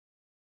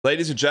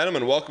Ladies and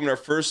gentlemen, welcome to our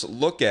first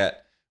look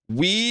at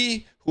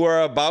We Who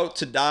Are About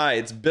to Die.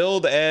 It's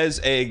billed as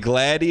a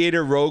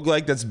Gladiator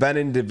Roguelike that's been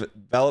in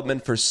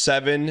development for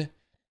 7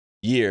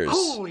 years.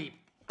 Holy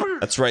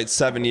That's right,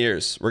 7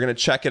 years. We're gonna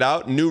check it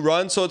out. New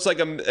run, so it's like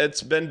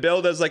it's been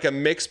billed as like a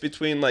mix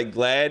between like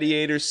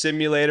Gladiator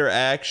Simulator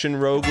action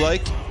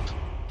roguelike.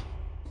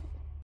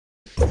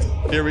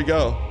 Here we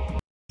go.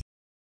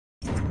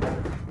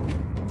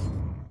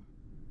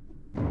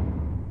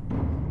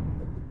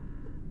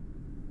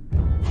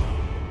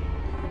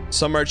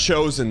 Some are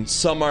chosen,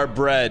 some are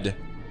bred.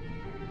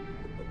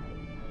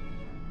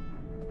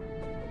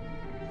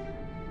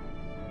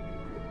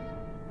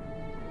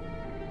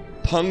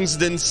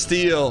 Tungsten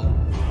steel.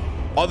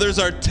 Others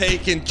are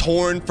taken,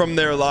 torn from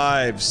their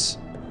lives.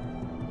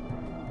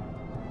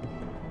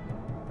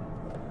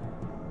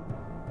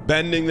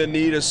 Bending the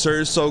knee to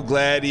Surso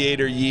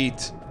Gladiator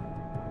Yeet.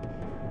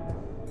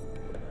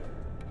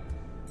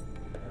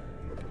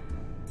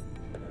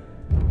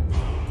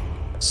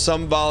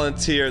 Some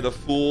volunteer, the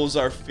fools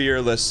are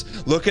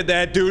fearless. Look at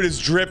that dude, is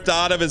dripped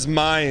out of his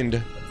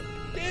mind.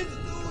 This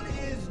dude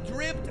is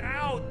dripped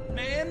out,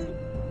 man.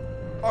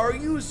 Are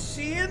you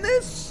seeing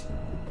this?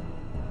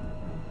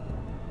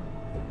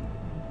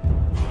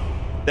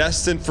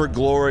 Destined for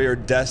glory or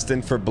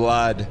destined for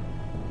blood.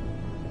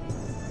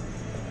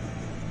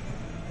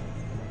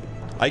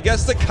 I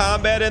guess the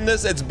combat in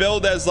this, it's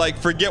billed as like,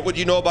 forget what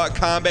you know about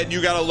combat,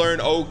 you gotta learn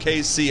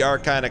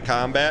OKCR kind of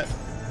combat.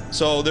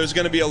 So there's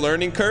going to be a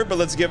learning curve, but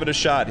let's give it a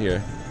shot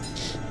here.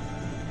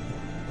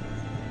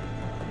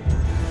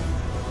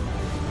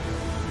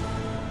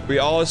 We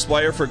all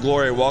aspire for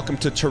glory. Welcome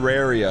to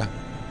Terraria.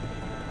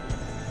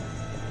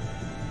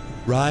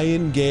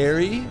 Ryan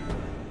Gary?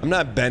 I'm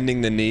not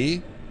bending the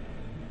knee.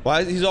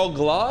 Why? He's all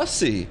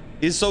glossy.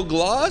 He's so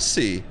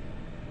glossy.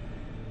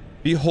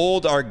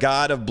 Behold our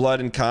god of blood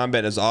and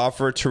combat. As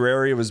offer,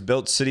 Terraria was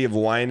built, city of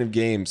wine and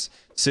games.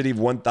 City of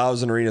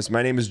 1,000 arenas.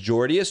 My name is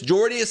Jordius.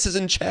 Jordius is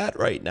in chat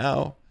right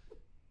now.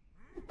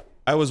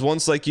 I was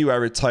once like you. I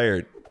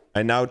retired.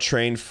 I now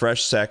train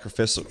fresh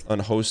sacrificial on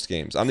host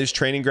games. On these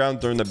training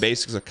grounds, learn the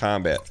basics of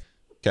combat.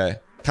 Okay.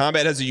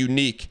 Combat has a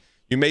unique.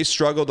 You may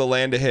struggle to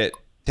land a hit.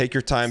 Take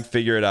your time,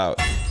 figure it out.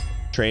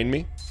 Train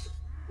me.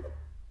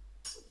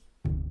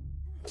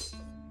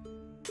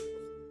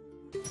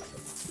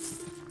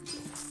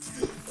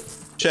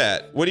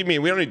 Chat. What do you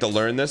mean? We don't need to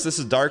learn this. This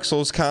is Dark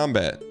Souls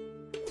combat.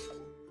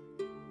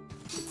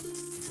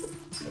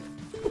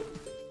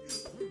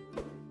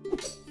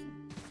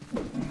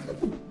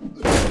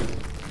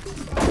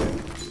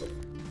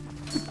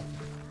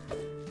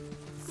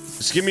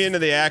 Just get me into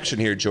the action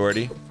here,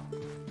 Jordy.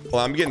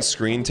 Well, I'm getting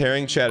screen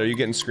tearing. Chat, are you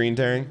getting screen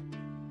tearing?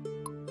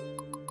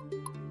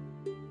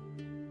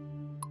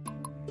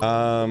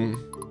 How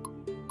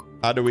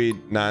do we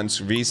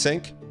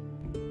non-VSync?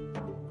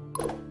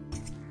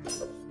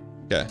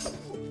 Okay.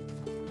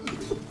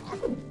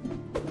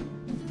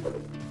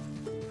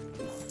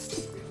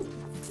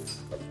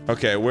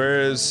 Okay,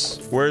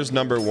 where's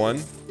number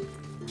 1?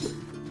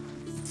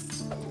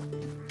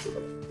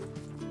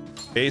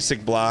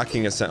 Basic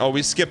blocking ascent. Oh,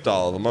 we skipped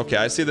all of them. Okay,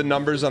 I see the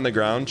numbers on the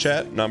ground,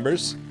 chat.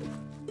 Numbers.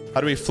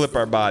 How do we flip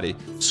our body?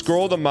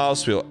 Scroll the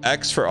mouse wheel.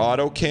 X for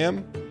auto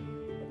cam.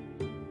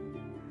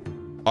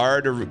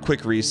 R to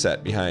quick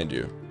reset behind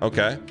you.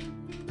 Okay.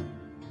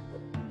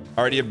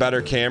 Already a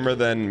better camera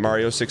than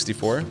Mario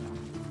 64.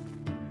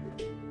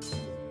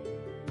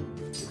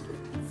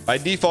 By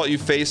default, you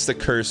face the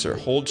cursor.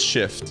 Hold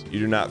shift.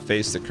 You do not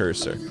face the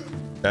cursor.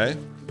 Okay.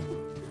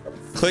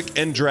 Click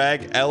and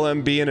drag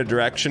LMB in a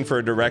direction for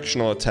a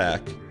directional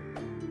attack.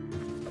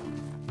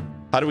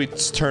 How do we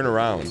turn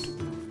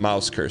around?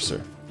 Mouse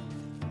cursor.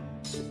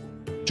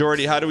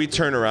 Jordy, how do we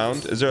turn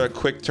around? Is there a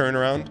quick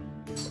turnaround?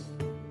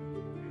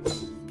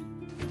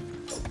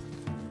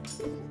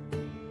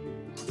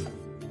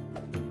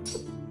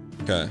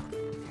 Okay.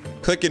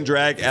 Click and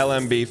drag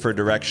LMB for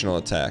directional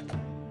attack.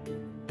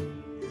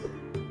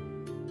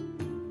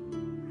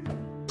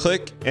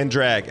 Click and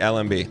drag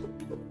LMB.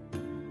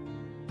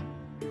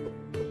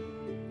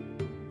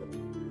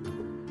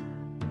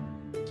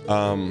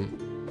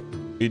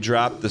 You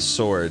drop the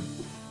sword.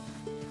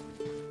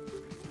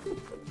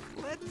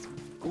 Let's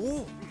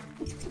go.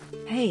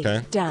 Hey,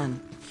 Okay.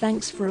 Dan,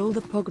 thanks for all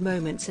the POG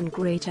moments and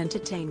great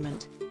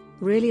entertainment.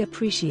 Really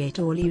appreciate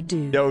all you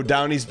do. Yo,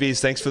 Downey's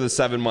Beast, thanks for the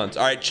 7 months.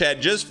 All right,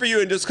 chat, just for you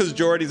and just because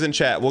Jordy's in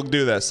chat, we'll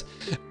do this.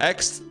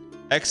 X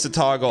to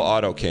toggle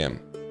auto cam.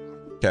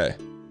 Okay.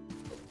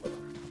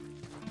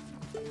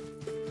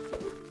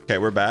 Okay,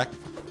 we're back.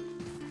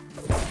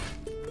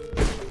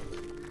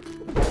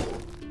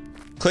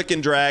 Click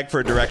and drag for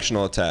a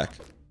directional attack.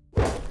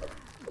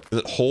 Is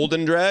it hold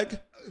and drag?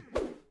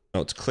 No,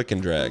 it's click and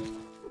drag.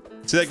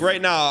 See, like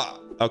right now,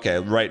 okay,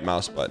 right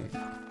mouse button.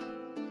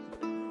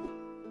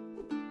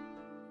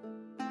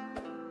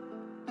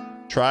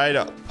 Try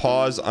to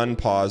pause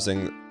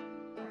unpausing.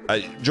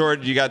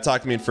 George, you gotta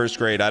talk to me in first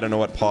grade. I don't know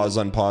what pause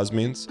unpause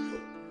means.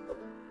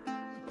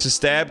 To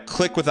stab,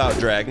 click without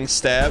dragging.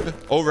 Stab,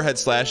 overhead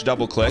slash,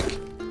 double click.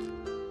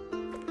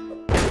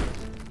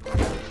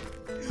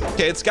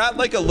 Okay, it's got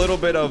like a little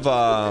bit of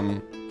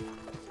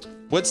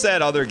what's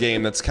that other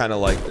game that's kind of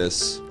like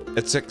this?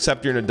 It's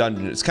except you're in a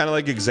dungeon. It's kind of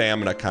like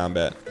Examina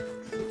combat.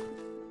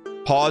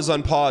 Pause,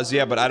 unpause.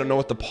 Yeah, but I don't know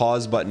what the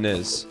pause button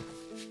is.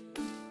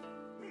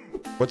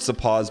 What's the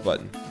pause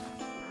button?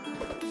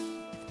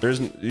 There's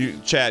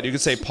chat. You can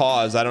say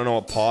pause. I don't know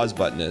what pause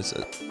button is.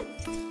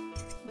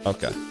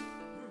 Okay.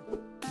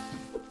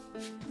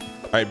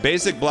 All right,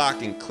 basic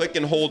blocking. Click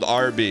and hold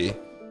RB.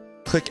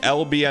 Click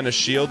LB on a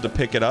shield to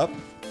pick it up.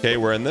 Okay,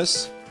 we're in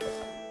this.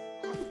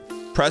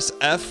 Press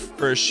F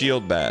for a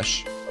shield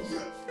bash.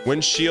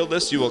 When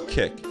shieldless, you will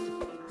kick.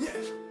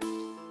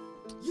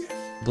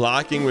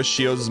 Blocking with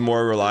shields is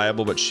more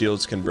reliable, but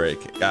shields can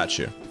break. Got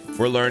you.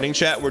 We're learning,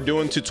 chat. We're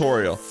doing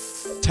tutorial.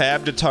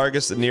 Tab to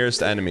target the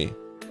nearest enemy.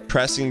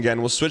 Pressing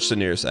again will switch the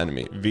nearest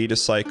enemy. V to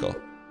cycle.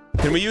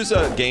 Can we use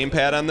a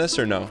gamepad on this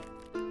or no?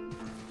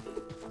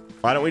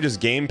 Why don't we just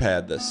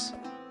gamepad this?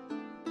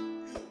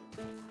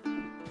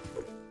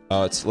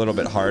 Oh, it's a little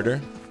bit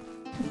harder.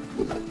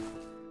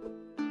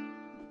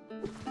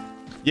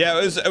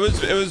 Yeah, it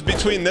was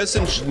between this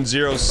and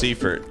Zero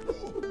Seafort.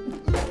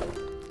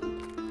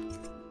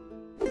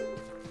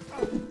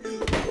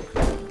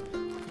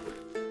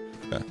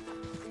 Okay.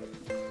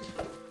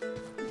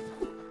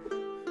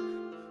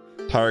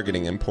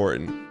 Targeting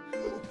important.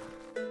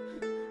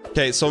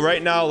 Okay, so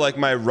right now, like,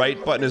 my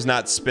right button is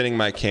not spinning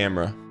my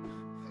camera.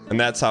 And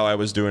that's how I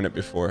was doing it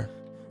before.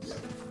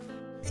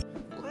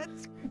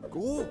 Let's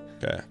go.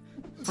 Okay.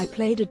 I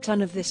played a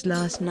ton of this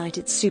last night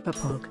at Super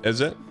Pog.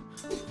 Is it?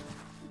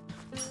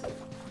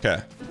 Okay.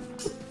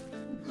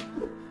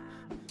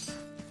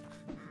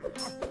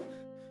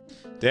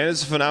 Dan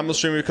is a phenomenal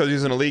streamer because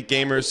he's an elite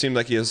gamer. It seemed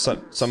like he has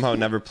somehow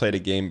never played a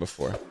game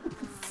before.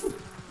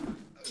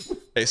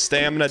 Okay,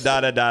 stamina,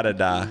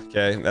 da.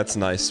 Okay, that's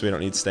nice. We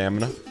don't need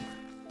stamina.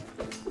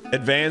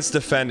 Advanced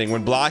defending.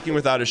 When blocking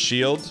without a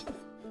shield,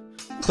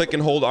 click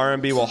and hold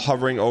RMB while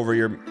hovering over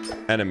your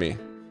enemy.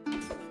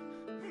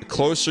 The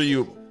closer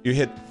you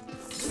hit...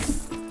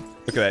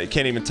 Look at that. You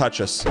can't even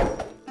touch us.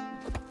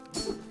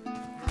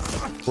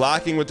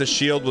 Blocking with the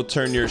shield will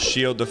turn your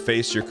shield to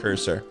face your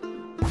cursor.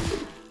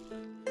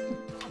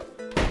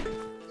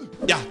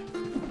 Yeah.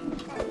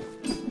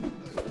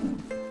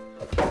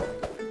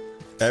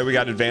 Okay, we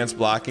got advanced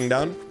blocking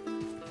down.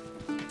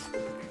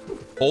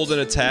 Hold an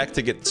attack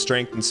to get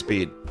strength and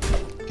speed.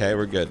 Okay,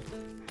 we're good.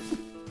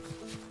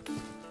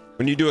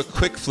 When you do a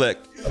quick flick.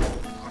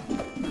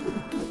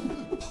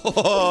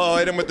 Oh,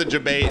 hit him with the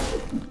jabate.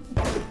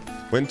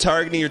 When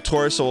targeting your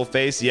torso will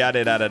face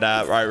yada da da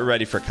da. All right, we're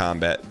ready for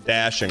combat.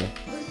 Dashing.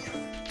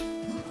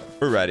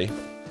 We're ready.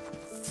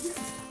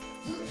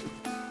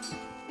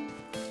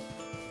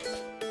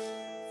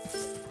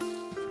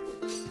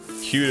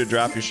 Q to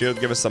drop your shield.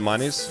 Give us some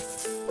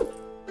monies.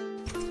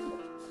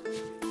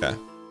 Okay.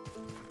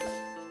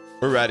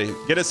 We're ready.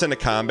 Get us into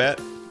combat.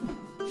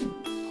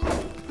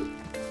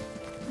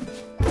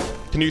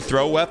 Can you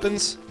throw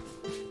weapons?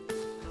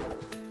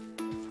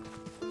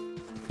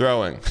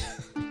 Throwing.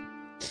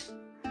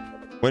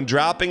 When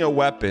dropping a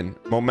weapon,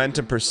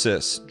 momentum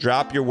persists.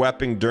 Drop your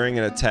weapon during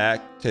an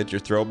attack to hit your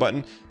throw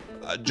button.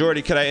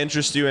 Jordy, could I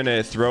interest you in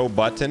a throw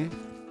button?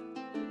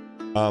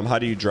 How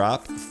do you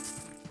drop?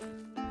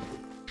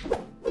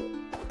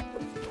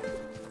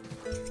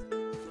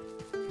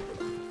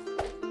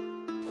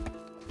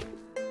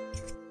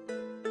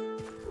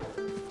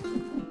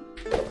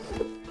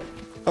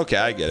 Okay,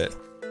 I get it.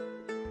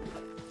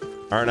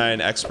 Aren't I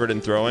an expert in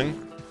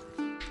throwing?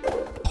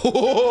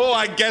 Oh,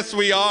 I guess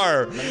we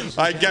are.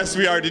 I guess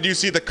we are. Did you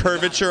see the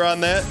curvature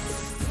on that?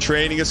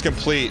 Training is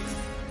complete.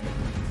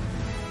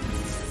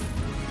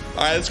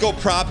 All right, let's go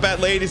prop bet,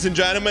 ladies and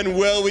gentlemen.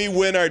 Will we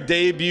win our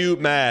debut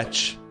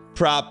match?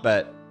 Prop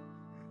bet.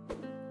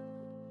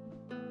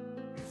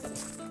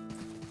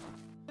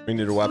 We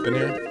need a weapon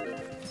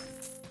here.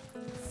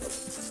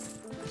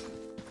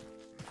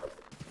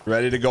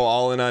 Ready to go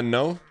all in on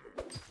no?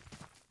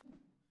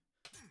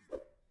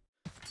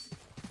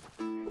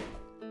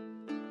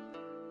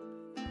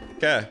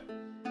 Okay.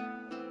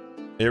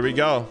 Here we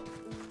go.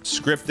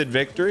 Scripted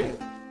victory.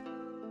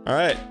 All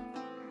right.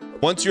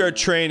 Once you are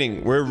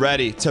training, we're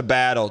ready to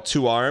battle.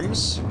 2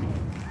 arms.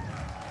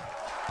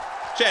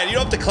 Chad, you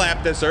don't have to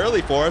clap this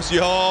early for us.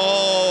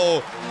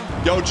 Yo,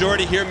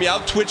 Jordy, hear me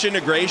out. Twitch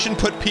integration.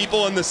 Put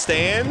people in the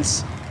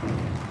stands.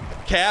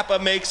 Kappa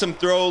makes them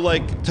throw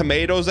like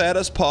tomatoes at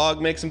us.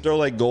 Pog makes them throw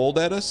like gold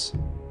at us.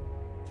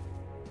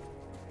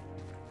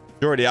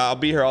 Jordy, I'll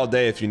be here all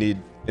day if you need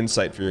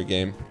insight for your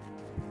game.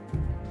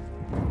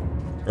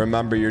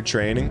 Remember your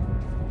training.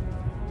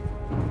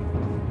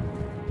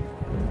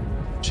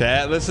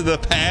 Chat, listen to the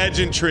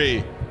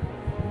pageantry.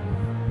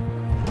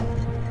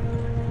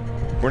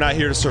 We're not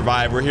here to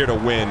survive. We're here to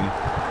win.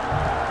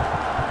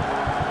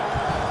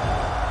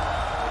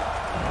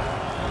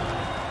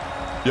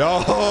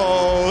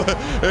 Yo,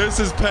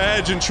 this is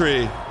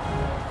pageantry.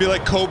 Be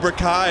like Cobra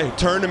Kai,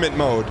 tournament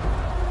mode.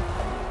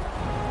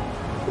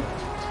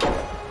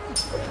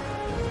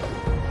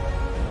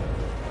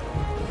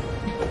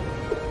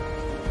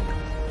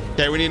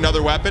 Okay, we need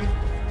another weapon.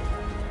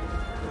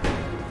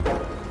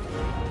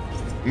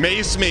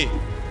 Mace me.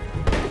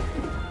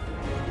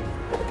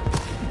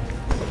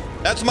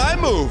 That's my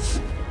move.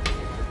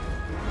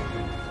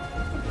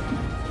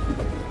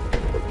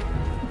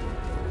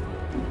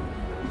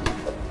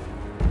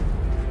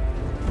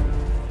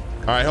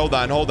 All right, hold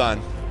on, hold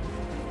on.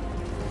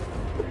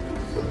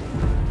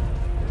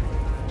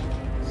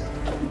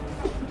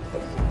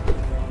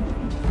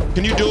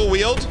 Can you dual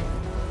wield?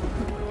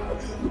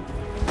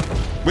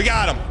 We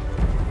got him.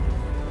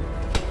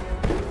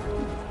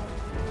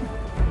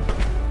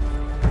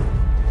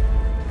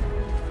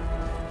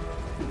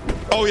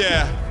 Oh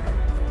yeah.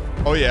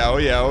 Oh yeah, oh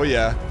yeah, oh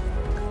yeah.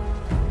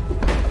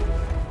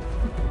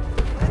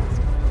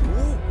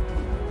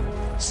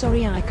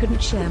 Sorry I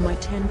couldn't share my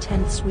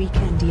 10/10ths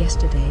weekend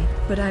yesterday,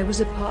 but I was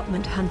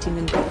apartment hunting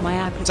and got my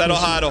application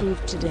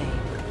approved today.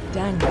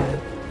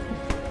 Dango.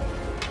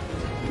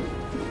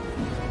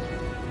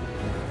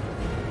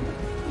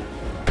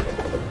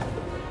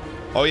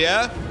 Oh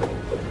yeah?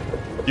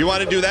 You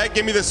want to do that?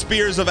 Give me the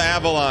Spears of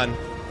Avalon.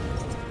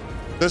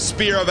 The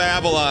Spear of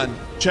Avalon.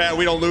 Chat,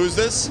 we don't lose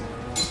this?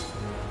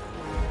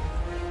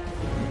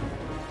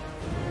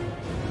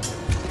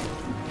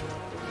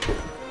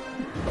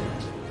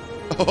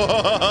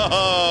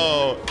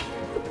 Oh.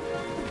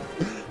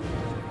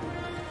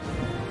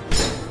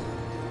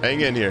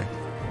 Hang in here.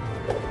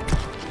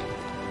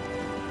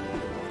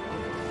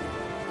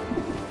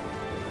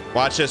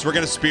 Watch this. We're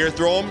going to spear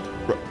throw him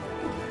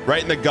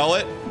right in the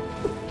gullet.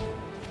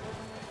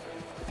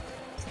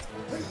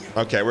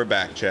 Okay, we're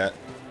back, chat.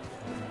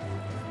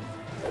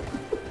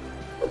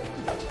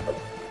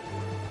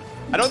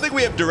 I don't think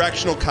we have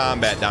directional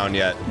combat down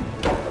yet.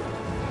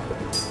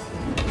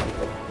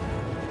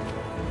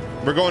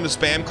 We're going to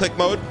spam click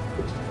mode.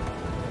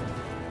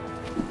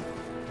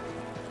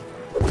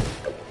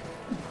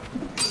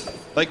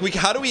 Like,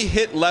 how do we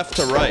hit left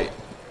to right?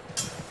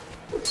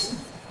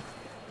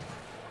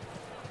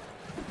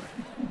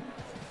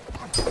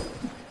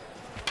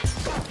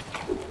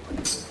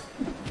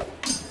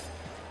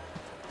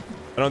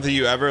 I don't think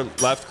you ever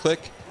left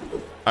click. All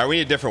right, we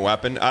need a different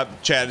weapon.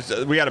 Chad,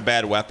 we got a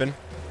bad weapon.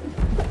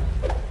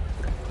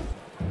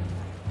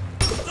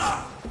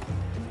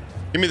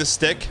 Give me the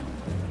stick.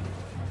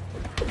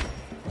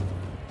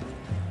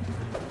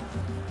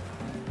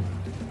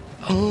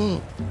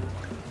 Oh,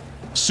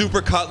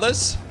 super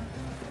cutlass.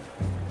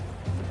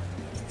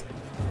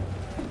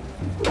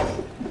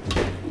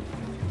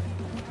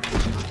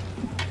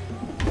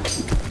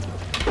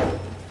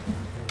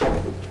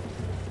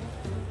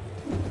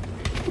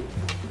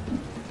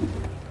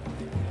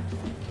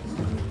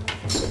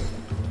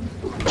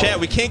 Chat,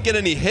 we can't get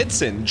any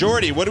hits in.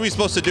 Jordy, what are we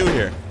supposed to do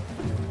here?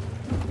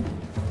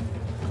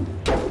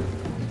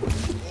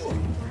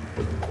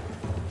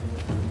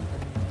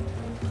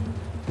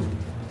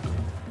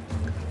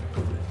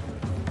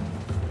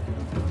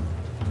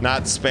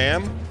 Not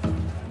spam.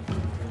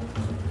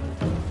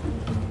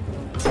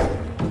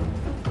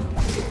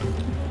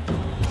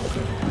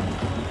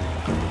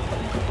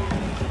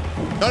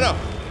 No, no.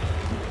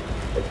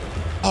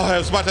 Oh, I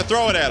was about to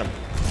throw it at him.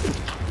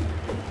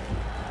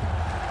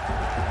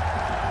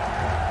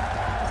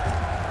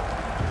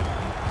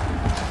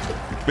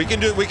 We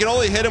can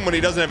only hit him when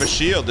he doesn't have a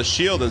shield. The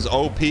shield is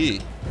OP.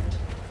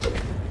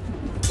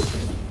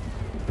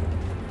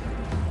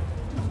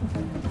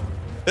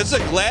 This is a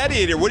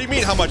gladiator. What do you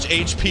mean, how much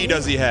HP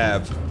does he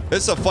have?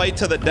 This is a fight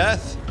to the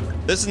death.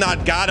 This is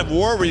not God of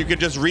War where you could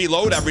just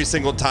reload every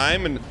single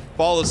time and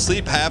fall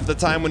asleep half the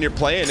time when you're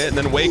playing it and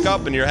then wake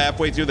up and you're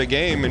halfway through the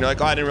game and you're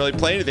like, oh, I didn't really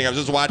play anything. I was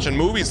just watching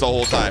movies the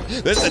whole time.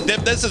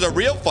 This is a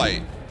real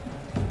fight.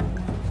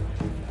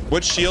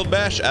 Which shield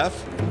bash?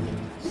 F?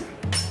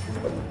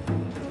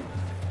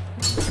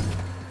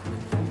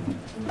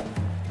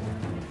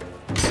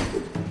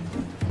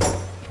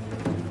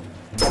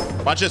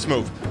 Watch this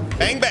move.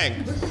 Bang,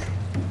 bang.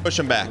 Push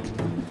him back.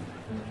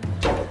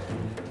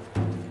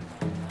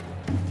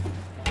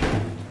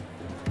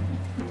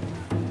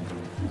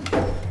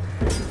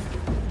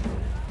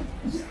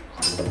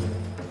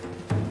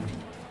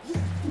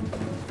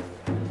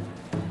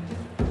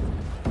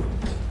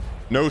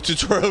 No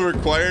tutorial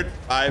required.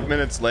 5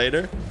 minutes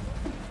later.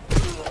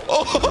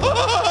 Oh.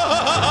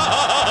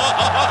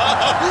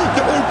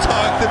 Don't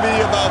talk to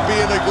me about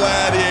being a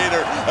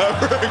gladiator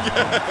ever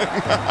again.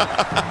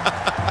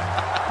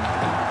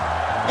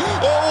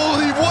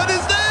 Holy, what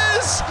is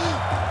this?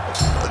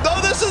 No,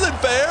 this isn't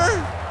fair.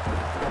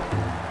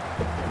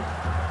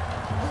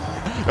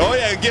 Oh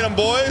yeah, get him,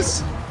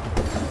 boys.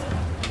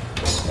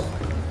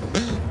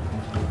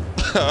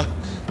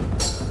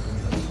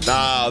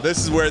 Nah, this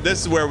is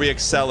where we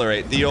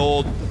accelerate. The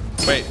old,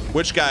 wait,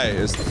 which guy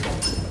is?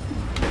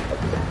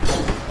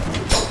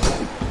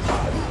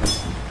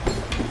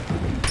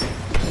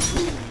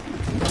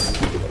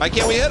 Why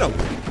can't we hit him?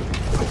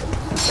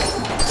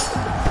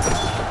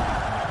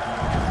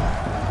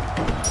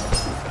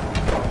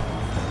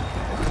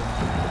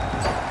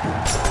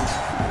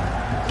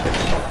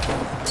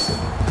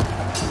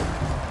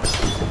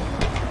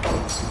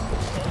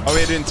 Oh,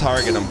 we didn't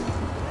target him.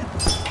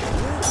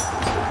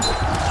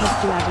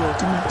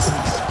 Gladiator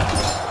Maximus.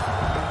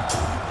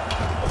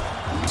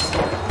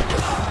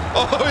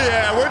 Oh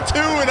yeah, we're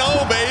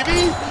 2-0,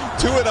 baby.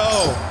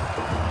 2-0.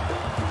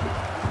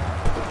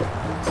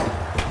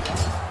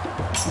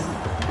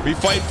 We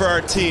fight for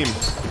our team.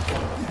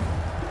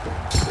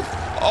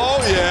 Oh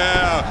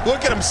yeah,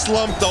 look at him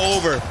slumped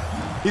over.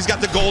 He's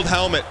got the gold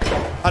helmet.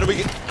 How do we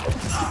get?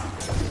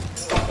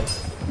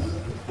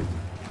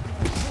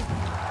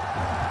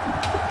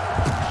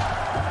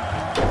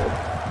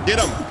 Get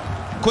him.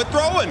 Quit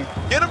throwing.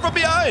 Get him from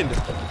behind.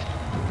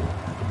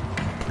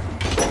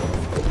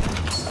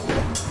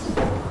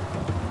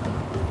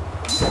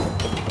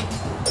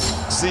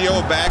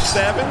 CO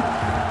backstabbing.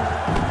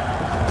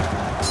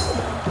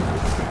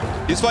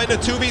 He's fighting a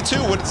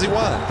 2v2. What does he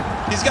want?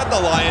 He's got the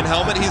lion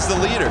helmet. He's the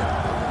leader.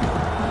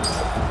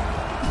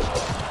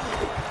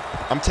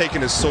 I'm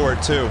taking his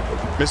sword too.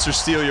 Mr.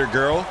 Steal Your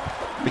Girl.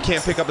 We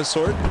can't pick up his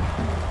sword.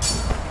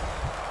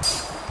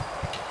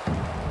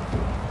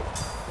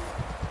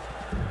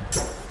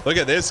 Look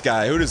at this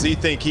guy. Who does he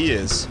think he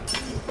is?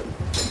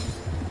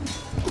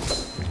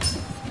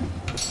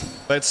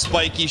 That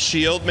spiky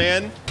shield,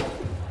 man.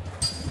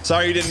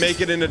 Sorry you didn't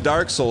make it into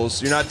Dark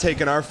Souls. You're not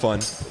taking our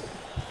fun.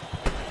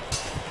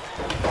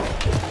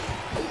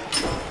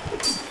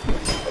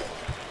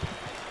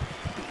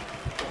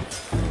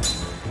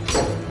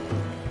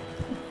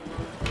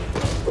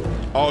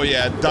 Oh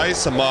yeah,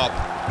 dice him up.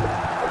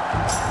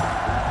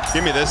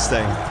 Give me this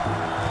thing.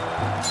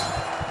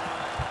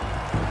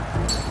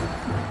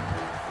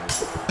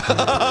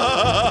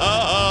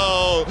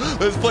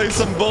 Let's play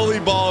some bully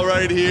ball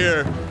right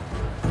here.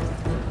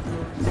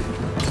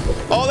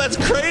 Oh, that's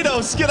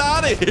Kratos. Get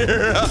out of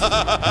here.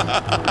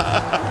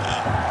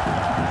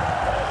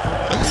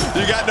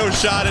 You got no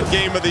shot at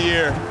Game of the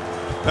Year.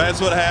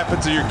 That's what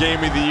happens to your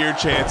Game of the Year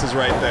chances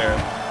right there.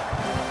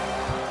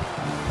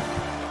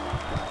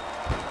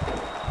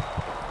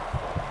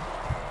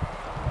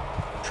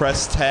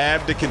 Press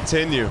tab to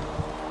continue.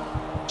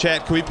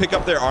 Chat, can we pick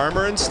up their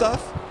armor and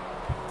stuff?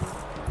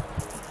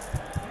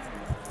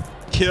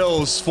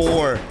 Kills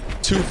for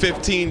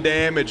 215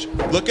 damage.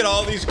 Look at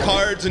all these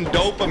cards and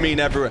dopamine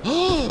everywhere.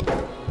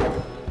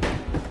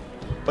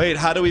 Wait,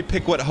 how do we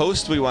pick what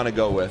host we want to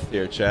go with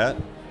here, chat?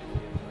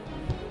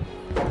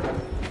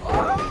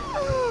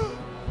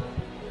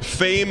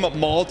 Fame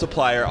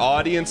multiplier,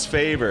 audience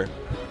favor.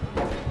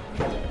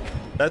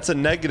 That's a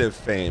negative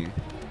fame.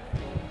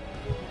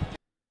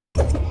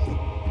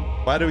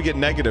 Why do we get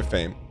negative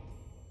fame?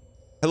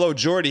 Hello,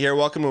 Jordy here.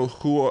 Welcome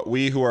to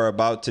We Who Are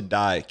About to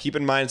Die. Keep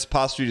in mind it's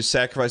possible to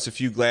sacrifice a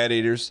few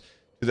gladiators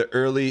to the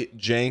early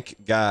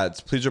jank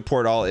gods. Please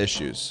report all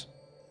issues.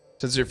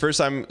 Since it's your first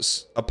time,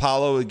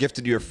 Apollo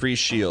gifted you a free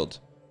shield.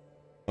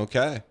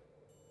 Okay.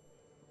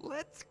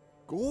 Let's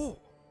go.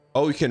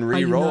 Oh, we can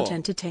re-roll. Are you not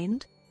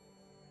entertained?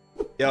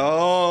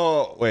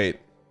 Yo, wait.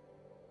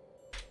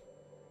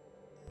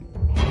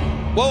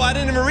 Whoa, I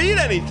didn't even read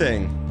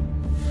anything.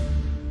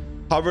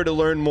 Hover to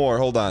learn more.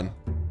 Hold on.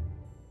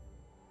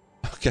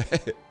 Okay.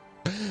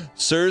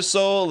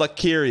 Surso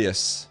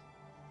Lacarius.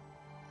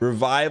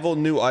 Revival,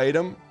 new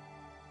item.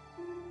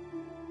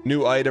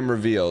 New item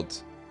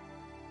revealed.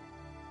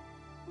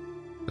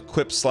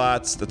 Equip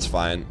slots, that's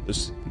fine.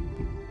 Just...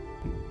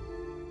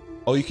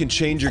 Oh, you can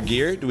change your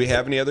gear? Do we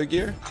have any other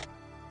gear?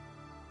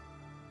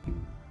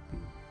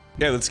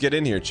 Okay, let's get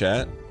in here,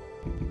 chat.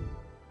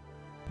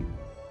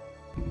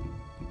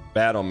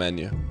 Battle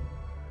menu.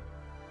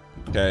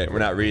 Okay, we're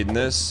not reading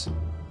this.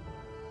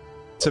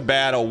 To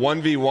battle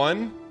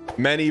 1v1,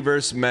 many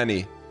versus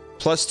many.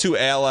 +2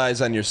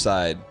 allies on your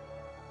side.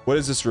 What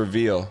does this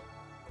reveal?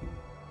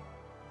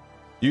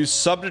 Use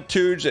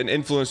subterfuge and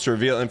influence to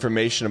reveal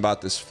information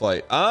about this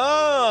fight.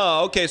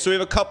 Oh, okay, so we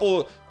have a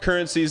couple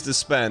currencies to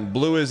spend.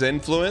 Blue is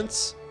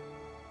influence.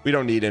 We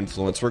don't need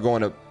influence. We're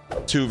going to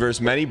 2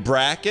 versus many.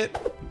 Bracket.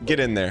 Get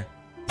in there.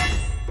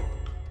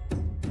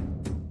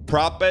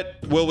 Prop bet.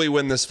 Will we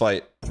win this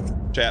fight?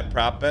 Chat,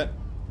 prop bet.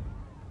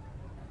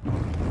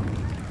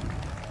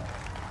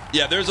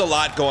 Yeah, there's a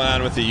lot going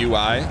on with the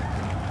UI.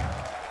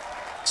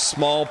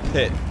 Small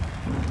pit.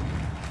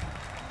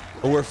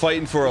 Oh, we're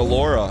fighting for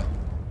Allura.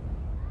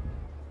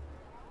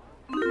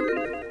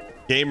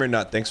 Gamer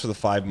Nut, thanks for the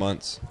 5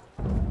 months.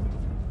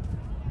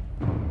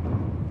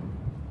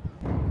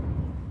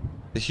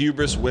 The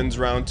hubris wins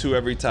round 2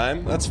 every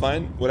time. That's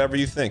fine. Whatever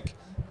you think.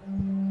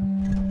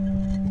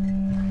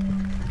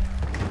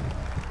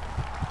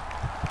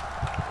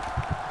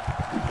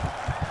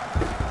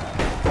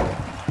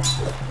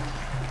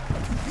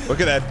 Look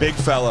at that big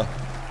fella.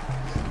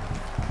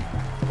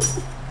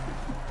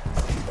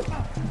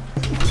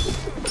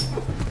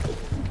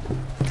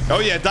 Oh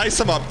yeah, dice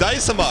him up,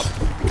 dice him up.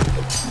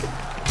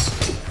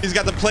 He's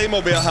got the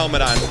Playmobil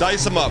helmet on.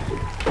 Dice him up.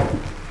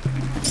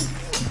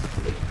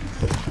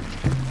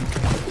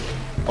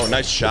 Oh,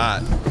 nice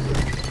shot.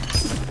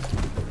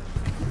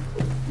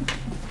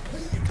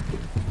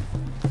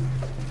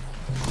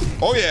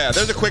 Oh yeah,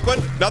 there's a quick one.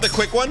 Another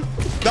quick one.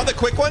 Another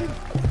quick one.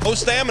 Oh,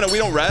 stamina, we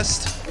don't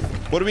rest.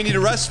 What do we need to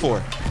rest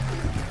for?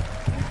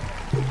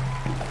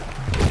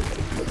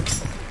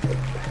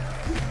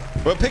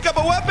 Well, pick up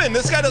a weapon.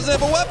 This guy doesn't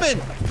have a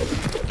weapon.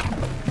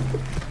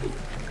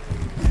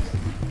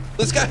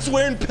 This guy's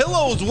wearing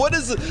pillows. What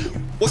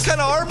kind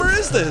of armor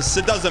is this?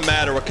 It doesn't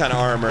matter what kind of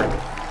armor.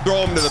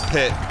 Throw him to the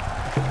pit.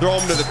 Throw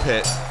him to the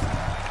pit.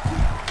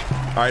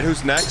 All right,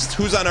 who's next?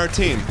 Who's on our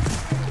team?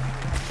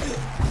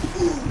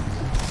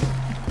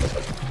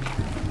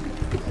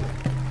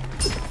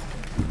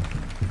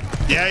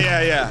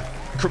 Yeah.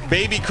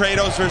 Baby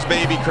Kratos versus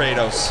baby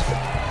Kratos.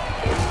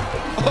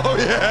 Oh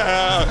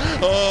yeah.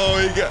 Oh,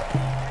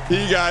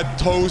 he got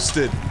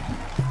toasted.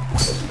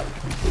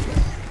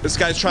 This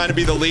guy's trying to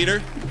be the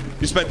leader.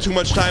 You spent too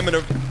much time in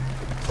a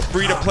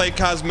free-to-play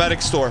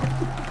cosmetic store.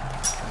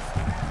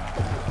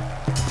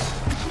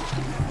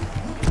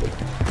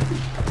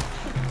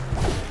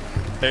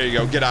 There you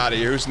go. Get out of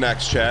here. Who's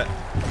next, chat?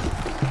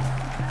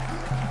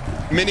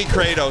 Mini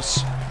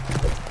Kratos.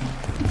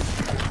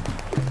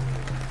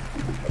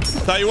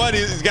 Tell you what,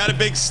 he's got a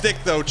big stick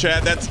though,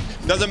 chat. That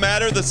doesn't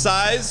matter the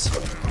size.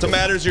 It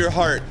matters your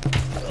heart.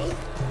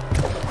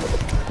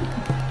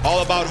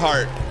 All about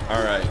heart.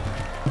 All right,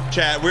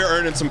 chat. We're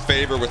earning some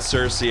favor with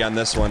Cersei on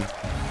this one.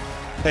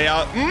 Hey,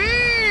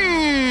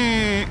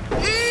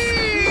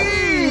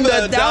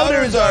 the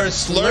doubters are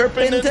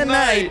slurping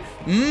tonight.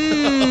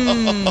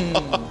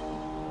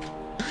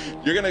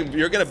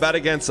 You're gonna bet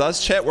against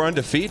us, chat? We're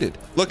undefeated.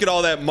 Look at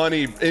all that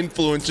money,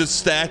 influence, just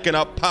stacking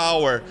up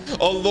power.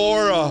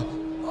 Allura.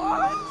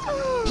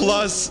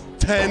 Plus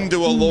 10 to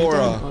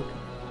Allura.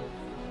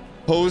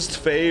 Host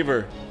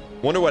favor.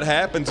 Wonder what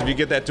happens if you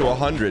get that to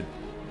 100.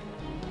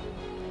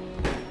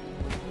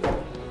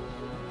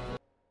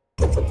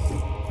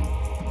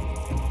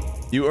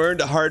 You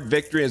earned a hard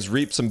victory and has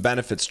reaped some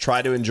benefits.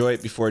 Try to enjoy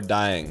it before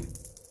dying.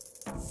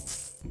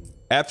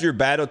 After your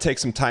battle, take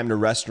some time to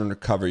rest and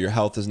recover. Your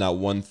health is now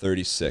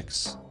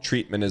 136.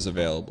 Treatment is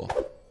available.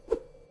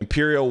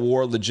 Imperial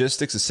War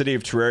Logistics. The city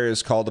of Terraria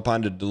is called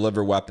upon to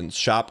deliver weapons.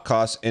 Shop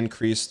costs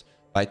increased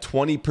by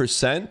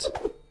 20%.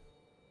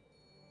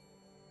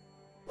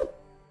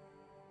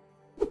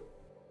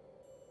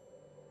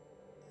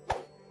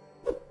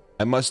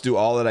 I must do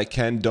all that I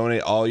can.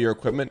 Donate all your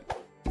equipment.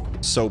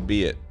 So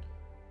be it.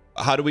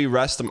 How do we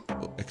rest them?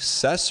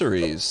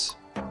 Accessories.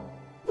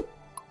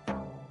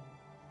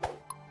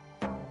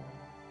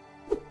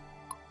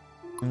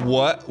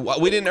 What?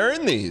 We didn't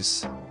earn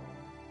these.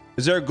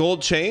 Is there a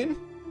gold chain?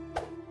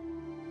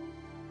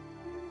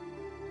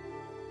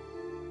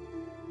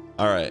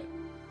 All right.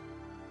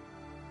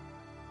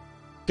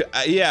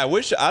 Yeah,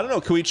 I don't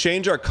know. Can we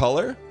change our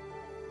color?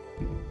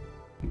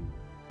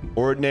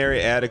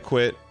 Ordinary,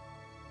 adequate.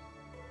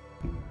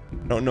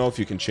 I don't know if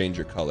you can change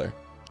your color.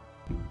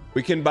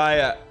 We can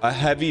buy a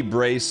heavy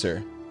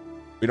bracer.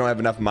 We don't have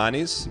enough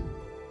monies.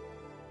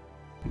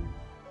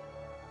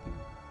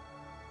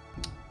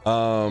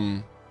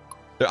 How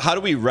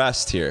do we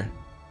rest here?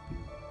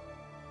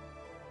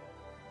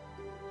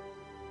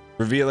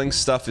 Revealing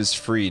stuff is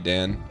free,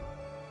 Dan.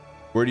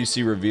 Where do you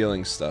see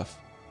revealing stuff?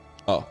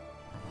 Oh.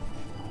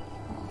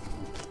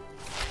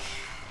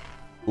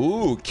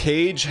 Ooh,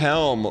 cage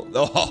helm.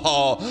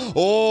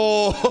 Oh.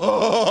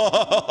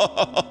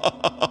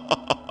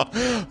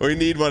 We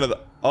need one of the...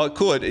 Oh,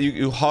 cool.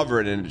 You hover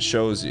it and it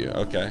shows you.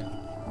 Okay.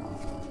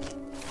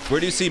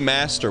 Where do you see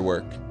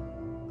masterwork?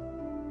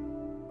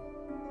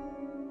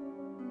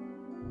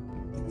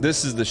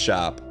 This is the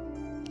shop.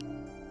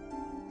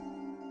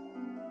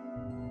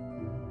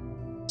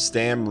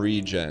 Stam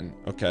regen.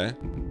 Okay.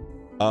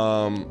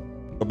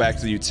 Go back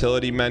to the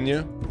utility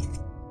menu.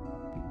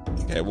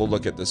 Okay, we'll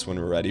look at this when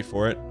we're ready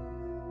for it.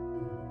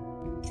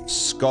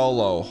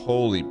 Skullo.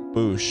 Holy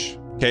boosh.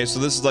 Okay, so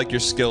this is like your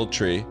skill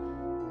tree.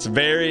 It's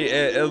very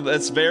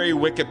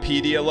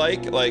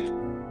Wikipedia-like. Like,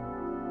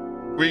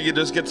 we could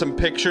just get some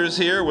pictures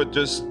here with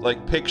just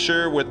like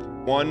picture with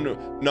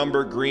one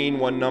number green,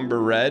 one number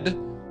red.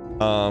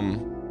 But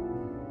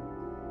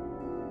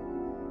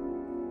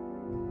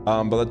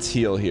let's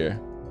heal here.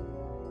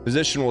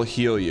 Position will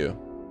heal you.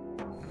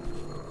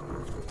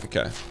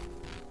 Okay.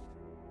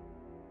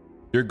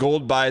 Your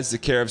gold buys the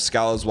care of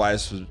Scala's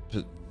wise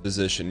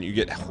position. You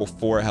get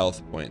 4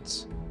 health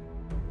points.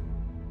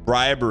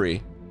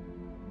 Bribery.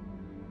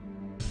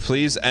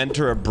 Please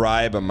enter a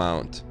bribe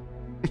amount.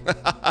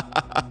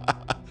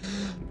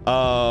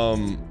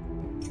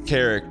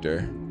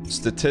 Character.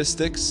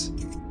 Statistics.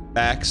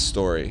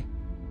 Backstory.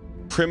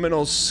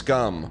 Criminal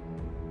scum.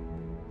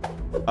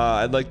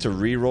 I'd like to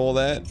re-roll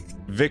that.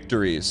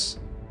 Victories.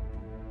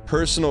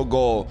 Personal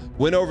goal.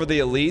 Win over the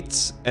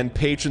elites and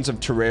patrons of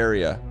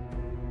Terraria.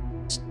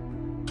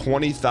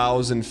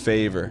 20,000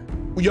 favor.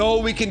 Yo,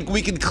 we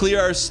can clear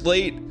our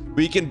slate.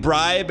 We can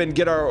bribe and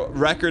get our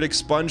record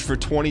expunged for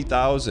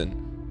 20,000.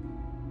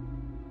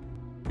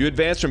 You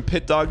advance from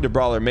pit dog to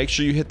brawler. Make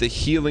sure you hit the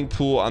healing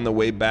pool on the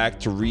way back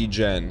to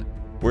regen.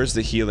 Where's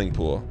the healing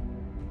pool?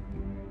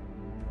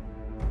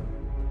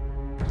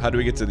 How do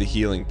we get to the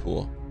healing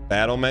pool?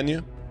 Battle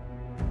menu?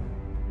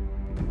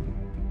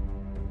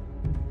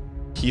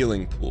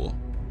 Healing pool.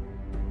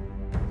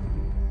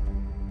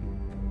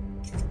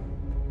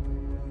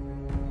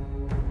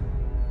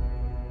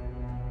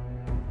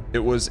 It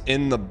was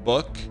in the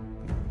book.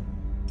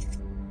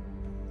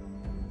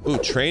 Ooh,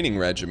 training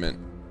regiment.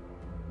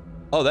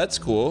 Oh, that's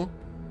cool.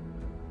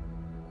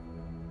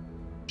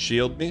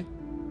 Shield me.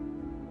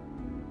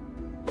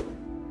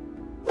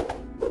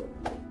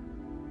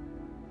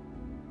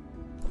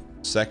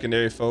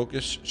 Secondary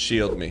focus.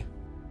 Shield me.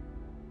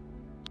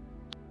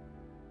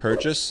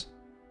 Purchase.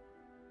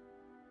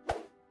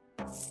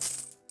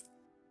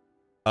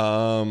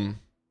 So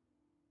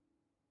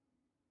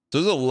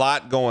there's a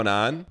lot going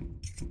on.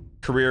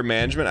 Career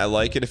management. I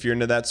like it if you're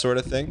into that sort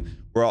of thing.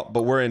 But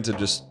we're into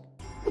just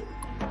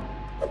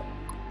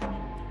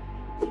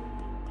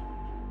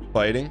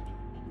fighting.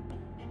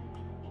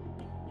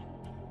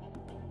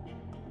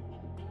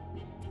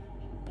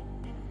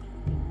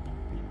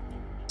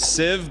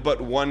 Civ, but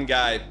one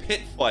guy.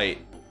 Pit fight.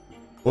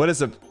 What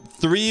is a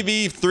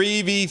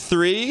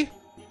 3v3v3?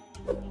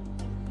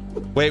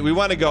 Wait, we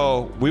want to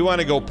go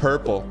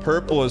purple.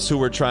 Purple is who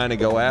we're trying to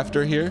go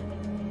after here.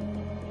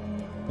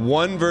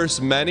 One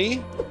versus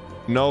many?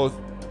 No.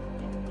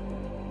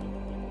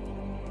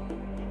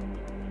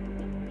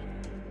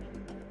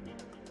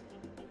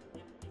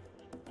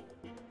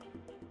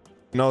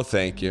 No,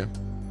 thank you.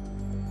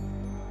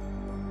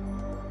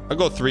 I'll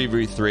go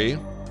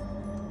 3v3.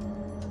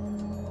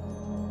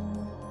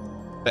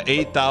 The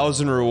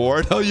 8,000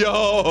 reward. Oh,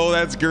 yo,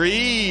 that's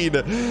green.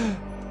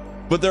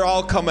 But they're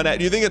all coming at.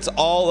 Do you think it's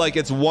all like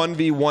it's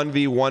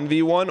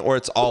 1v1v1v1 or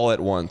it's all at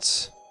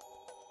once?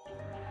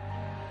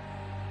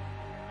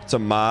 It's a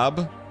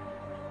mob.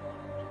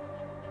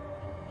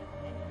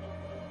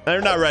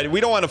 They're not ready.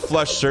 We don't want to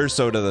flush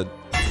Cerso to the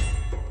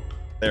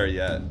there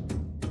yet.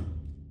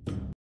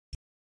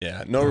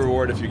 Yeah, no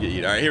reward if you get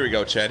eaten. All right, here we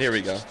go, Chad. Here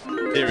we go.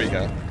 Here we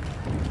go.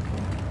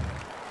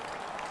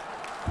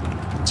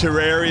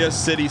 Terraria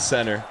City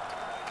Center.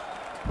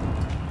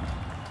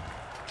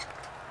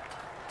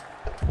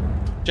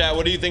 Chat,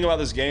 what do you think about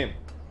this game?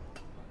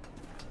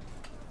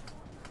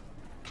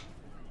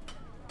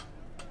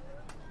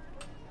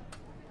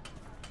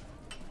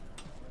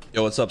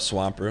 Yo, what's up,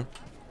 Swamper?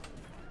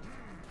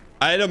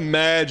 I'd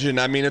imagine,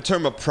 I mean, in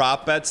terms of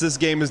prop bets, this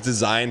game is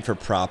designed for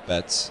prop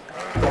bets.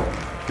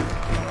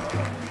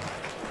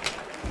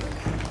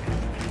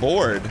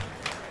 Bored.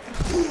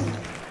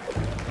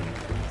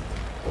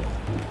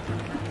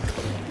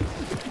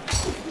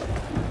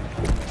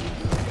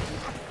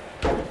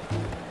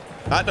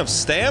 Not enough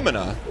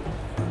stamina.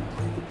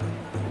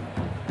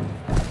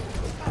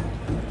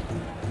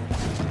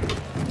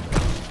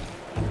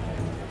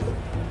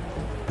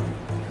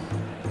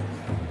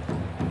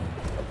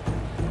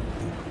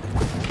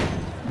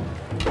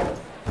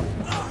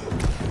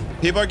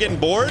 People are getting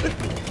bored?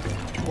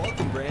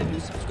 Welcome, brand new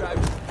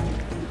subscriber.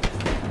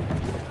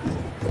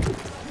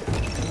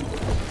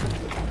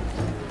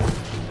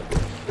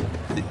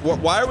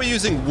 Why are we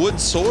using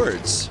wood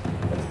swords?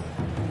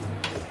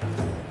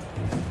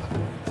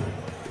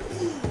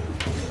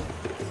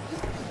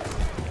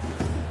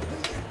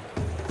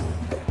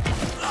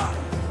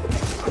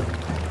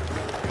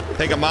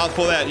 Take a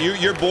mouthful of that.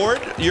 You're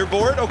bored? You're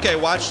bored? Okay,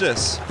 watch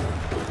this.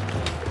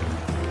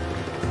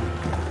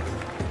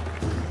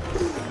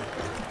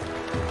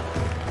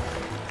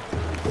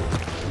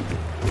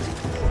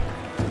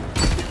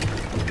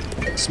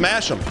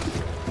 Smash them.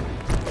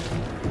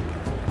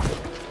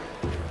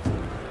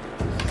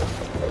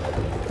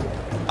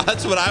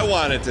 That's what I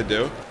wanted to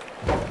do.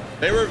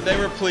 They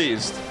were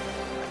pleased.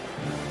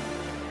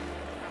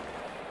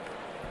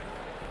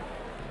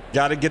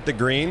 Gotta get the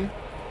green.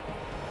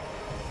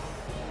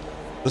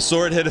 The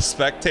sword hit a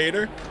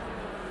spectator.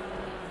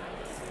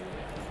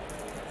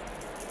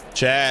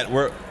 Chad,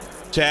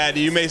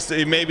 you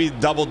may be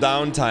double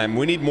down time.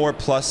 We need more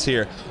plus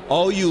here.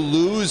 Oh, you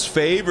lose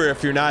favor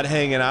if you're not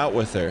hanging out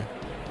with her.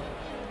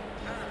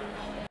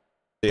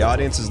 The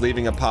audience is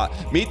leaving a pot.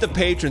 Meet the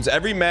patrons.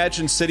 Every match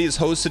in City is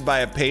hosted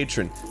by a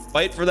patron.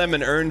 Fight for them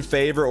and earn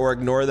favor, or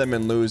ignore them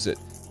and lose it.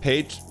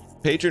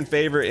 Patron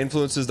favor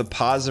influences the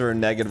positive or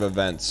negative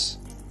events.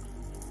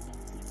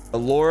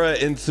 Alora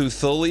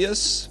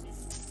Enthutholius.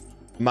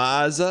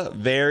 Maza,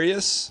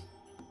 various.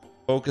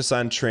 Focus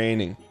on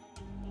training.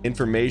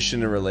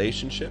 Information and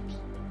relationships.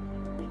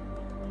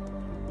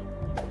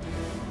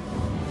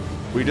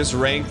 We just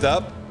ranked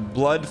up.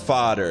 Blood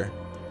fodder.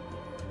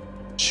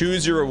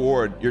 Choose your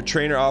reward. Your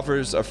trainer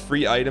offers a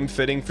free item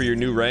fitting for your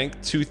new rank.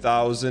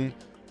 2,000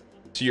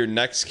 to your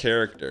next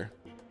character.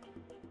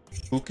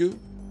 Uku?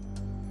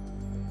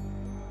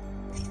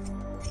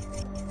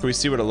 Can we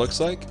see what it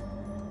looks like?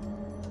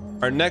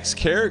 Our next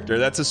character.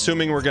 That's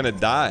assuming we're gonna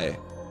die.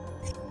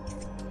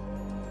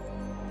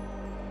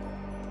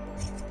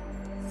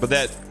 But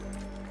that...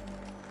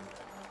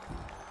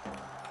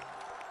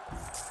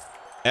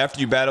 After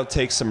you battle,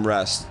 take some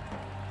rest.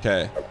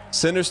 Okay.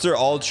 Sinister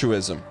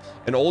altruism.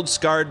 An old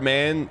scarred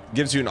man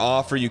gives you an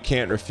offer you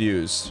can't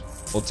refuse.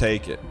 We'll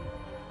take it.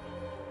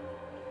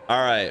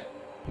 All right.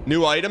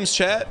 New items,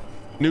 chat.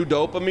 New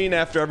dopamine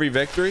after every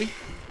victory.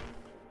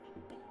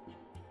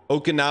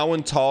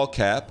 Okinawan tall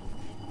cap.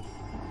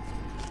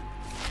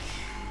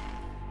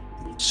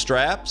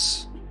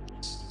 Straps.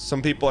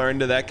 Some people are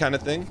into that kind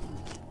of thing.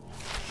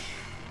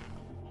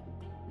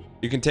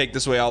 You can take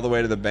this way all the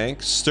way to the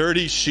bank.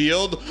 Sturdy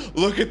shield.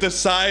 Look at the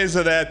size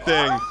of that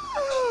thing.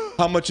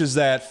 How much is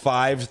that?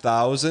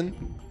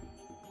 5,000?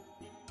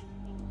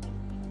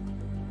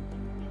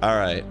 All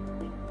right.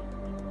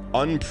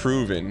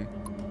 Unproven.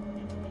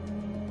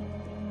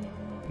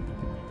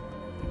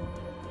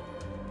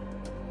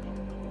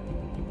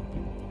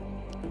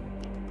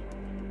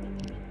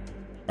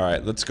 All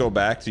right, let's go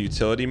back to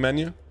utility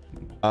menu.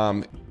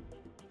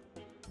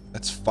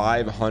 That's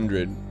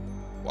 500.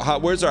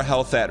 Where's our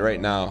health at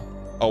right now?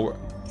 Oh,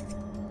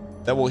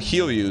 that will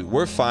heal you.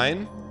 We're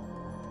fine.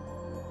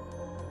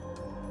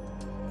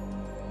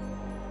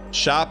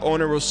 Shop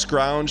owner will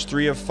scrounge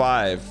 3 of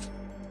 5.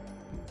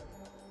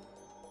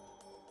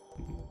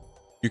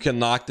 You can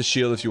lock the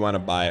shield if you want to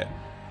buy it.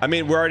 I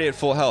mean, we're already at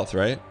full health,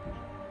 right?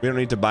 We don't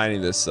need to buy any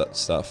of this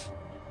stuff.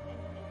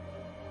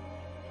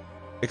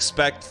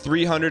 Expect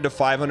 300 to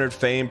 500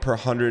 fame per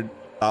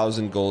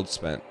 100,000 gold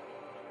spent.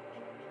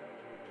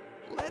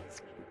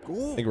 Let's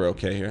go. I think we're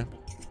okay here.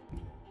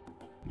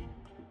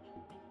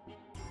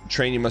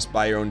 Train, you must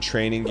buy your own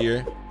training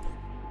gear.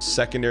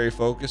 Secondary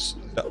focus.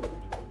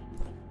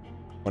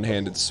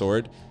 One-handed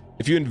sword.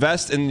 If you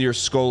invest in your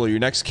scholar, your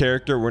next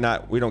character,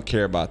 we don't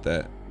care about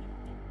that.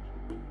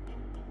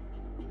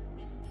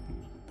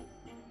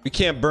 We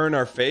can't burn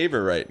our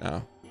favor right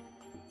now.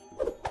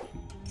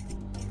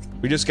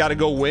 We just got to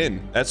go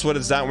win. That's what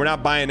it's done. We're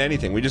not buying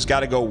anything. We just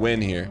got to go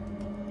win here.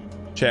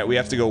 Chat, we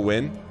have to go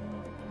win.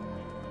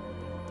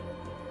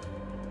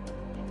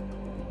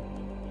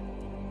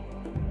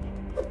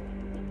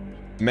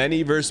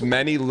 Many versus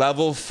many,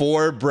 level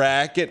 4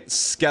 bracket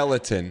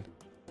skeleton.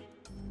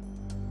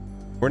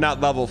 We're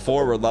not level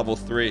 4, we're level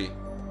 3.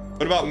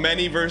 What about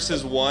many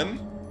versus 1?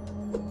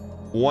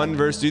 1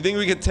 versus... Do you think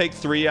we could take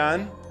 3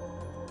 on?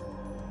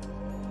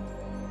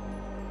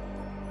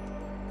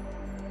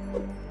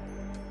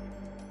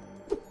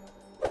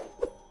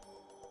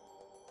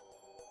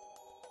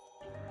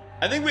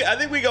 I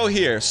think we go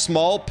here.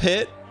 Small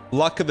pit,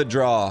 luck of the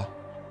draw.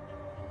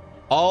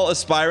 All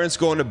aspirants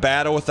go into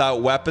battle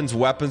without weapons.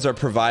 Weapons are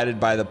provided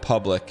by the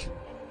public.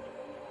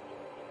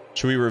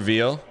 Should we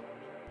reveal?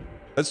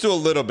 Let's do a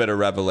little bit of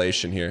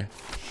revelation here.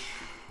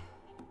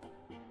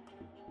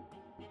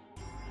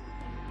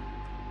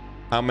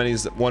 How many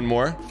is that? One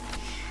more?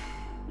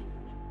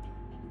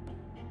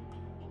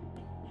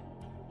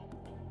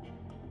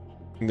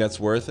 Think that's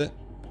worth it?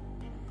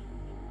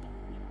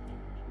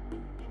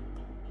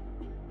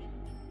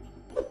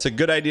 It's a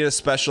good idea to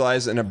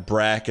specialize in a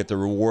bracket. The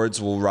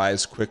rewards will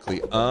rise quickly.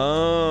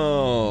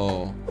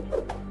 Oh.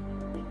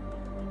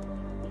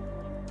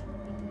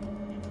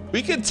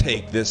 We could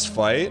take this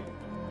fight.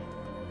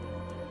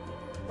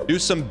 Do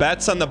some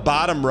bets on the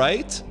bottom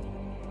right.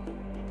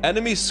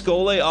 Enemy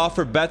Skole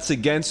offer bets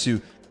against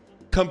you.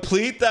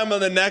 Complete them on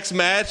the next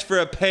match for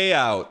a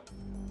payout.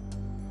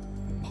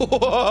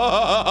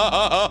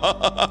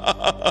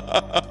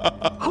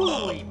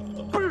 Holy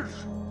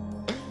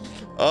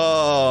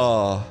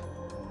oh.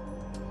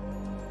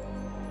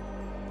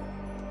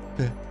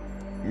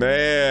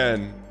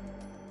 Man.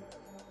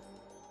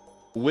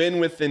 Win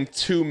within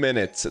 2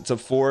 minutes. It's a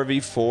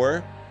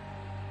 4v4.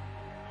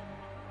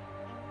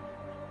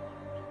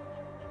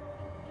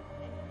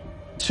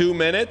 Two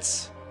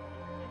minutes.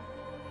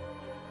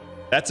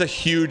 That's a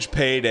huge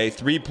payday.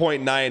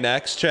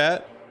 3.9x,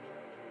 chat.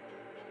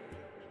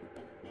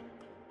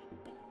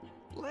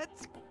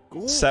 Let's go.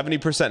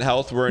 70%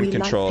 health. We're in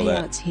control of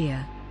that.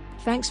 Here.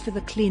 Thanks for the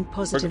clean,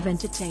 positive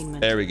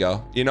entertainment. There we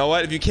go. You know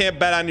what? If you can't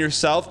bet on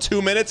yourself,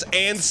 2 minutes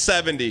and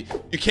 70.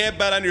 You can't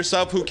bet on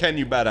yourself. Who can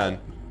you bet on?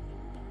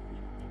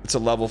 It's a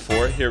level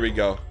 4. Here we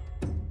go.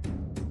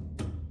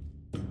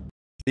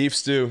 Beef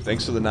Stew,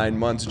 thanks for the 9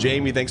 months.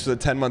 Jamie, thanks for the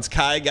 10 months.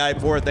 Kai Guy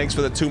 4, thanks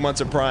for the 2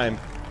 months of Prime.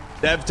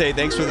 Devte,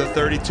 thanks for the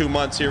 32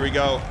 months. Here we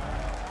go.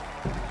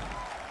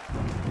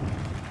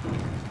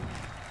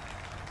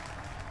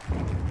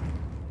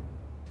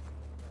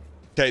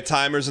 Okay,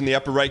 timer's in the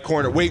upper right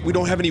corner. Wait, we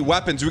don't have any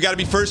weapons. We got to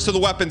be first to the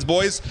weapons,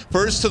 boys.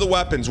 First to the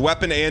weapons.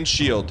 Weapon and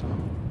shield.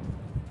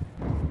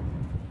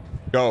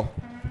 Go.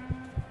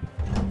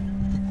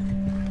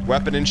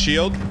 Weapon and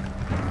shield.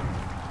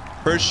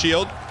 First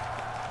shield.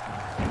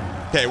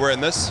 Okay, we're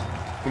in this.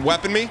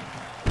 Weapon me.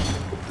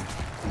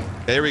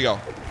 Okay, here we go.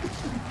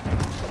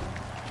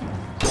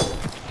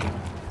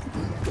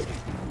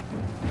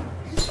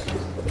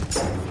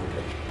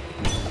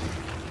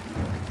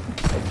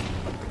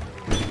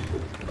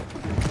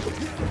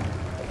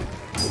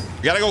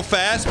 You gotta go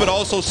fast, but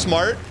also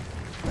smart.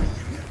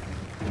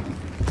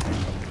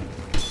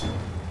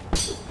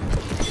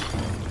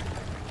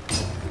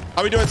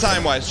 How are we doing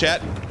time-wise, chat?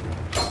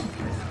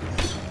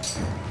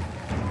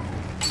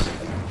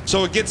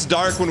 So it gets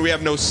dark when we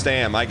have no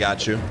stam. I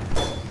got you.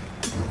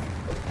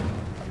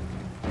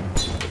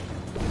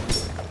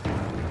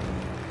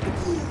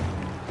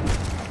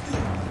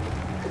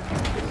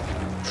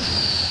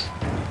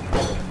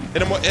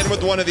 Hit him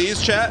with one of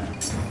these, chat.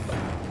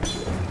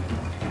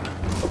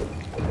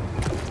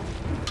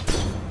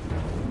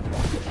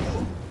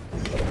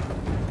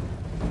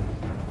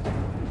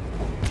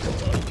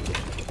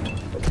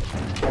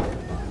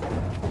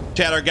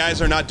 Chat, our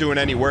guys are not doing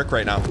any work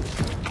right now.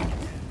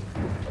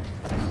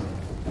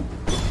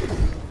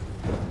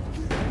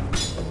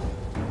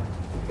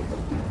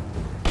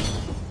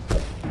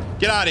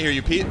 Get out of here,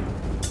 you Pete.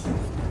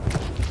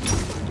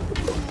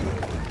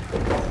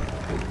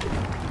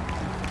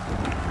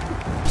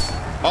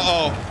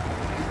 Uh-oh.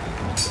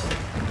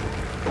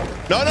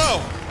 No,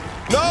 no.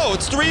 No,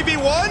 it's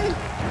 3v1?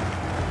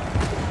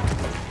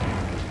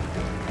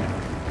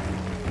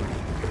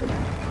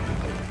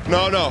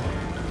 No, no.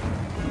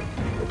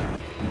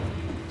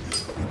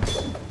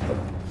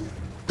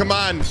 Come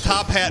on,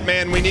 top hat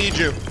man, we need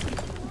you.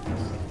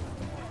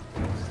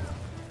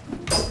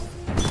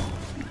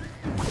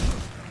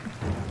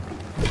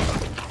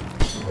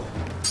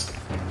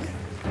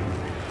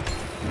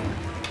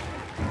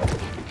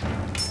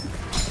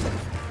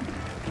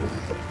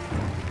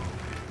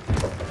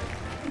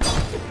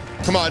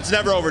 Come on, it's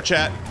never over,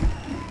 chat.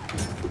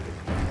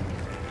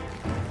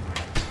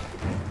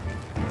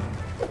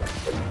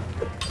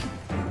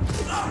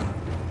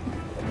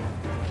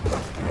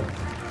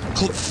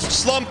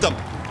 Slumped him.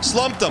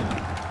 Slumped him.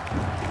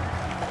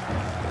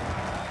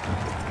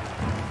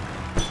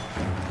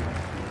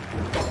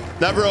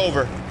 Never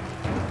over.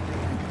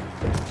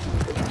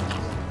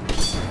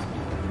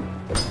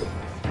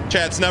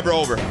 Chat's never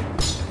over.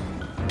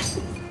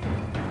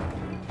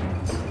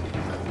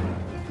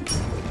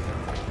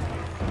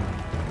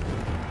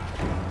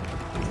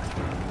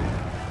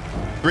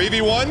 Three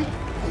v one.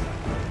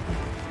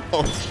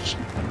 Oh,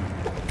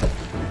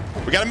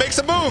 we gotta make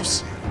some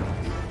moves.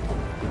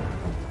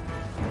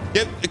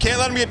 Can't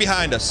let him get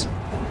behind us.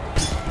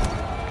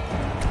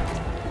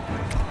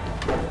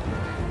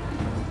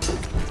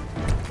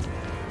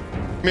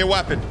 Give me a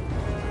weapon.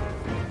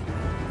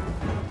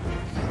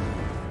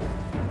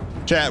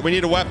 Chat, we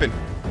need a weapon.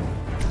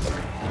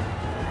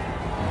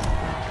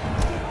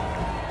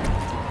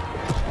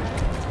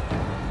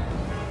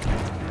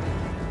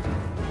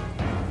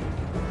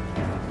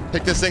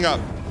 Pick this thing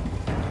up.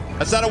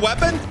 That's not a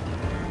weapon?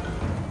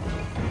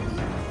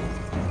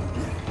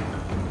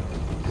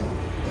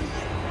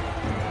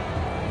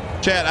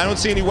 Chat, I don't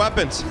see any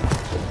weapons.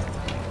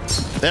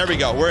 There we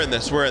go. We're in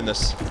this. We're in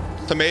this.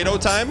 Tomato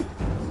time.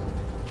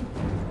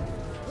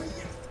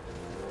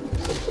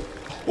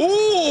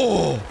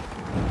 Ooh.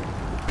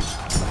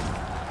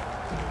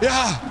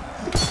 Yeah.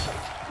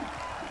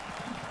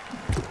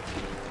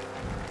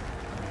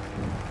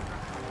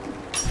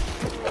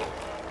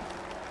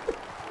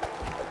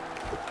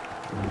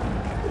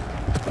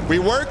 We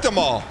worked them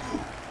all.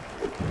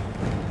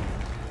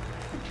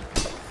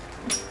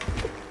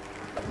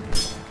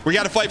 We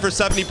got to fight for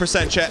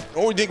 70%, chat.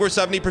 Oh, we think we're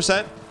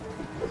 70%?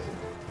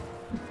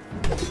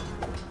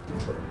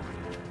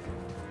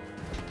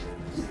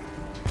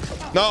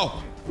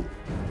 No.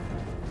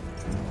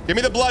 Give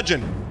me the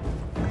bludgeon.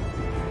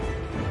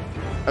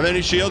 Are there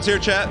any shields here,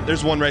 chat?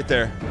 There's one right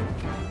there.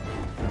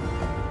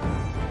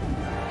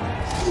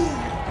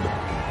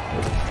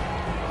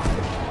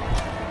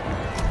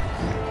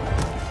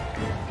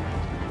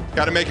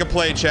 Got to make a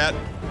play, chat.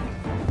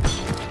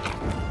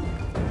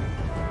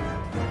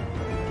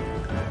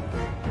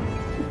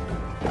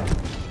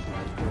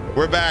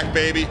 We're back,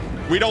 baby.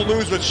 We don't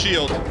lose with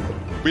shield.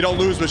 We don't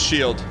lose with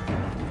shield.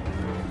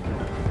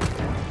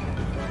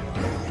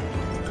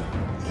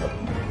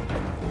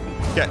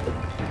 Okay.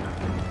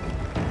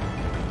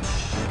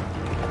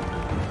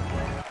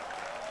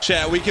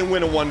 Chat, we can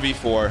win a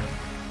 1v4.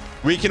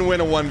 We can win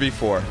a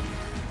 1v4.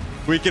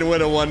 We can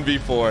win a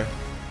 1v4.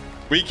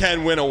 We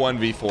can win a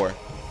 1v4.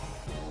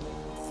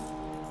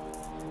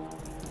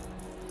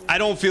 I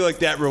don't feel like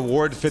that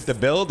reward fit the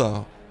bill,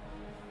 though.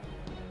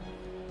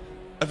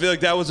 I feel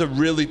like that was a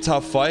really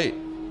tough fight.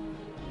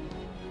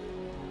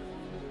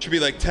 Should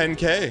be like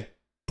 10K.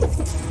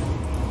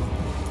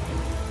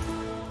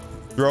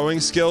 Throwing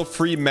skill,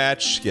 free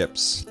match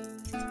skips.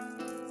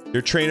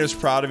 Your trainer's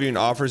proud of you and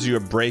offers you a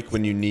break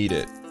when you need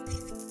it.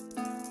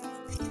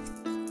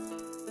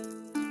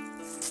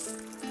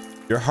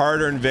 Your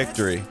hard-earned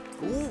victory.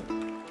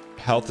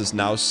 Health is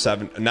now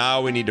 7.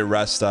 Now we need to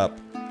rest up.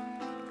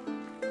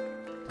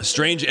 A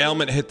strange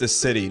ailment hit the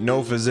city.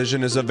 No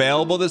physician is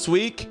available this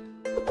week.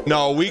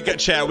 No, we got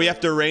chat. We have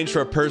to arrange for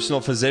a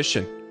personal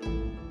physician.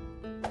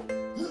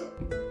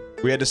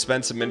 We had to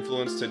spend some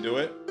influence to do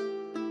it.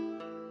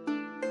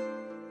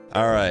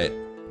 All right.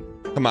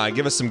 Come on,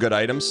 give us some good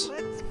items.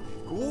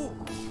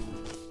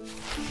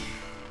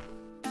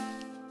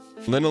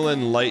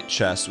 Linolin light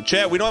chest.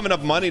 Chat, we don't have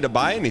enough money to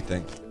buy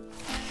anything.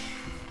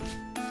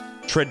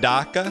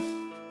 Tridaka.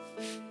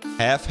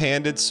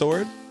 Half-handed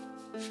sword.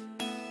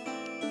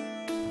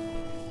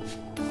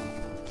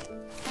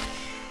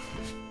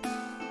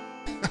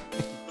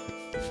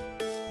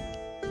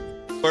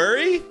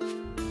 Furry?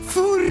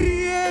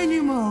 Furry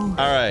animal.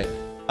 All right.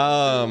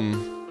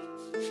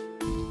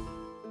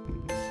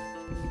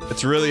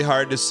 It's really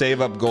hard to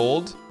save up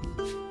gold.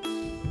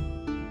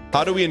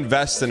 How do we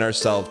invest in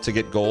ourselves to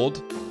get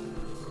gold?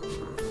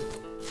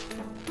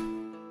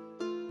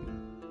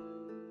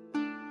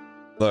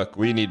 Look,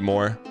 we need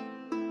more.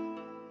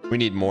 We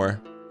need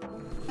more.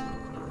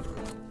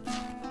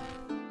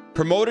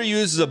 Promoter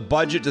uses a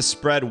budget to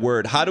spread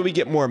word. How do we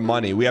get more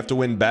money? We have to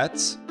win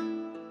bets.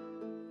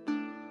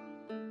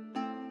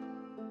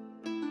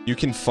 You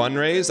can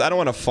fundraise. I don't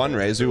want to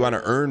fundraise. We want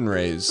to earn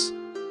raise.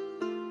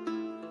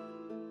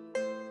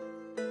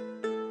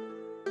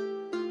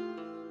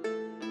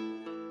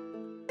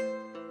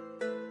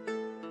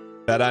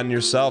 Bet on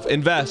yourself.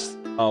 Invest.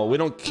 Oh, we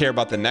don't care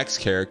about the next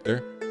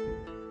character.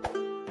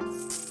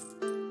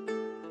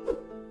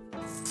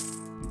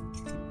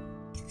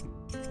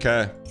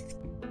 Okay.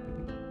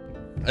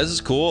 This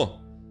is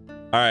cool.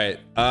 All right.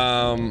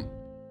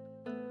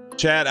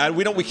 Chad,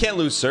 we can't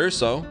lose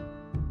Cerso.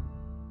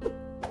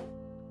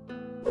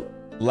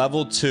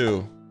 Level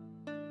 2.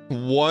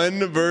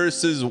 1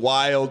 versus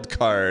wild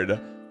card.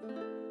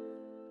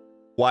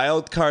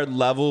 Wild card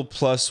level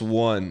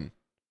 +1.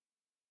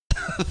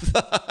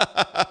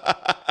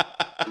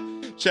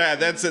 Chad,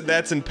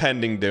 that's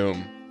impending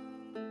doom.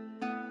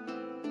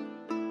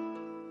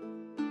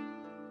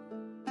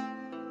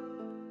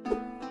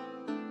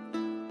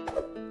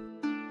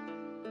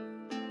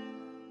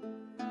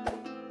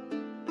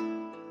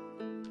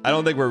 I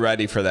don't think we're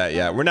ready for that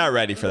yet. We're not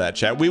ready for that,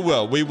 chat. We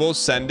will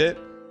send it.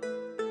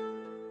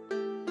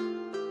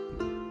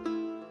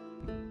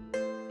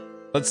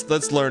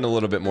 Let's learn a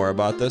little bit more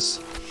about this.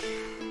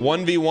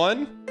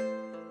 1v1.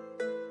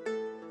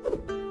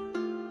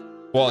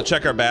 Well,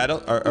 check our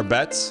battle, our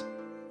bets.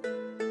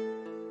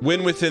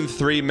 Win within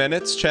 3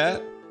 minutes,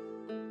 chat.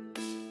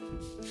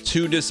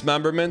 2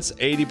 dismemberments,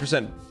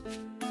 80%.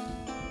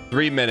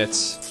 3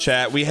 minutes,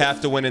 chat. We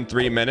have to win in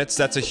 3 minutes.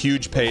 That's a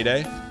huge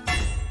payday.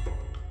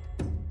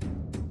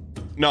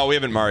 No, we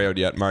haven't Mario'd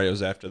yet.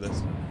 Mario's after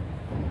this.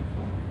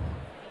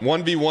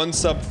 1v1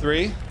 sub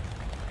 3.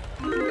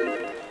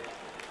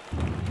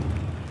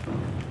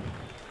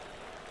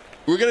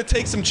 We're gonna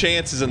take some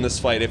chances in this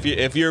fight.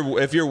 If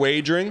you're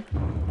wagering,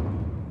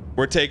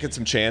 we're taking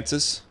some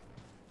chances.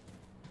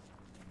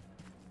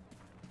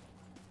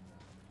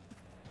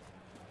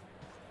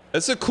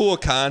 It's a cool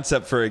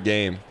concept for a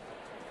game.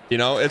 You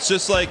know, it's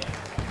just like,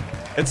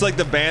 it's like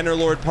the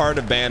Bannerlord part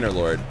of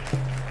Bannerlord.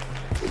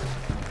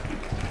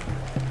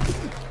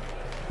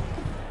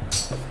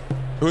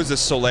 Who is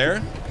this,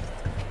 Solaire?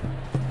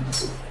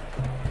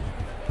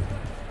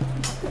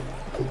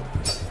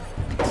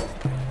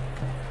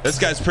 This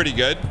guy's pretty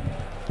good.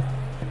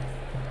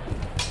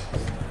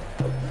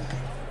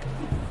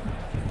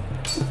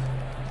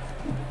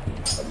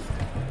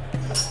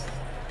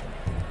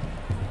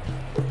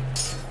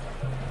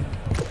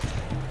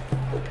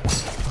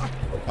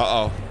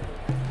 Uh-oh.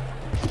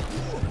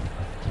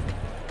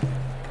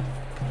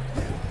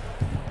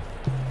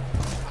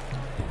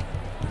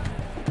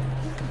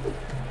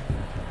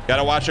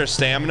 Gotta watch our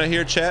stamina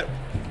here, chat.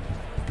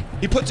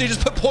 He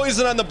just put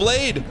poison on the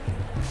blade.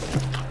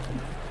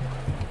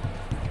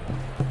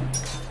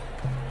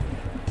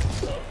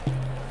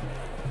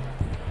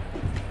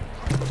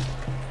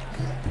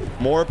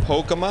 More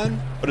Pokemon?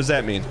 What does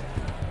that mean?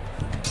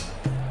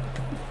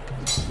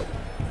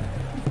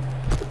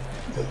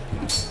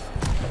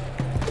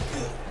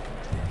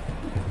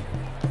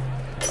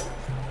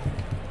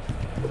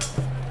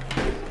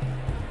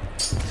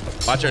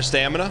 Watch our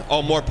stamina.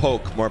 Oh, more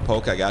poke. More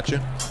poke. I got you.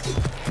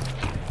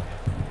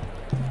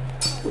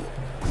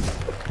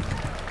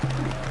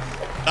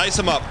 Dice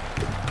him up.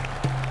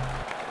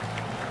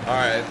 All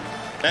right.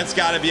 That's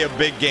got to be a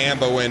big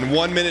Gamba win.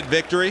 1 minute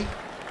victory.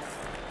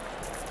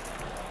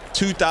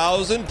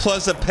 2,000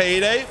 plus a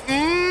payday.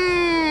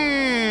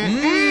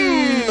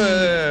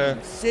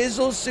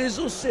 Sizzle,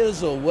 sizzle,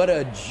 sizzle. What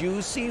a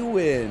juicy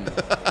win.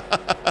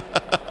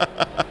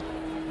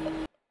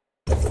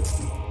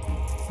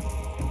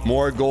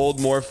 More gold,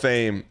 more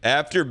fame.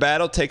 After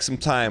battle, take some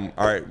time.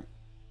 All right.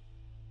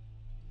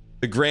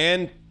 The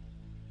Grand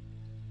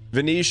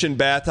Venetian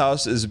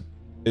bathhouse is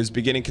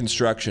beginning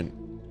construction.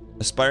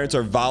 Aspirants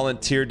are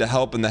volunteered to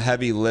help in the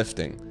heavy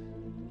lifting.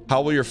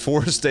 How will your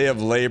 4th day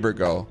of labor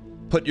go?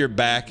 Put your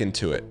back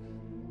into it.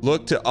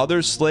 Look to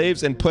other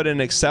slaves and put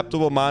an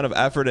acceptable amount of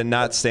effort and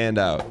not stand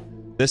out.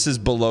 This is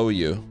below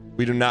you.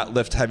 We do not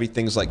lift heavy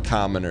things like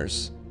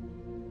commoners.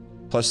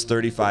 Plus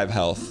 35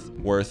 health.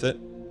 Worth it.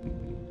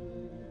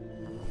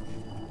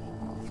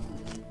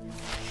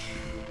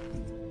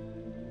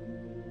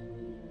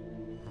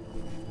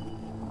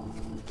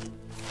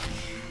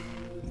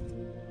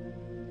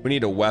 We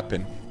need a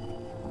weapon.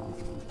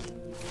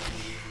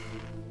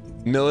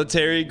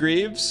 Military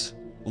greaves,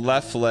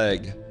 left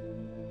leg.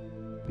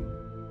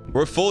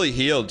 We're fully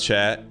healed,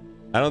 chat.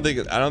 I don't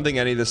think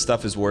any of this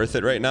stuff is worth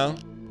it right now.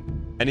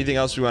 Anything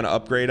else we want to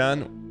upgrade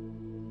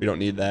on? We don't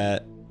need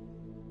that.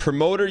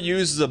 Promoter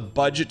uses a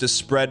budget to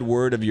spread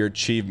word of your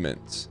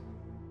achievements.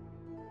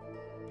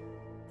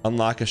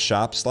 Unlock a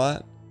shop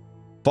slot.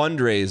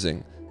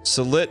 Fundraising.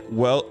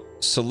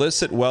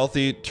 Solicit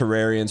wealthy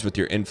terrarians with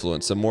your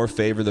influence. The more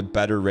favor, the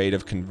better rate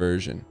of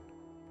conversion.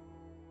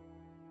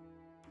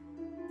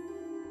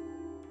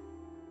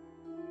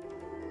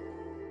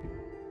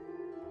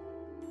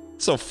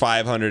 So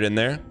 500 in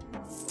there.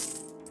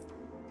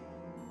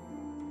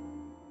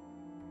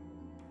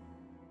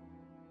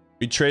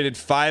 We traded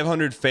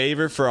 500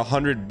 favor for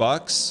 100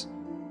 bucks.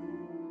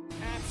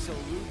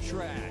 Absolute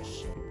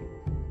trash.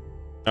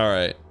 All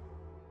right.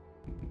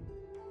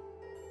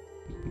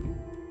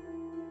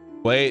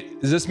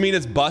 Wait, does this mean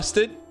it's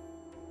busted?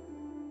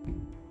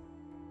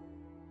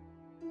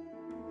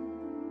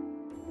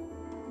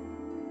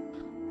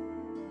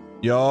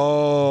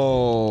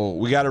 Yo,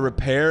 we got to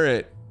repair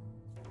it.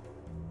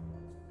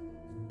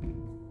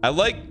 I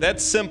like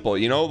that's simple,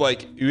 you know,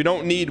 like we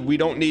don't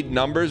need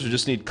numbers, we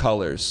just need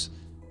colors.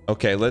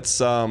 Okay, let's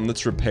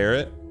repair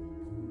it.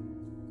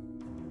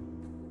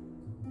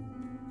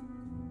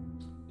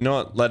 You know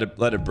what? Let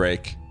it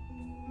break.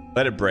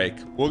 Let it break.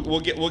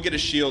 We'll get a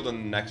shield on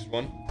the next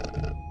one.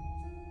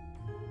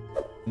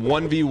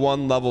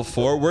 1v1 level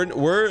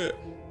 4.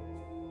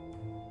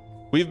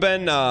 We've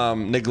been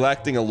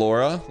neglecting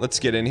Alora. Let's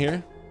get in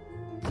here.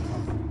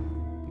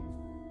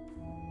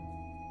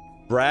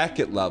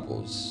 Bracket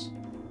levels.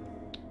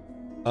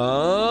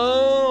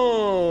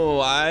 Oh,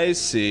 I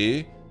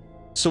see.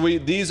 So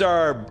these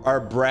are our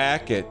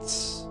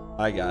brackets.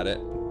 I got it.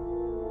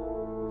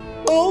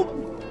 Oh.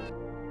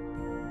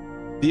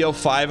 Deal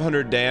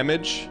 500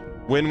 damage.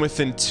 Win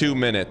within 2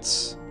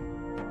 minutes.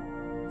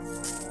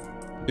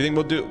 You think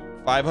we'll do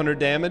 500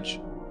 damage?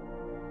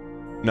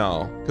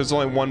 No, because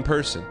only one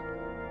person.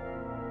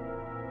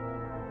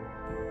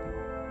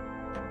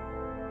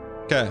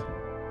 Okay.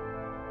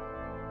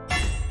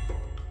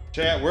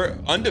 Chat, we're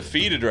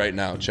undefeated right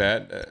now,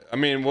 chat. I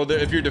mean, well,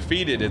 if you're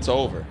defeated, it's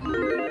over.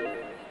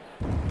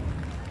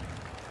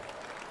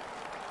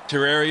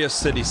 Terraria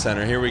City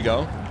Center, here we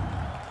go.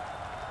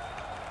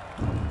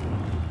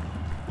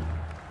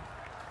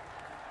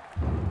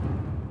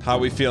 How are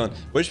we feeling?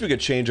 Wish we could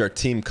change our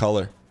team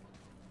color.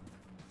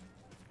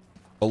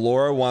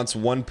 Alora wants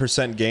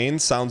 1% gain.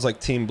 Sounds like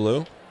Team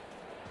Blue.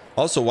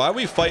 Also, why are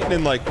we fighting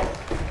in, like,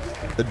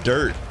 the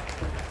dirt?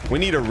 We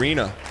need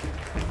arena.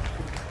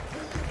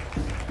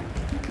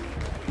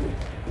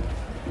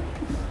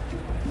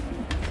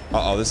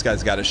 Uh-oh, this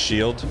guy's got a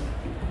shield.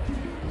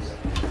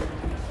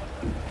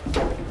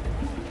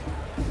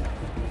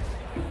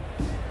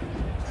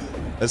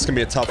 This is gonna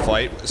be a tough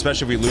fight,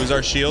 especially if we lose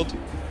our shield.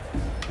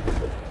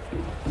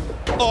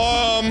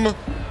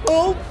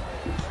 Oh.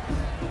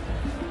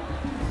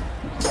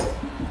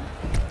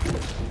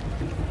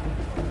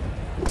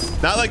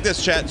 Not like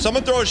this, chat.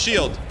 Someone throw a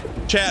shield.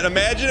 Chat,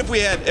 imagine if we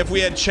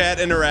had chat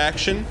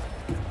interaction.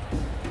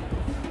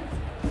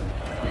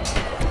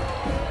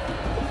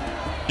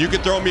 You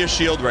could throw me a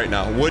shield right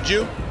now. Would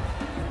you?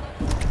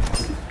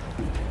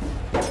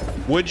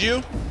 Would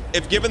you?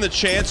 If given the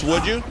chance,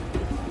 would you?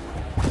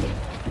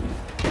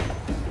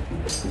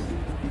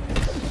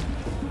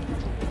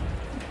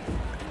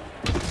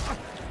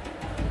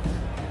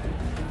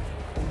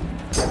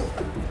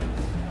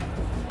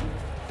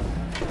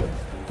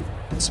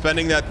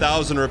 Spending that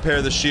 1,000 to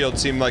repair the shield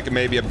seemed like it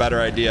may be a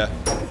better idea.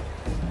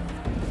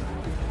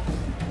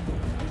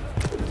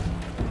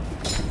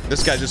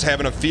 This guy's just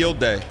having a field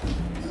day.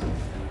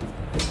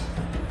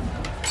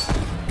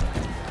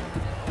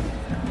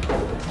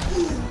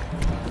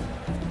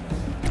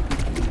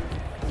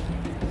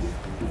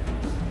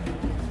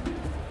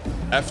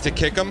 F to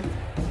kick him.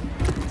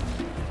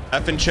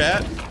 F in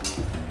chat.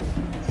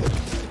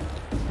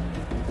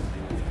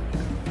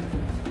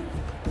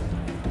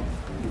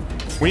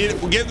 We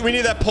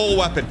need that pole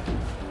weapon.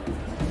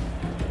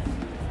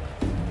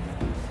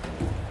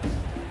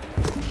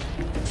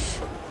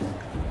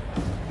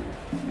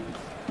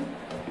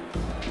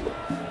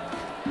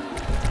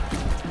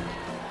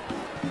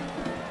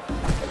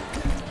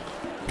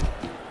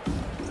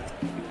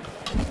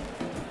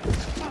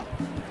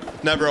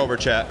 Never over,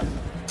 chat.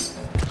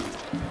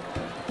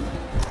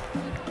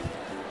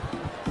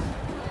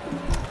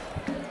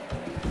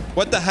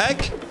 What the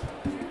heck?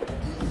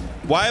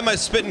 Why am I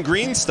spitting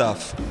green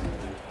stuff?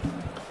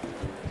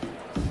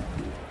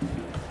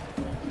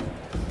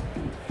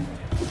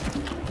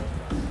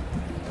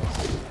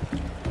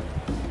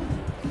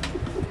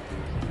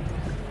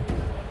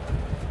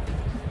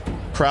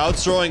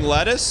 Crowd's throwing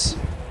lettuce?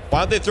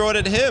 Why don't they throw it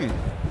at him?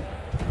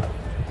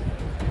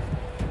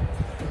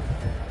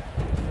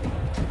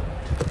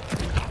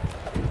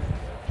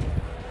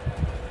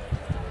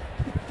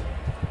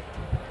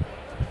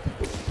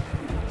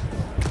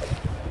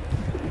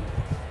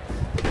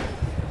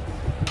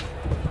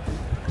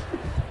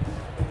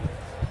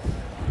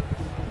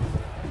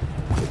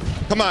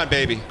 Come on,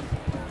 baby.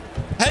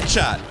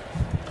 Headshot.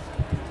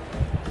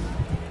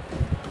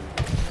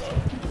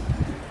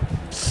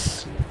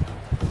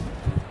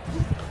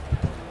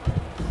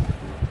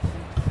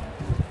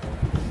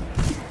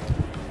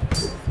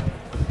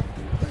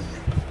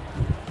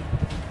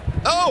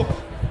 Oh!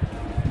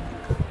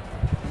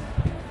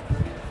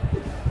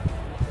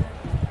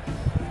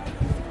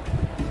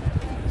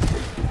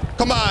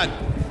 Come on.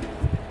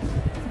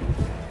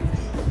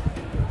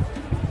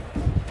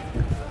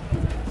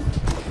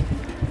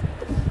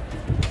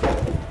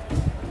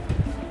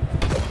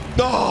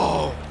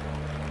 No.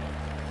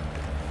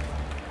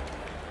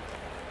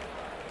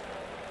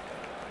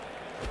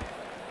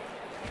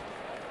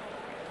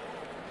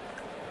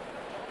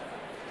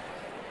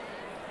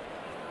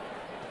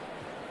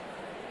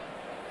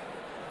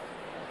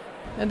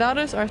 The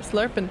daughters are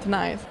slurping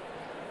tonight.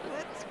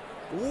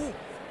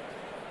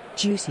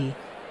 Juicy.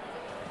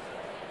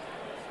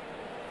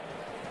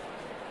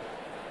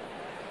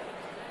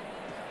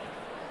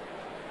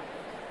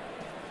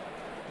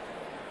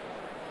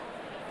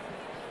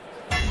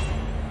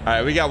 All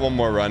right, we got one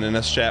more run in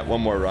us, chat. One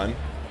more run.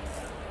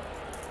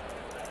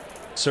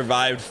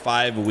 Survived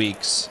 5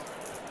 weeks.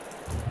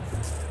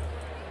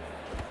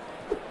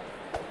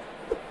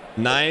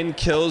 9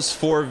 kills,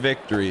 4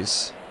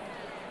 victories.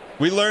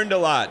 We learned a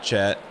lot,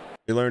 chat.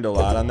 We learned a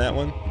lot on that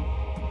one.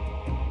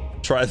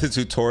 Try the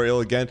tutorial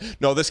again.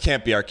 No, this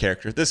can't be our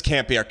character. This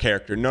can't be our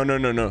character. No, no,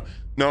 no, no.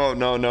 No,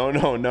 no, no,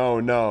 no, no,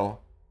 no.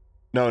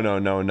 No, no,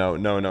 no, no,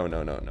 no, no, no,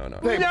 no, no, no.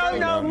 No,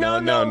 no, no,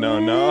 no,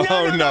 no,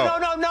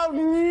 no,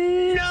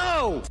 no.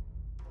 No!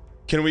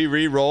 Can we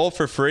re-roll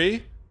for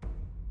free?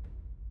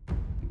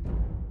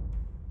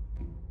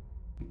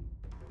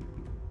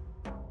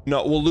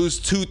 No, we'll lose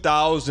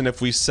 2,000 if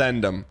we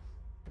send them.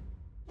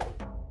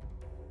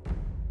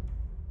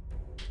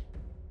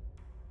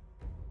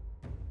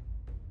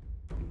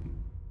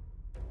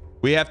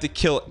 We have to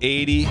kill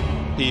 80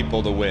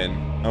 people to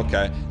win.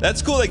 Okay.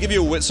 That's cool. They give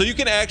you a win. So you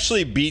can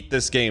actually beat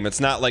this game. It's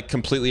not like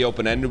completely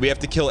open-ended. We have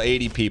to kill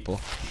 80 people.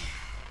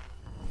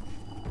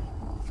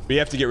 We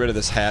have to get rid of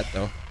this hat,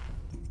 though.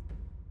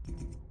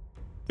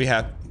 We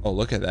have... Oh,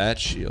 look at that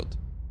shield.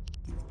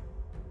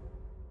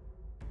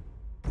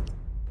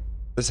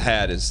 This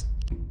hat is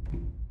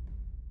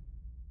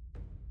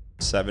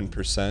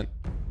 7%.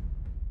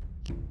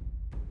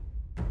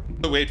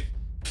 Oh, wait.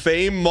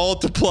 Fame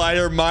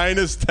multiplier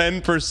minus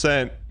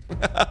 10%.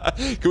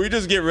 Can we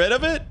just get rid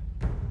of it?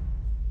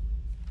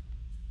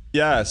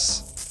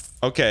 Yes.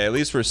 Okay, at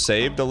least we're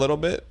saved a little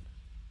bit.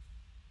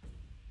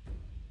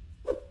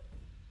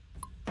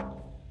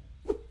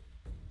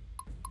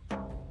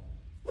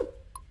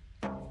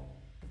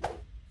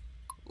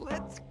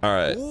 All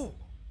right.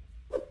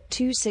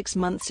 6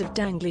 months of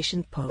Danglish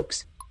and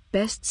Pogs.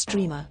 Best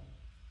streamer.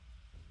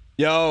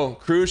 Yo,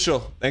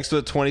 Crucial. Thanks for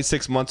the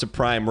 26 months of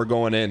Prime. We're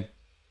going in.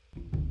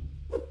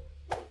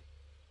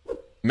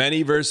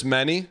 Many versus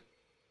many.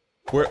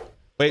 Wait,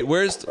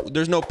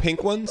 there's no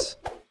pink ones?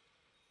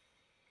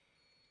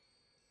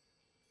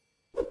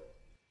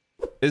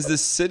 Is the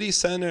city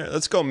center?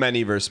 Let's go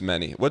many versus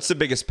many. What's the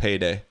biggest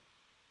payday?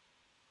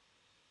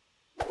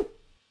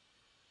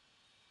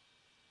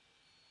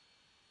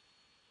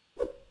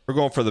 We're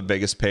going for the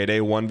biggest payday,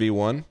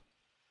 1v1.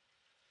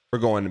 We're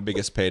going the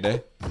biggest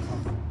payday.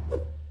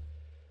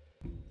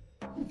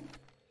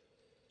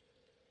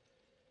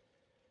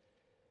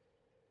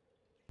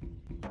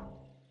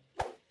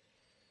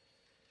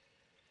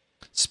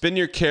 Spin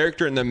your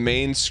character in the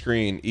main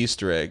screen.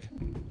 Easter egg.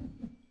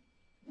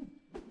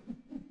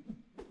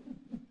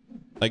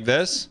 Like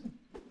this?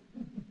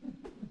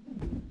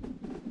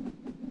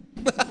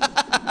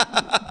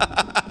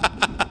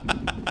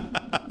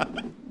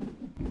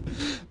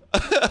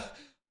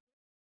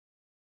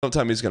 Don't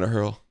tell me he's gonna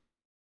hurl.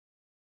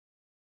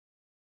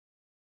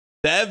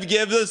 Dev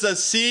gives us a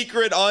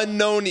secret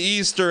unknown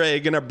Easter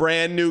egg in a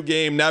brand new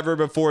game never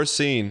before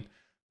seen.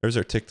 There's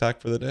our TikTok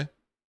for the day.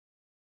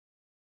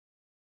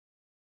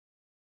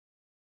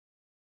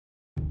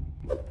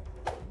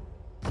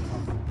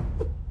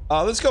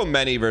 Let's go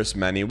many versus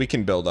many. We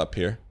can build up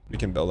here. We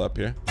can build up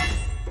here.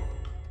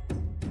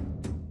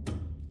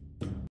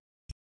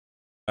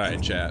 All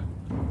right, chat.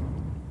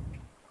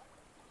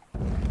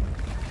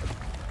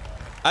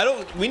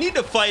 We need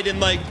to fight in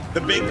like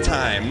the big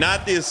time,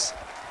 not this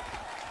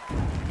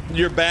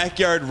your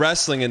backyard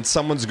wrestling in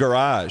someone's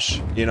garage,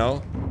 you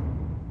know?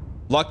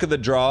 Luck of the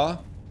draw.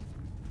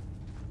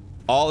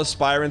 All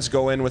aspirants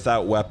go in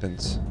without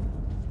weapons.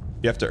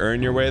 You have to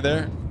earn your way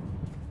there.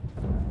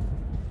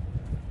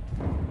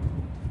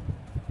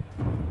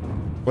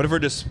 What if we're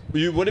just...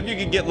 What if you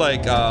could get,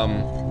 like,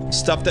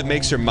 stuff that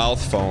makes your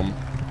mouth foam?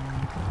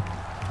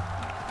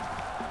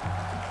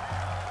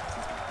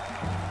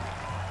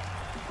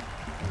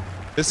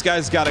 This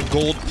guy's got a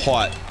gold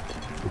pot.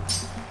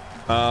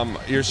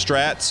 Your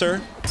strat,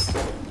 sir?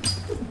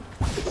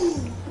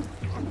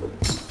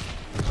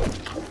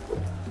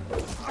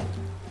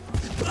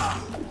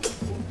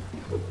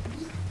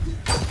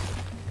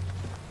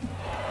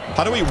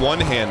 How do we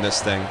one-hand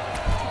this thing?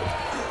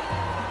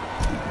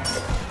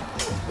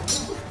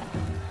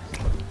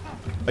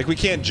 Like, we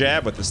can't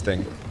jab with this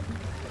thing.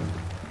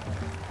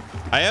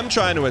 I am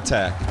trying to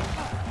attack.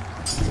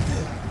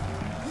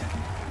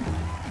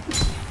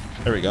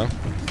 There we go.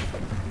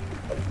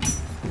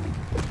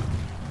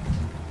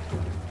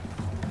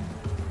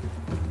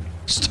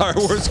 Star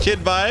Wars kid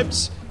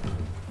vibes.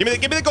 Give me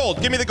the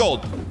gold. Give me the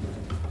gold.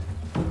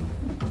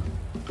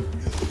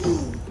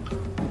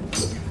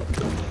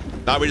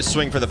 Now we just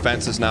swing for the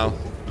fences now.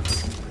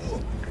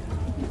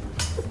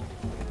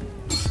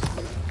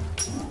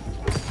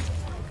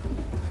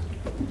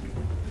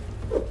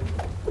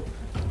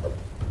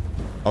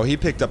 Oh, he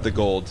picked up the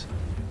gold.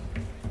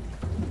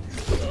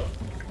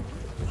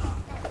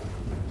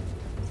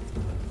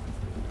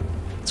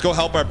 Let's go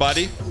help our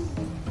buddy.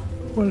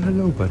 Well,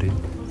 hello, buddy.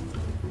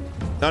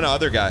 No,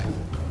 other guy.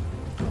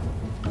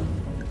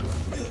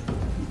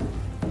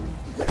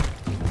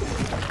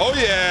 Oh,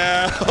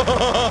 yeah.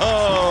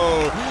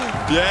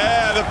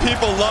 Yeah, the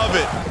people love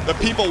it. The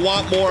people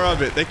want more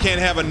of it. They can't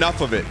have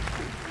enough of it.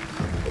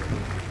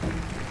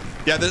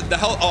 Yeah, the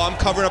health. Oh, I'm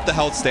covering up the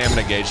health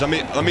stamina gauge.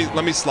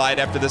 Let me slide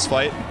after this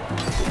fight.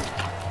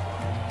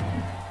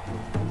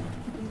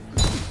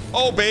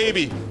 Oh,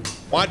 baby.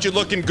 Why don't you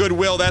look in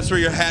Goodwill? That's where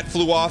your hat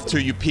flew off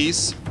to, you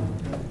piece.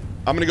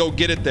 I'm gonna go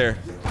get it there.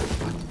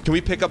 Can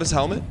we pick up his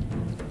helmet?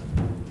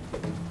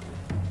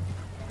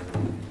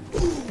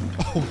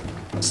 Oh,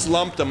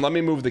 slumped him. Let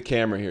me move the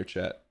camera here,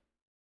 chat.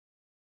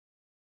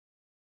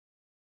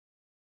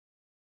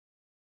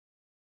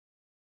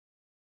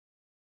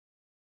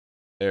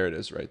 There it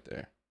is right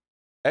there.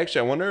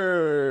 Actually, I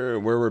wonder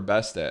where we're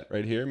best at.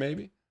 Right here,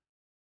 maybe?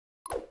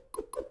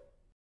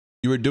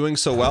 You were doing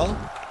so well?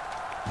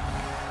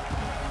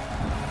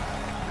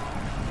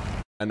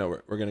 I know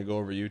we're going to go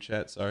over you,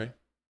 chat. Sorry.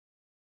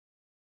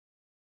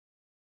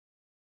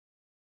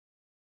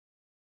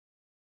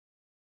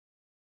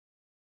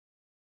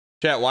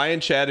 Chat, Y in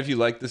chat if you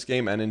like this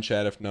game, N in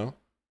chat if no.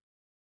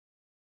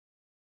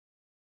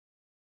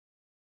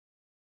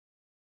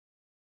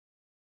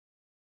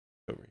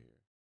 Over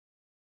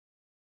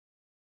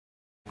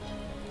here.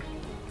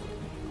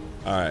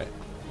 All right.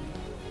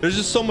 There's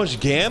just so much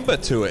gamba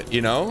to it,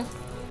 you know?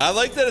 I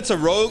like that it's a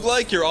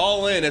roguelike. You're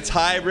all in. It's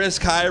high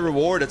risk, high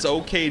reward. It's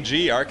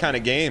OKG, our kind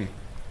of game.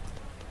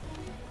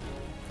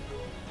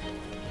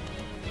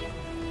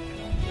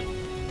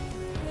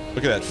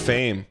 Look at that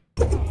fame.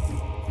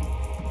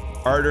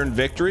 Hard-earned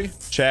victory.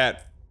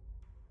 Chat.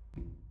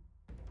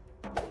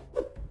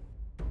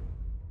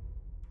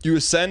 You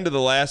ascend to the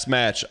last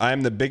match. I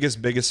am the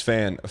biggest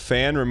fan. A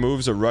fan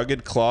removes a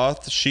rugged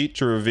cloth sheet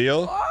to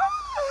reveal.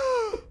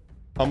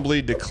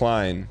 Humbly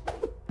decline.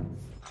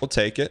 We'll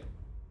take it.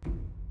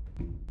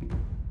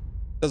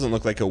 Doesn't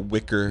look like a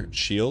wicker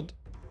shield.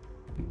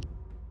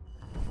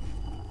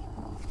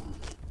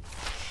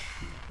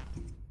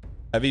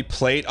 Heavy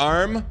plate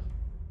arm.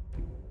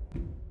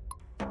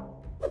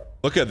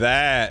 Look at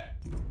that.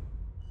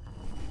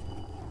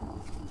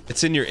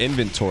 It's in your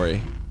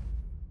inventory.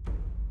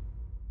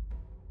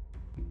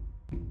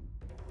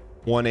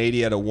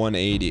 180 out of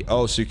 180.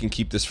 Oh, so you can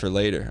keep this for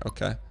later.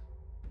 Okay.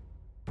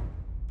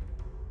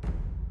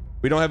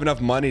 We don't have enough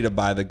money to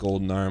buy the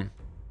golden arm.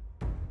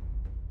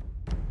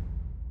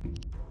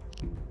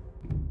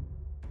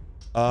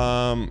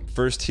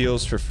 First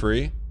heals for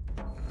free.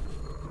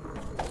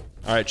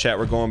 All right, chat,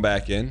 we're going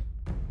back in.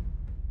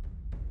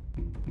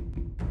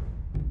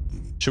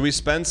 Should we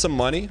spend some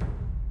money?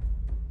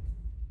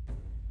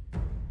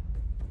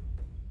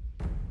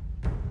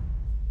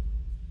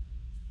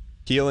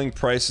 Healing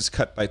price is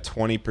cut by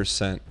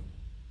 20%.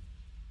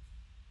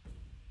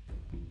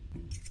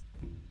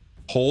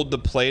 Hold the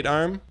plate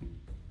arm.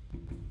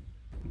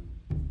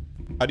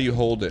 How do you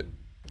hold it?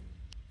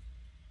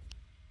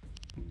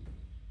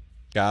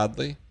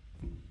 Godly.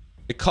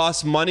 It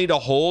costs money to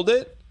hold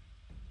it?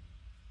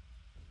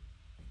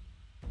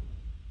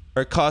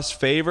 Or it costs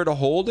favor to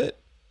hold it?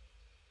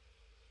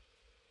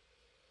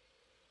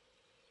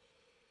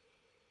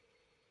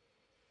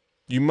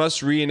 You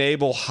must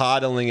re-enable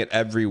hodling it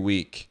every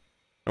week.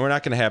 And we're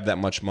not going to have that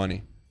much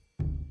money.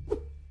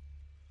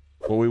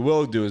 What we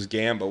will do is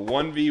gamba.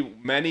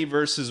 1v many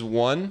versus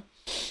 1.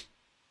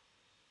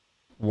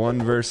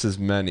 1 versus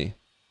many.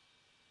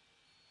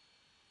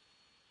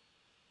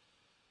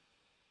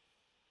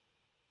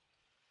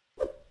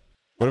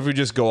 What if we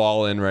just go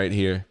all in right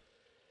here?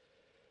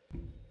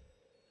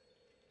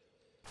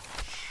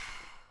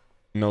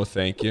 No,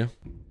 thank you.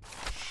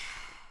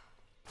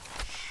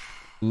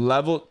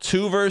 Level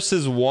 2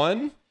 versus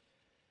 1?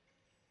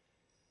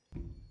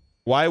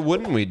 Why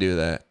wouldn't we do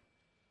that?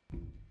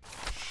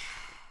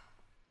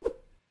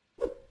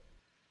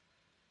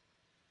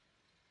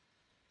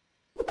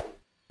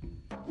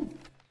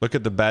 Look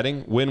at the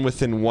betting. Win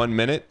within 1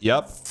 minute.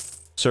 Yup.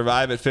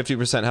 Survive at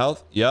 50%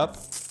 health. Yup.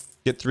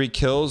 Get 3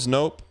 kills.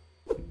 Nope.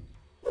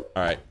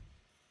 Alright.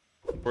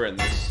 We're in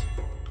this.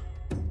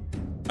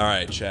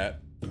 Alright, chat.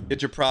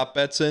 Get your prop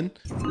bets in.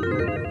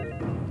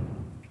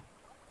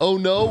 Oh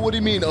no? What do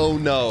you mean, oh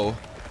no?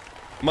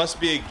 Must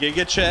be a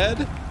Giga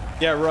Chad?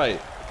 Yeah, right.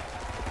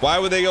 Why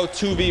would they go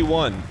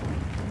 2v1?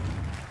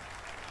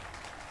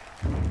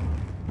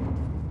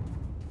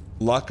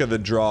 Luck of the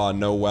draw,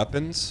 no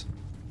weapons.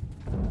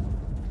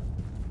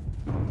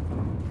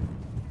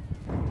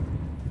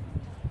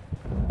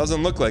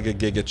 Doesn't look like a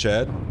Giga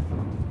Chad.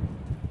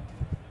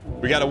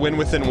 We gotta win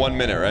within 1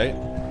 minute, right?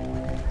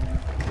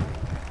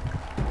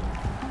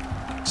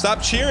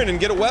 Stop cheering and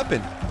get a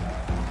weapon.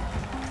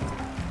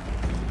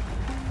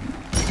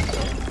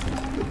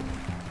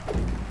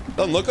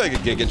 Doesn't look like a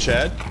Giga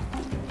Chad.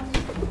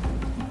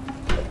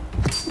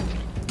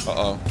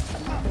 Uh-oh.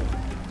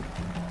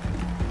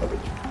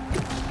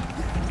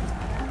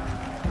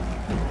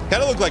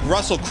 Kinda look like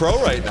Russell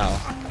Crowe right now.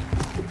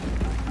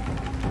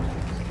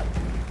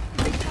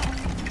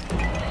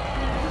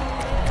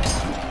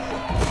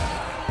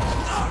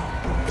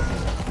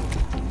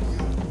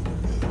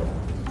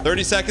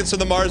 $30 seconds to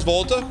the Mars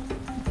Volta.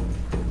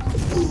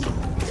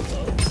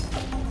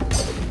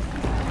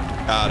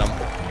 Got him.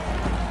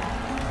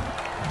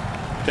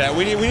 Yeah,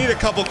 we need a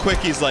couple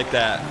quickies like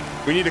that.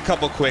 We need a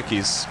couple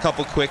quickies.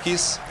 Couple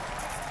quickies.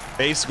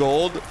 Base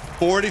gold.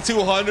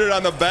 4,200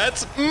 on the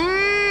bets.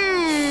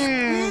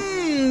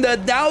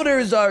 The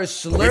doubters are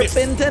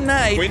slurping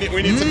tonight. We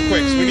need some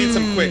quicks. We need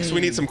some quicks. We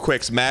need some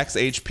quicks. Max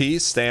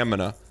HP,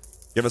 stamina.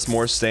 Give us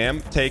more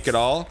stam. Take it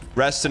all.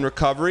 Rest and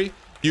recovery.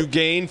 You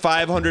gain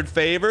 500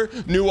 favor.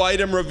 New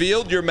item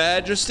revealed, Your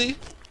Majesty.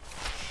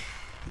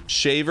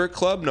 Shaver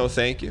Club. No,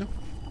 thank you.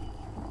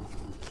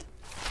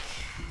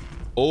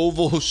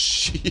 Oval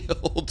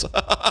Shield.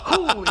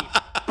 Holy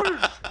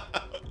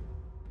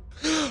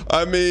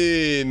I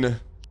mean,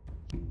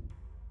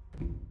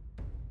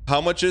 how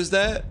much is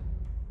that?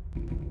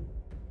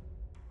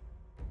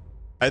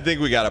 I think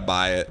we gotta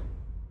buy it.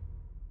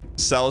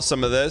 Sell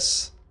some of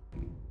this.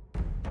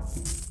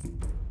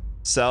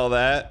 Sell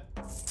that.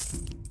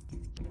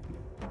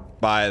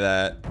 Buy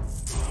that.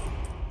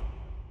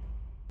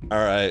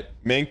 All right,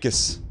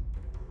 Minkus.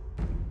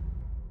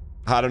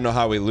 I don't know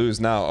how we lose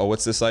now. Oh,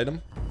 what's this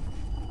item?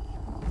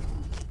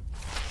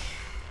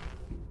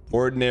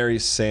 Ordinary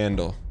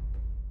sandal.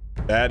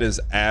 That is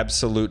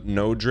absolute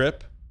no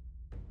drip.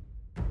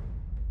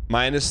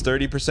 Minus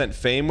 30%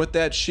 fame with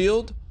that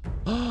shield.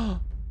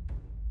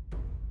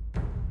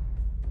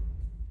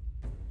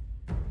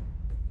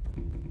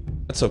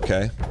 That's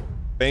okay.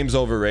 Fame's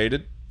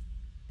overrated.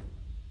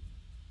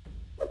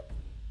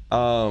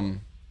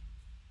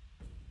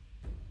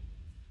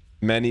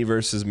 Many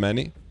versus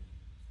many.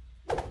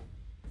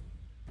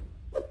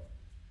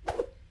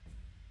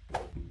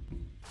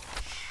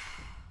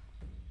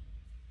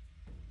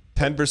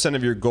 %10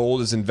 of your gold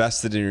is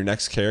invested in your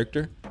next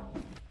character.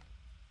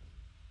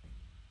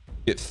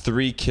 Get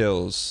 3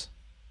 kills.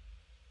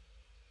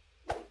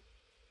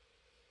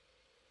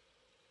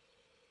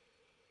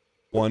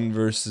 One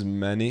versus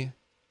many.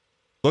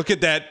 Look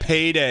at that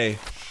payday.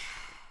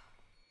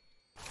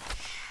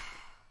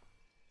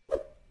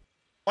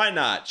 Why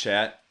not,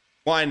 chat?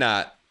 Why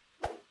not?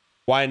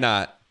 Why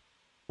not?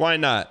 Why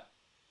not?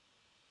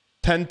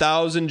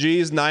 10,000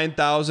 G's,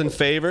 9,000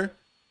 favor.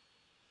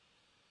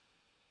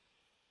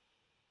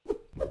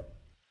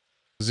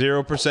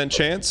 0%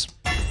 chance.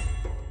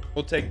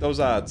 We'll take those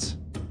odds.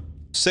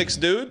 6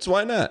 dudes?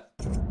 Why not?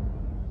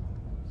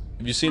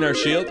 Have you seen our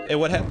shield? Hey,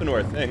 what happened to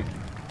our thing?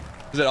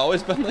 Has it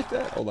always been like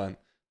that? Hold on. Let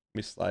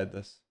me slide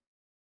this.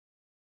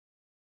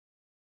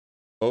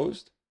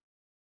 Closed?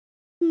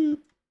 Okay.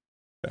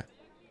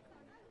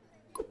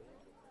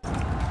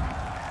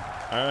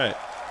 Alright.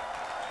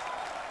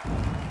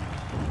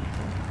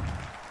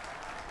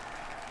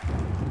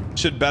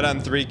 Should bet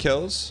on 3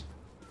 kills.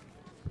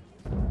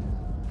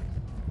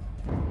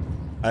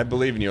 I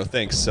believe in you.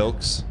 Thanks,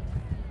 Silks.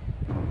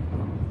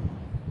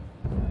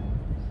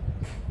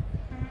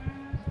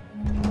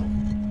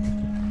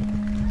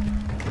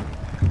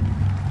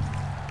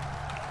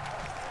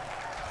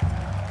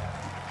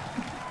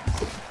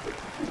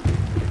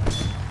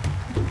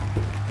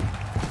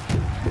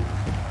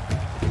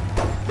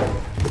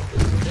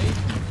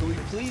 Can we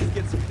please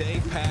get some dang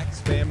pack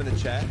spam in the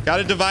chat?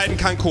 Gotta divide and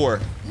conquer.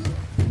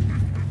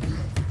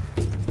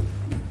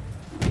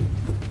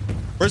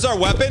 Where's our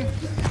weapon?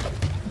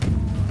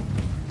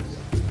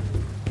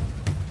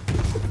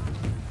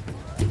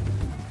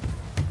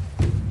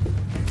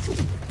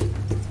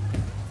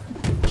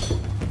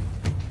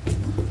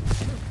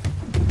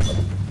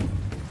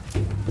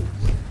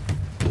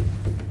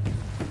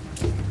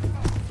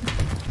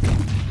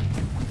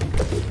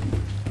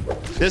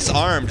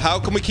 Disarmed. How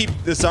can we keep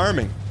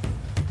disarming?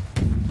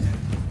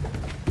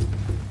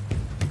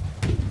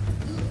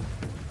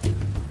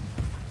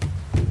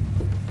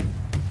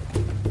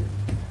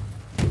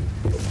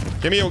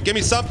 Give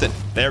me something.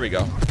 There we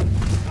go.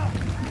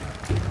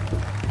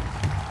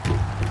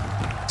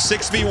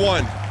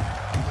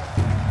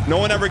 6v1. No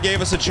one ever gave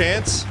us a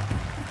chance.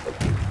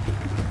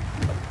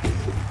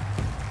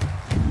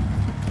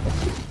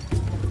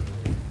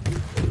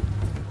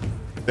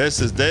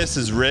 This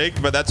is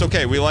rigged, but that's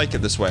okay. We like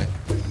it this way.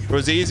 If it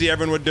was easy,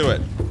 everyone would do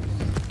it.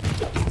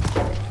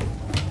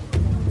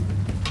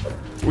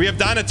 We have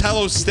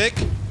Donatello's stick.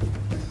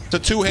 It's a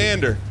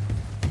 2-hander.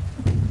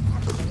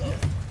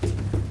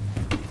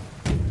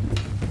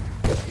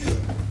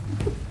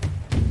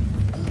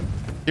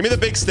 Give me the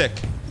big stick.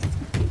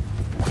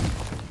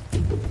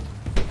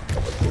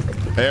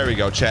 There we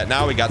go, chat.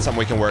 Now we got something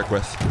we can work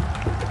with.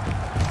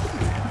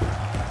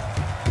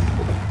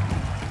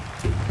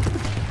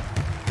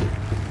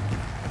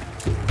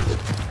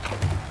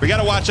 We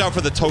gotta watch out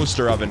for the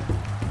toaster oven.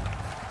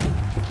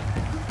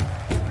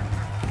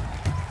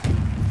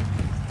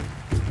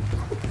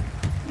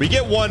 We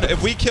get one.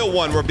 If we kill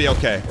one, we'll be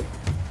okay.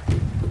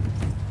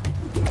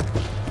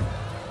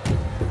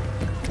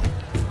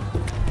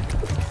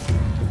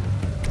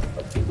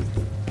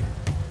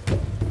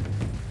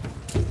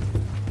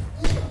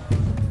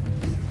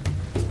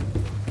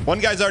 One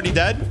guy's already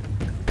dead.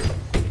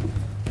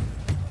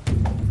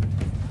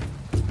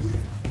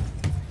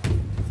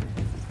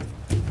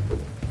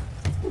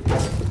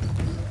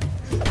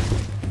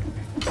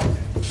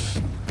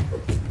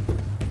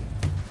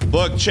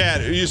 Look, Chad,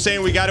 are you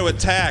saying we got to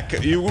attack?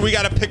 We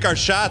got to pick our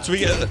shots.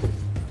 You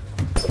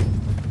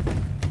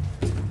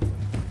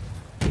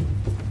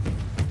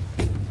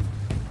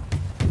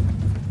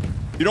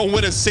don't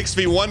win a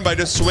 6v1 by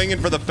just swinging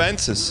for the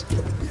fences.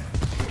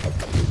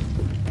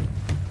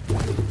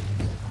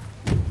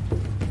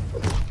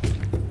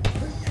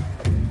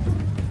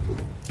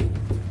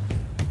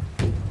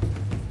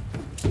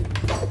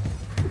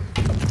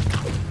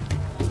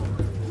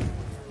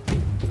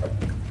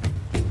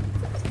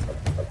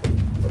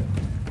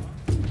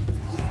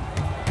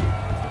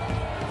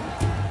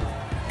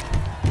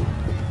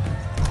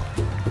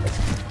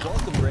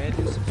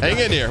 Hang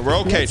in here. We're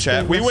okay,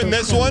 chat. We win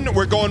this one,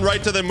 we're going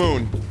right to the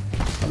moon.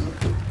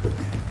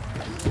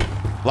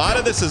 A lot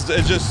of this is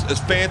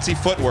just fancy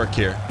footwork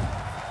here.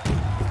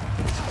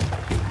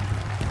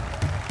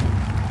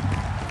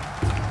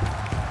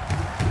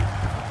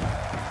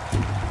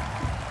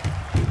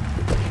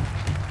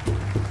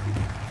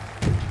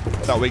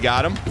 Thought we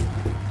got him.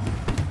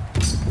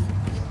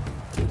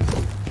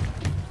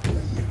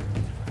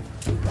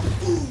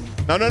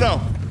 No, no, no.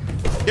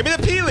 Give me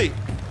the peely.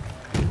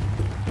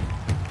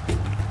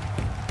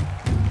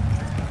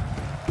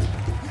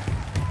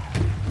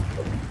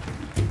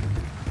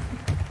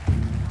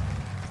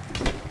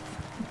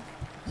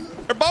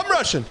 They're bum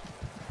rushing.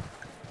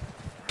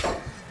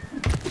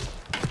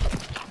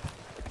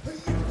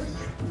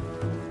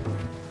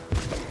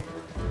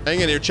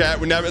 Hang in here, chat.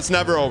 It's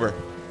never over.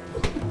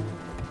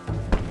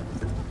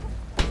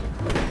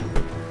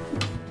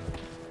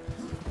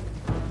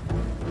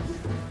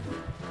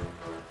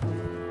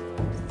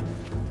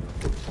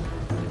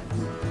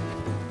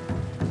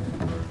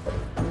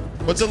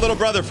 What's the little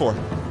brother for?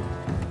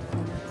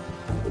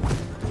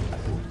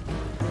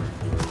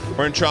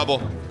 We're in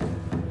trouble.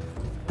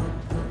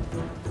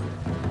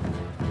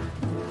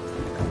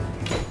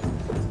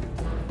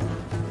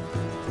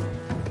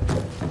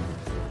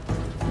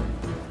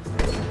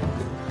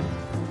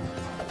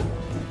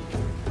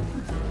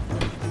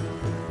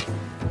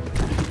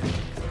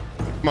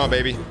 Come on,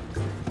 baby.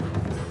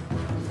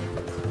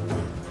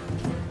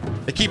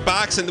 They keep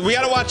boxing. We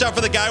gotta watch out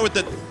for the guy with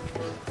the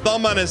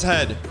thumb on his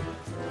head.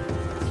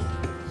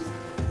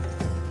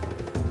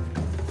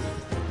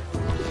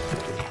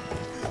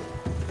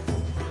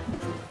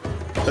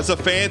 That's a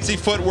fancy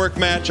footwork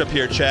matchup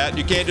here, chat.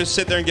 You can't just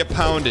sit there and get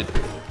pounded.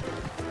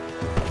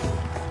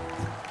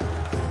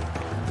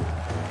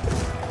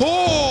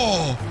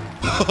 Oh!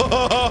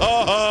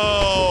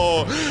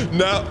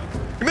 No.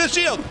 Give me the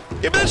shield.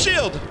 Give me the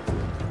shield.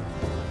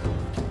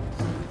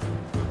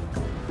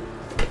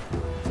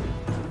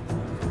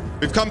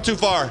 We've come too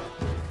far.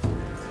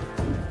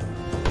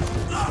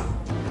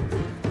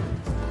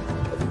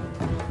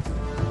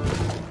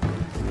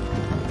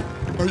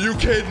 Are you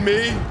kidding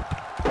me?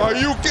 Are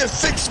you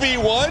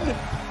 6v1?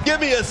 Give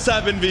me a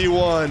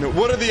 7v1.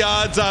 What are the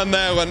odds on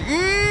that one?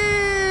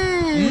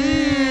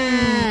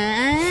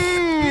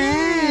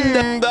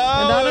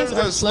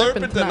 That was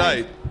slurping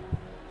tonight.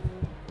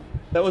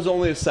 That was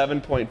only a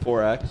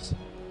 7.4x.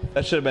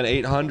 That should have been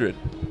 800.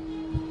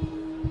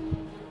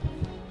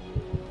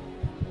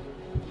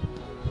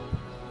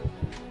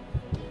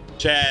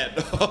 Chat.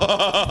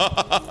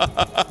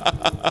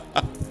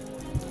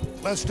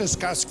 Let's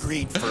discuss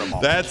greed for a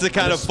moment. That's the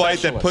kind of fight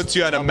that puts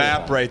you on a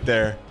map right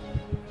there.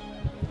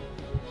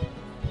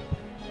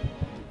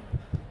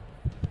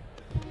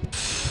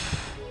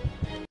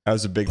 That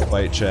was a big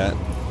fight, chat.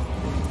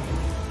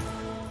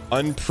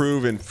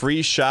 Unproven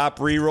free shop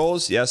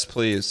rerolls. Yes,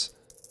 please.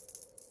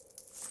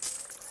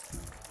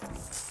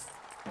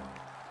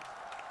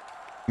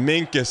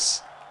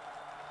 Minkus.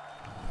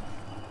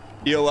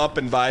 Heal up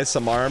and buy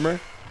some armor.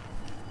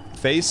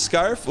 Face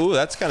scarf. Ooh,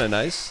 that's kind of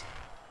nice.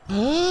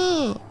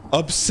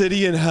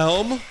 Obsidian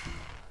helm.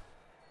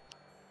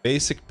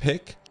 Basic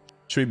pick.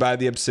 Should we buy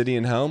the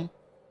obsidian helm?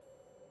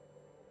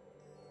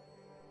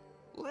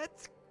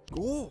 Let's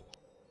go.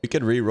 We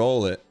could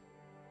re-roll it.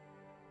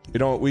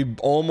 We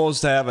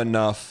almost have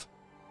enough.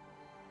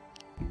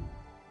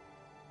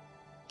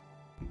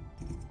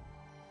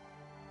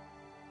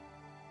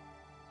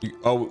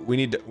 Oh, we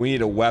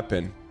need a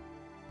weapon.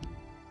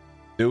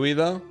 Do we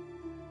though?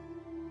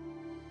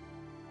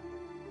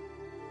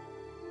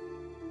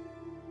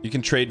 You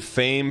can trade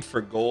fame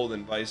for gold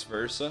and vice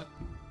versa.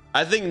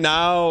 I think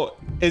now,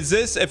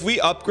 if we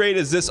upgrade,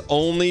 is this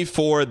only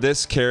for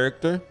this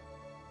character?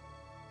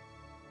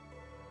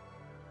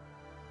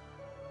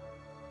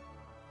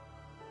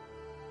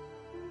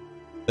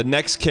 The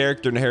next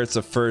character inherits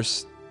the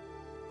first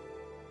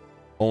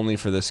only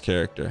for this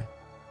character.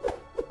 All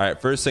right,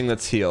 first thing,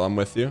 let's heal. I'm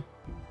with you.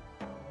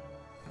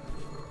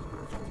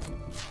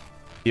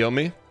 Heal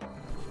me.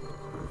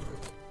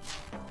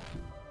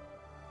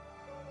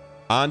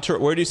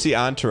 Where do you see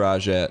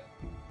Entourage at?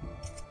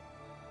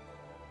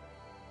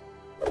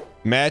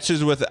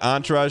 Matches with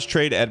Entourage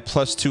trade add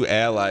 +2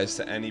 allies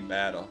to any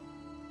battle.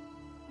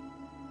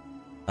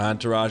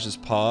 Entourage is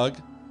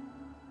Pog.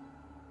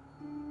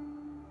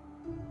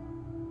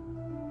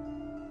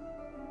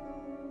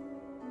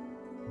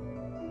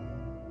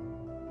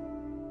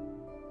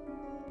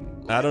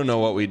 I don't know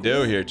what we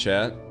do here,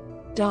 chat.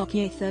 Dark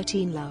Ye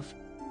 13 love.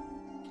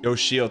 Yo,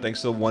 Shield,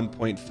 thanks for the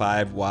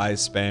 1.5 Y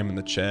spam in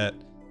the chat.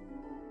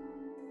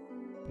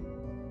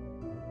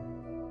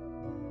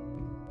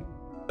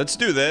 Let's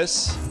do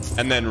this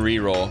and then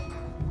reroll.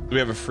 Do we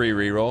have a free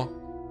reroll?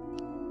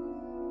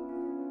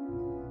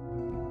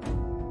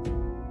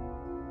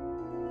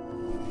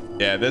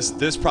 Yeah, this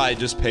probably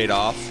just paid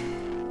off.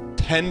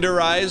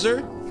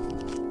 Tenderizer.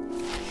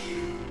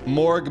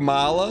 Morg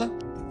Mala.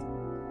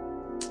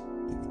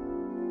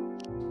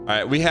 All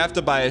right, we have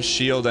to buy a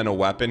shield and a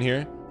weapon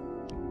here.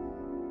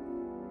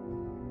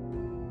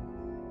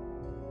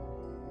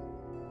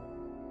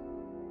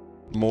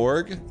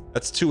 Morg?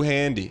 That's too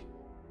handy.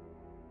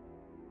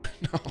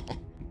 No.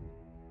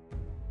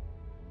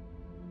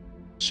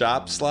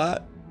 Shop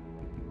slot?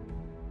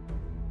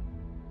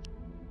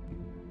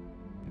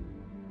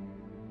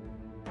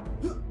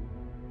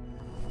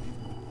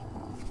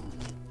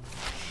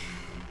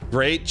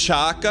 Great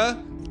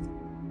Chaka?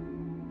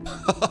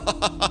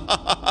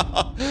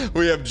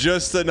 We have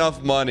just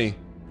enough money.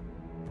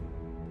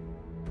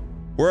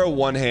 We're a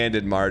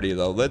one-handed Marty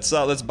though.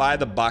 Let's buy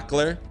the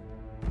buckler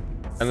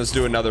and let's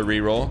do another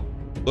reroll.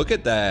 Look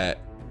at that.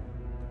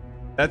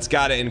 That's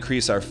got to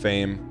increase our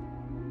fame.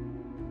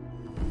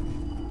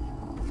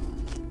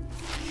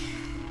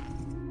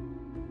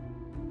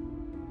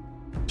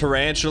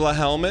 Tarantula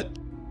helmet.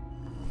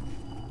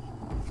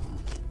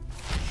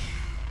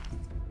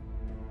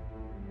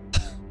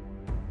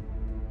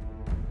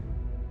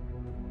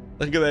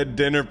 Look at that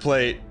dinner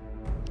plate.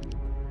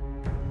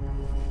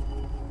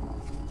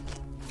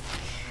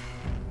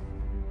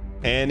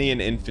 Annie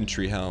and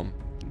infantry helm.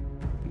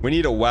 We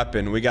need a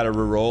weapon. We got to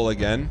reroll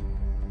again.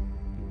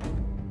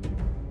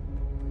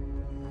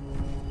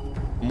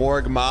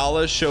 Morg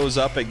Mala shows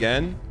up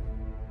again.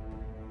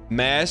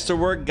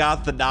 Masterwork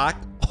got the doc.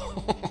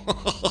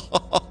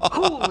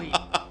 Holy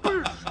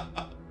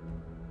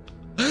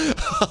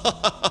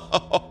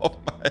Oh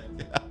my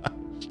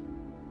gosh.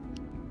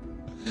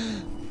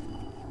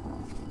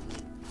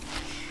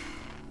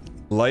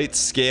 Light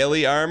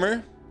scaly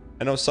armor.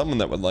 I know someone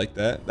that would like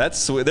that. That's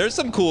sweet. There's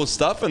some cool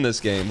stuff in this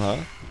game, huh?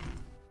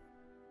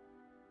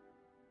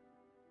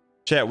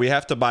 Chat, we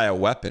have to buy a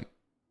weapon.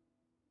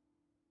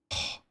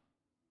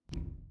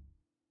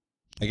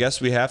 I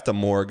guess we have to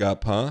morgue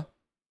up, huh?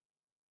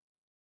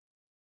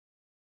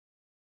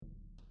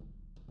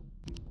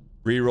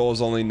 Reroll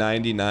is only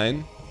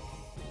 99.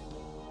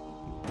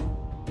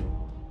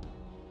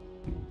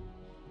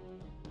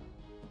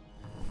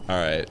 All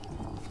right.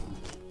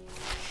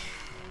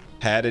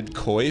 Padded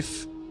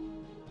coif.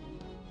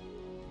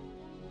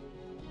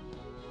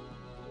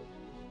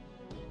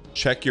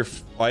 Check your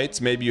fights.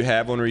 Maybe you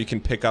have one where you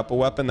can pick up a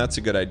weapon. That's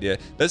a good idea.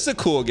 This is a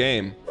cool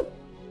game.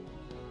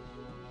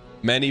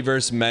 Many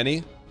versus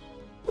many.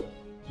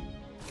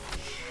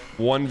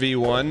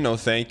 1v1. No,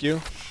 thank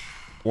you.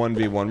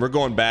 1v1. We're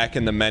going back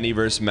in the many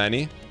versus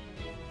many.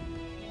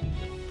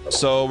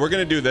 So we're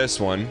going to do this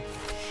one.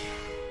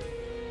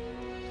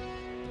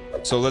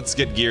 So let's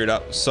get geared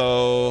up.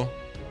 So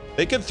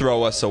they could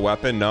throw us a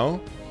weapon. No.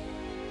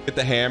 Get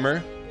the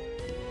hammer.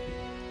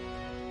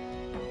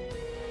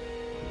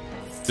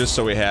 Just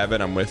so we have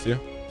it. I'm with you.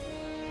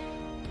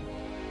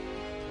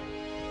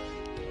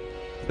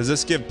 Does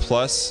this give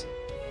plus?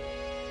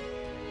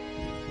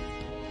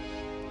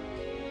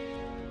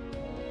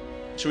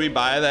 Should we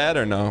buy that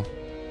or no?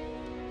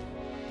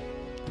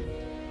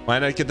 Why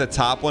not get the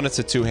top one? It's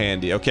a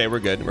two-handy. Okay, we're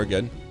good. We're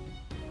good.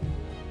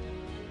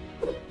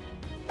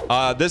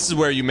 This is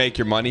where you make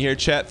your money here,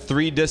 chat.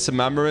 3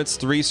 dismemberments,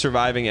 3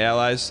 surviving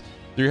allies,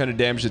 300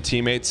 damage to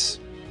teammates.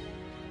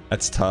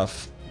 That's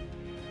tough.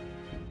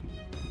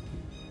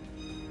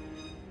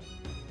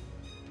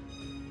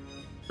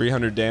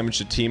 $300 damage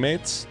to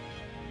teammates.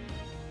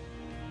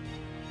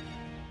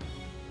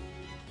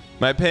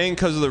 Am I paying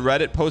because of the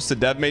Reddit post the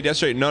dev made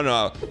yesterday? No,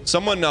 no.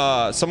 Someone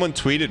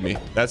tweeted me.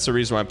 That's the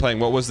reason why I'm playing.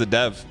 What was the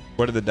dev?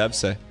 What did the dev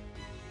say?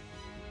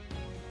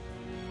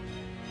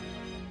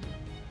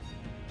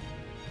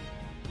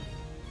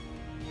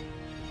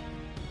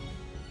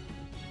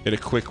 Get a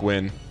quick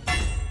win.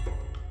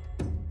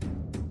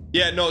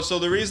 Yeah, no, so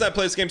the reason I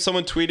play this game,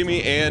 someone tweeted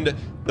me and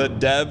the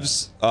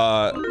devs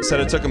said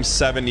it took them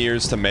 7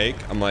 years to make.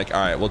 I'm like, all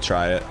right, we'll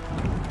try it.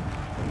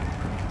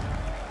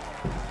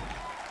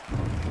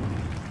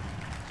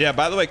 Yeah,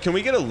 by the way, can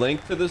we get a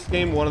link to this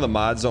game? One of the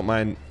mods don't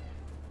mind.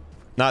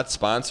 Not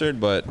sponsored,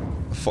 but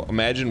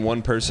imagine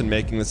one person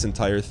making this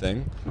entire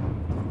thing.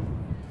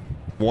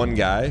 One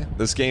guy.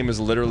 This game is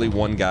literally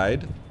one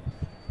guide.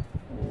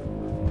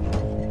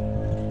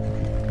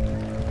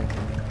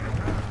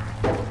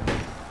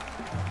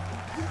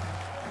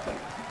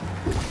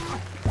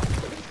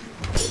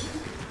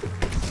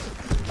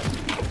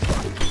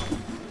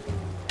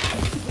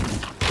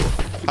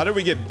 How did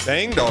we get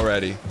banged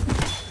already?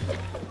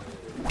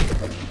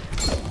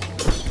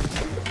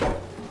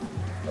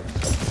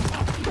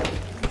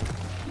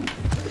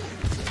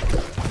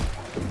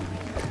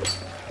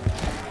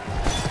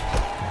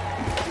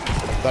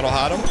 That'll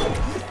hide him.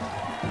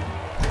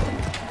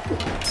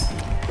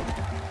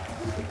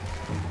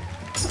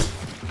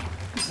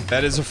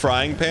 That is a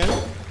frying pan.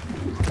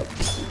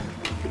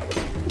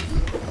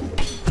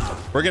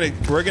 We're gonna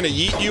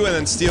yeet you and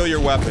then steal your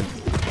weapon.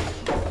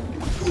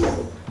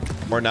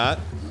 Or not.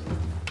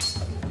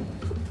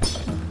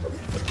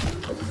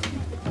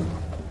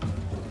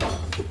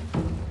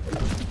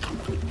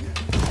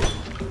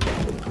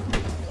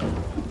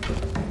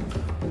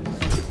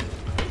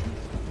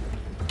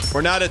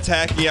 We're not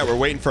attacking yet. We're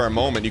waiting for our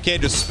moment. You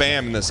can't just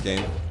spam in this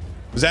game.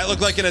 Does that look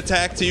like an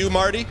attack to you,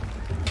 Marty?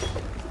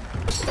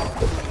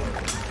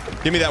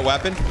 Give me that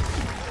weapon.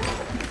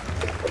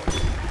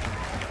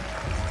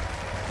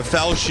 The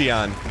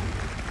Falchion.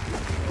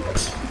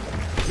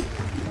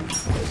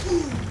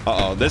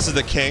 Uh-oh, this is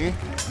the king.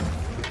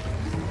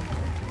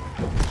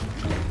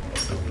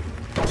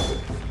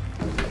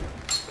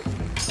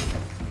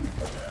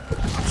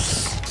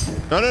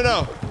 No, no,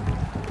 no.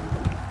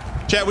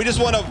 Chat, we just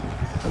want to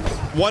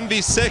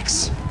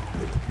 1v6.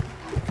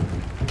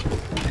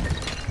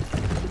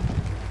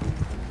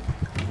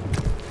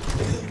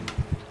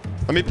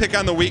 Let me pick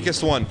on the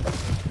weakest one.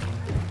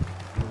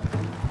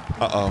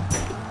 Uh-oh.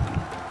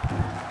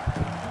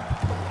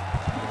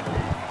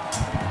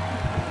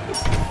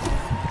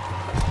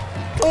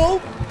 Oh!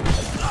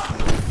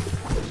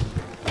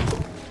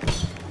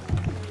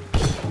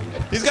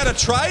 He's got a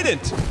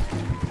trident.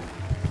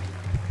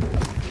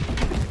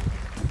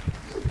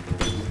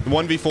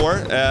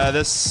 1v4.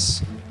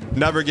 This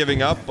never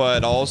giving up,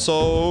 but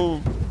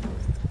also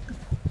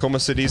como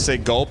se dice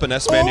gulp in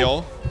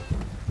Espanol.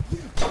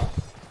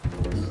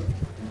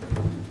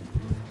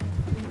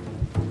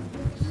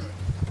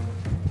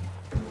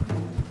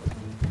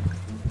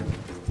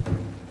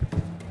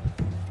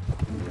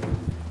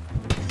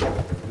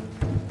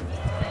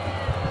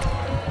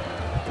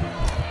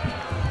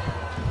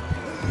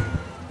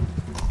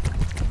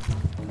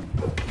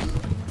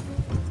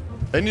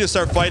 They need to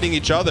start fighting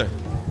each other.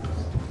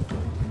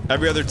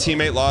 Every other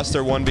teammate lost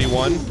their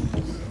 1v1.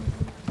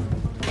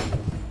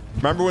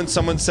 Remember when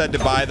someone said to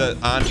buy the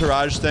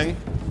entourage thing?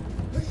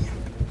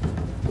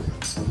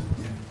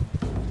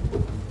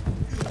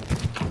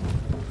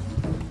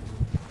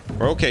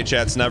 We're okay,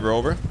 chat's never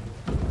over.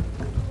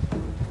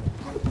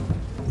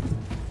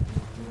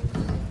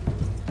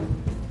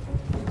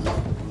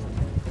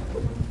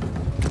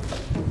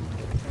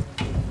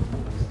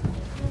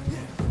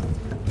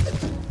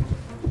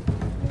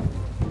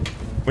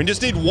 We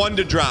just need one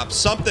to drop.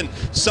 Something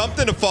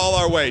to fall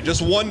our way.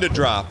 Just one to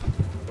drop.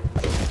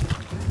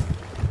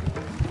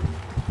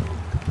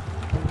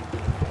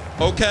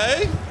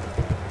 Okay.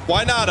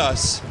 Why not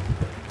us?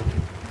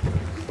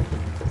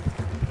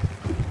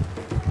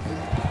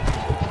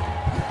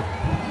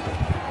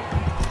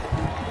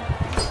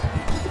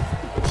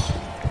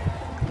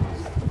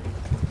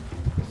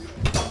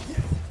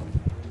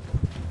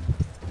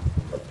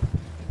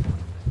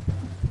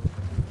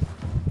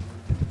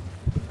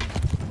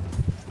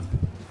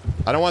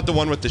 I don't want the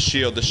one with the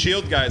shield. The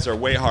shield guys are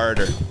way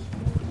harder.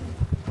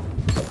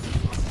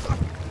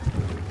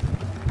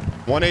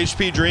 1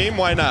 HP Dream?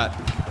 Why not?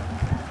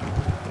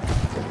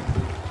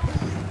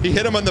 He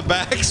hit him on the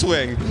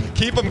backswing.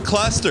 Keep him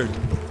clustered.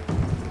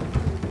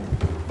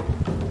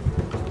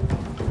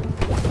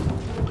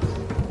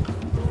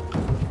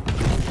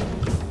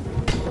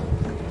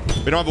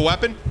 We don't have a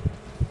weapon?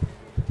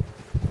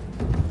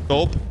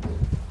 Gulp.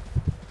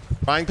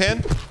 Frying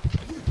pan?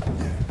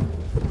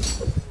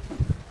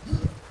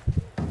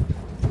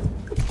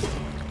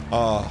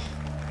 Oh.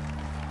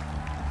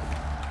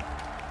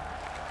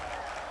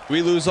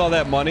 We lose all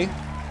that money?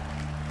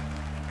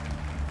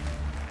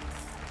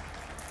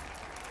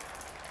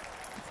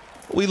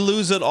 We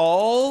lose it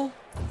all?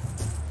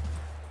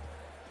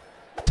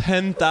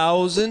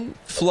 10,000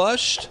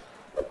 flushed?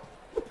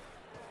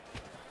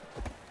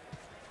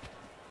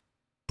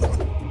 All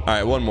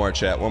right, one more,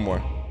 chat. One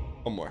more.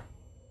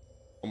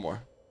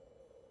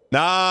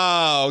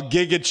 No,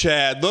 Giga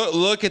Chad.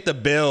 Look at the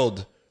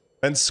build.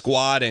 And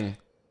squatting.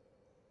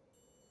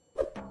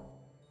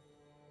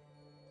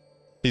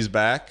 He's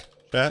back,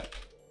 chat.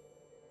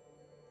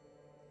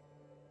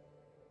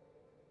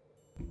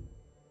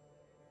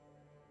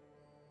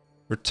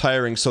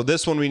 Retiring. So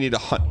this one we need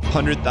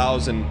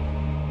 100,000.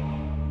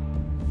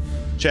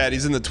 Chat,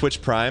 he's in the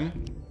Twitch Prime.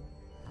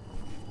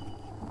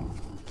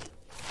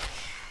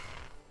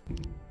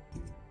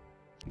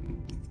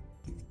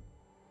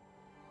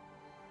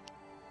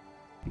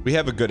 We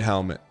have a good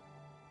helmet.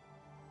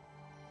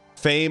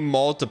 Fame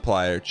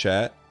multiplier,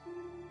 chat.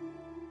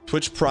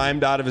 Twitch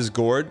primed out of his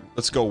gourd.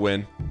 Let's go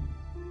win.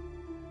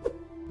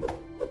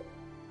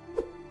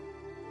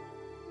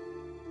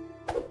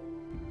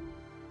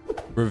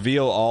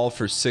 Reveal all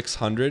for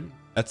 600.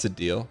 That's a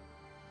deal.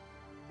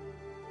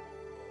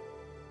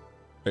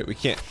 Wait, we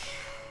can't.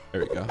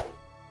 There we go.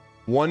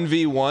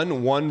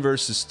 1v1, 1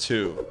 versus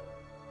 2.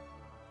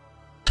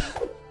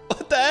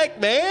 What the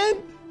heck, man?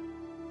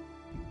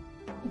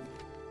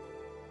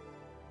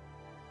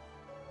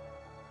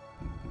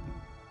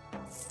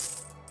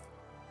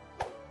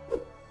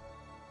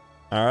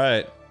 All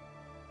right.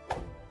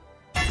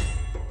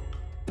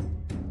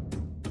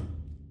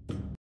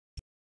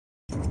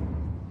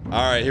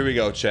 All right, here we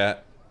go,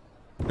 chat.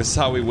 This is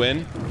how we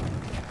win.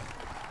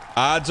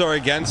 Odds are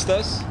against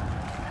us,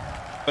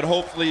 but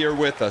hopefully you're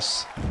with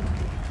us.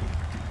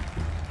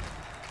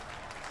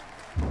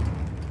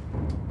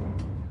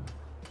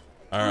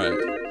 All right.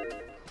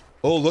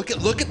 Oh, look at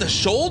the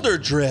shoulder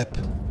drip.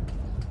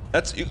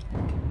 That's you.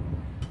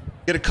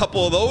 Get a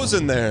couple of those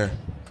in there.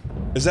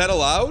 Is that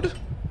allowed?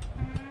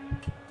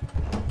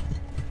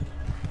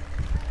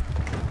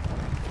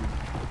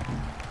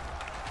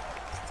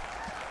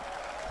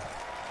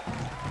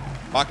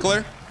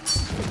 Buckler?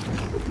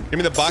 Give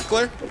me the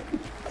buckler.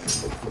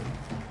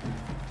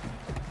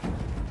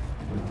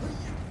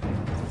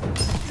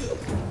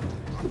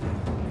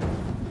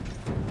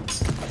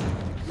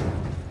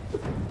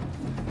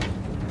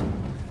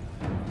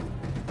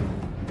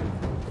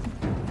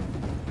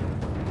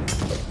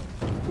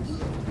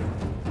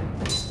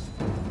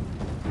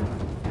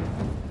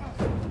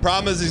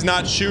 Problem is he's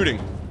not shooting.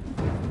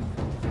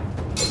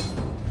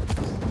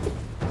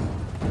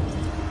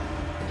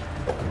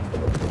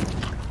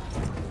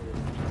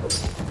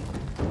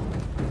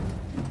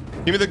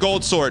 Give me the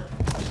gold sword.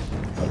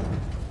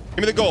 Give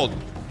me the gold.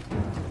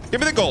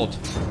 Give me the gold.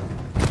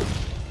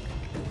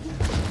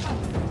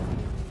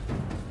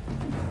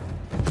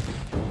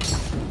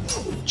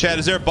 Chad,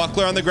 is there a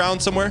buckler on the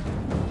ground somewhere?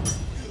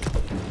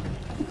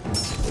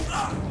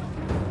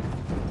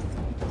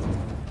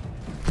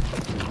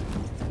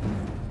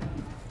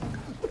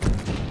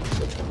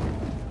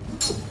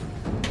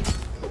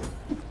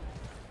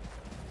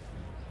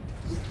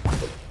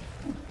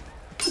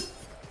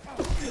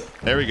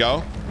 There we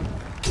go.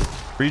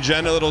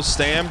 Regen a little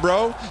stam,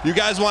 bro. You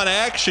guys want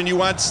action, you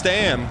want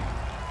stam.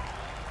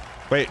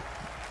 Wait,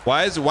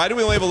 why do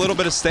we only have a little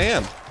bit of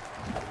stam?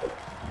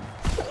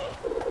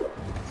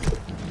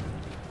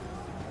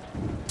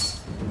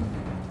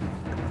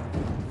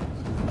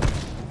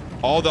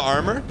 All the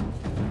armor?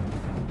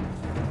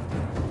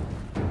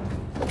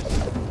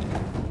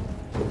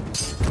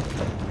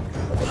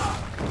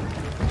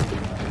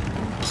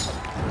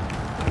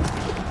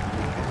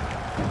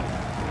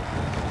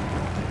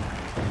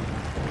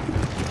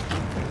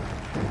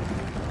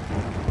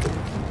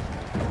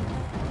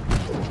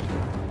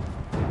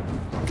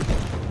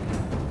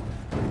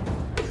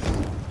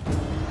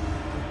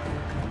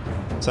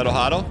 Settle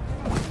huddle.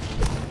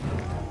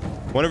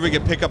 Wonder if we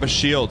could pick up a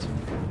shield.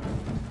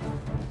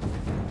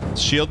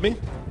 Shield me?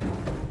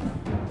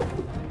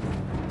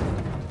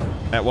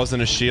 That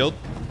wasn't a shield.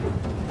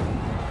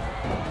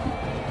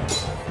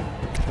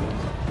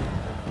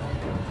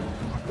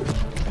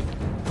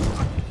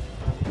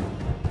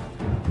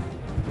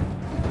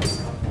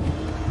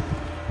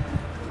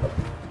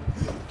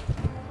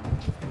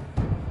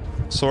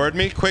 Sword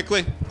me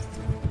quickly.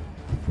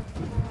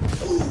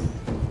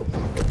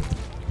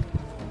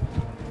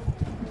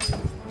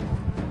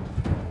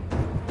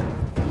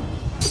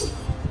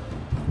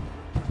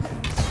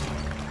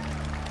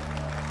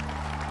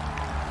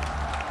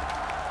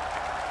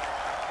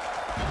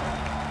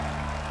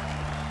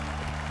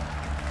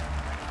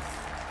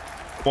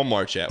 One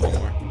more, chat.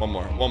 One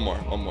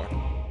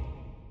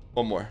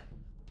more.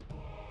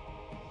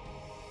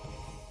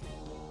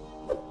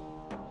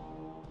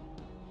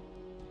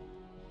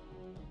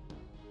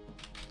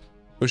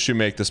 Who should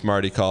make this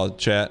Marty call,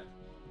 chat?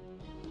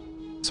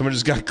 Someone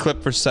just got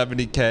clipped for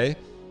 70K.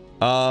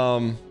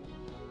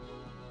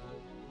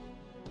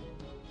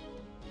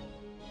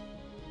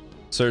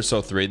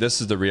 Surso 3.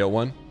 This is the real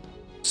one.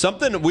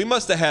 Something, we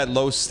must have had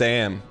low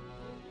stam.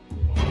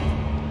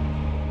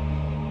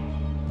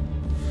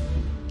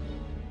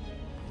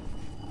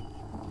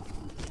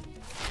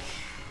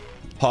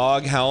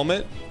 Pog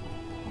helmet.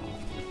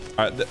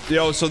 All right,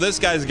 yo, so this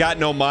guy's got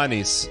no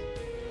monies.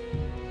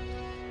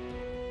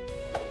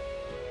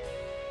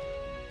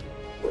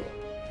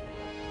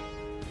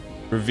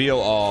 Reveal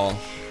all.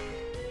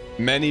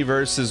 Many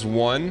versus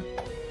one.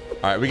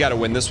 All right, we got to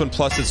win this one.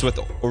 Plus, it's with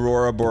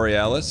Aurora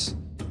Borealis.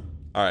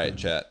 All right,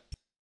 chat.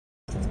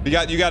 You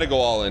got to go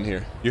all in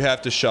here. You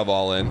have to shove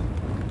all in.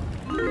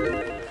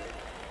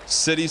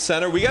 City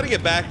Center. We got to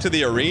get back to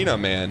the arena,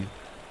 man.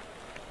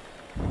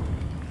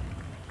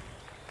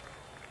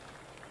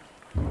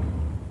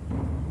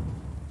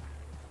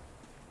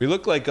 We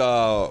look like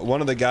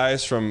one of the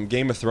guys from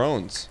Game of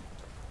Thrones.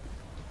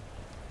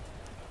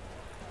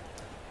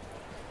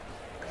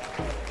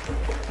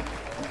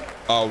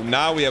 Oh,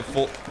 now we have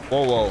full...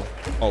 Whoa.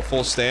 Oh,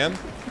 full stam?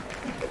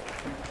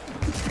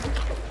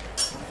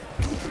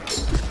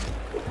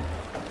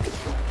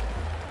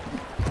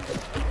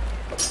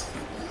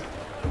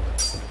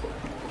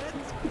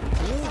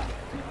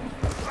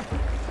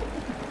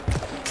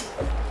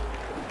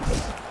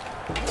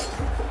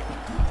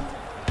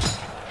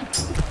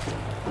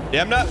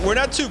 Yeah, we're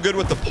not too good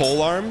with the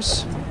pole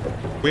arms.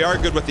 We are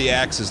good with the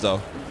axes,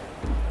 though.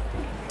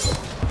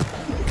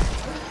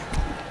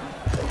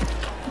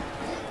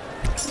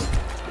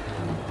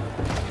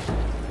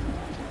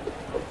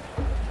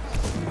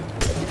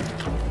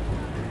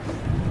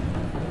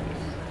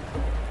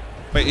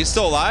 Wait, he's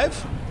still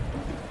alive?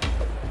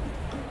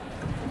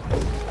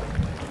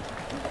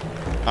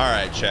 All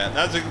right, chat.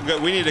 That's a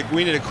good. We need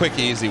a quick,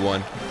 easy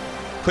one.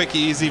 Quick,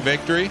 easy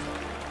victory.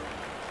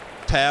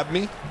 Tab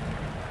me.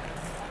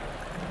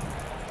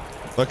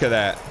 Look at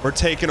that. We're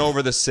taking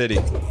over the city.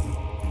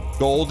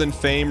 Gold and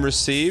fame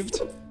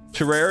received.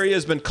 Terraria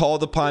has been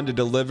called upon to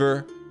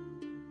deliver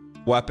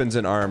weapons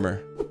and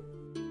armor.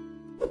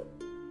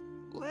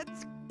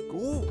 Let's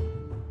go.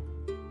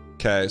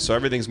 Okay, so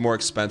everything's more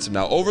expensive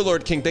now.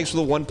 Overlord King, thanks for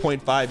the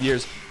 1.5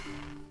 years.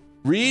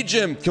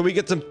 Regim, can we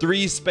get some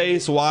 3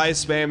 space Y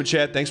spam in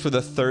chat? Thanks for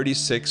the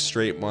 36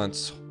 straight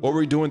months. What were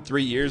we doing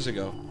 3 years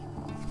ago?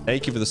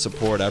 Thank you for the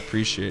support. I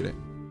appreciate it.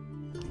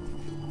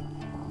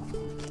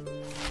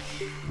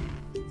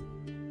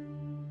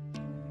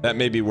 That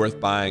may be worth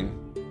buying.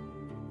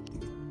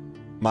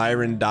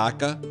 Myron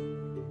Daka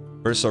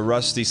versus a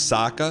Rusty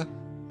Saka.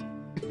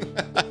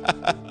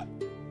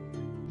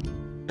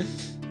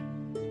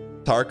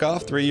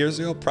 Tarkov 3 years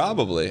ago?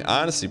 Probably.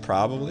 Honestly,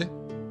 probably.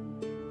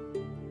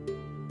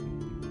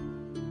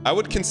 I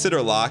would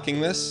consider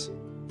locking this.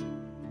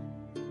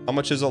 How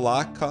much does a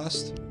lock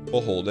cost?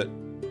 We'll hold it.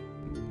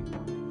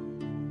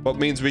 What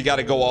means we got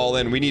to go all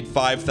in. We need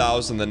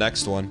 5,000 the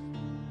next one.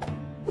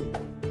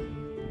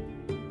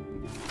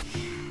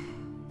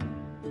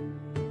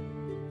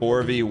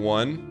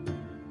 $4v1.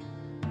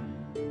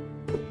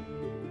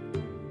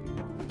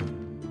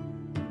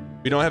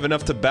 We don't have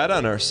enough to bet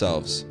on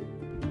ourselves.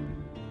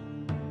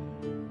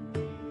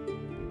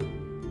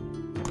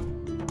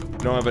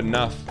 We don't have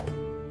enough.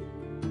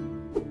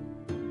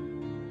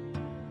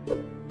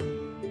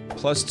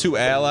 Plus 2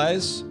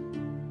 allies.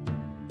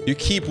 You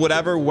keep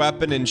whatever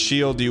weapon and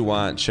shield you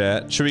want,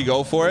 chat. Should we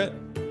go for it?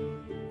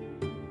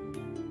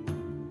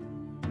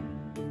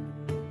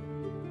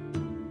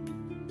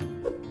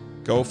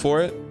 Go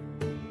for it.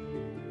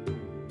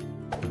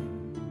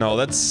 No,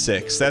 that's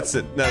 6. That's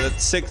it. No,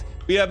 that's 6.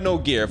 We have no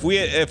gear.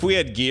 If we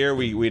had gear,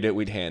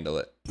 we'd handle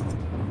it.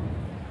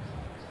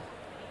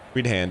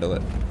 We'd handle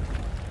it.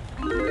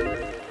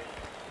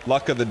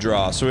 Luck of the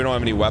draw. So we don't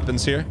have any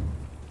weapons here.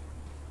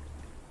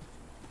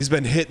 He's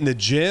been hitting the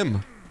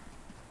gym.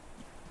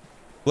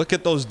 Look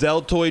at those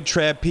deltoid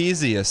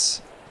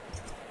trapezius.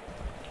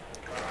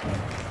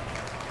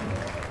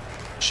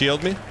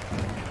 Shield me.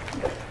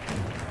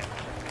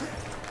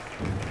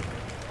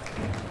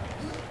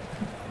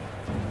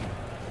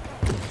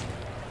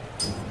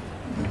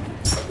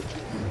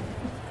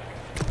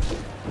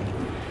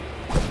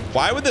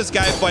 Why would this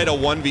guy fight a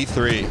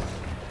 1v3?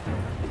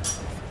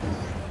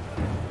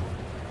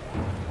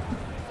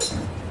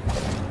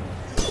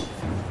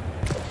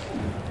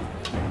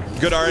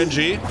 Good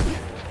RNG.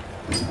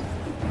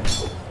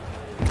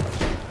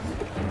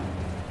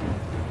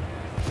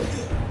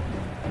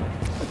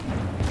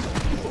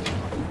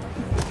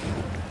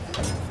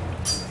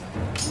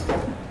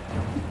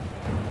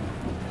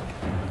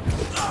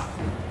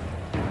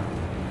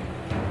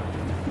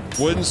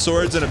 Wooden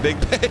swords and a big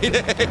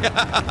payday.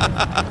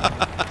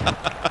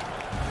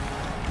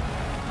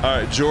 All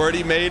right,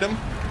 Jordy made him.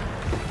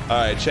 All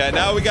right, Chad.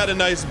 Now we got a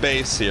nice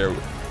base here.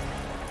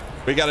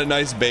 We got a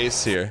nice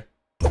base here.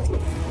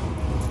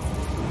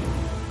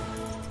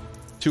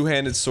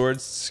 Two-handed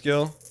sword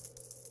skill.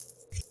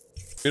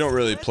 We don't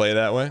really play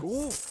that way.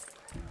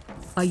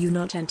 Are you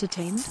not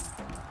entertained?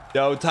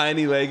 Yo,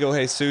 Tiny Lego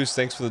Jesus,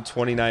 thanks for the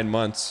 29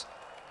 months.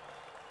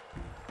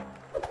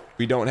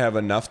 We don't have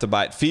enough to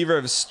buy it. Fever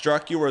have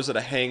struck you, or is it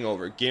a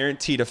hangover?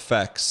 Guaranteed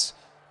effects.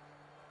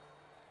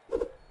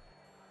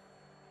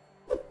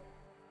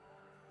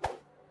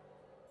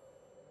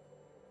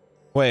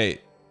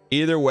 Wait.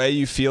 Either way,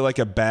 you feel like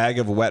a bag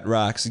of wet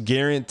rocks.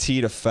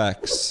 Guaranteed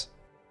effects.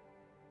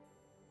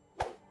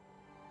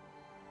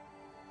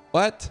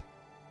 What?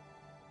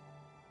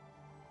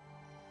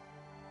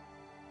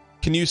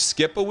 Can you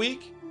skip a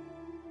week?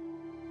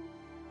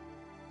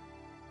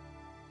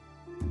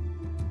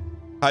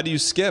 How do you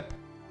skip?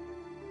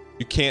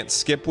 You can't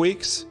skip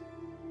weeks?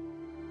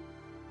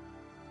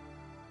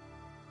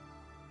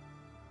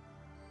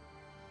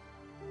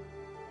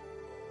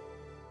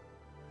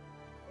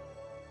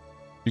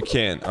 You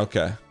can,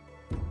 okay.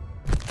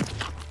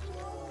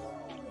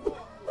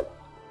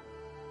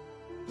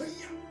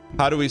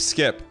 How do we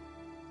skip?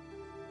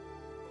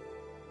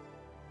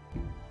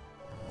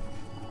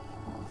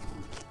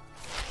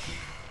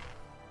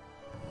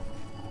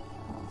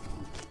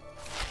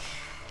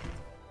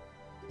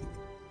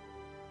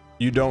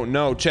 You don't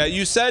know. Chat,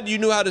 you said you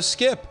knew how to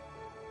skip.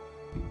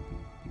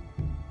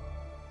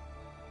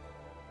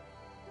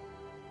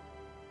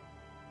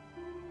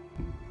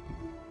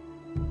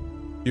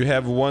 You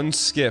have one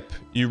skip.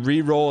 You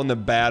re-roll in the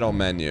battle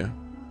menu.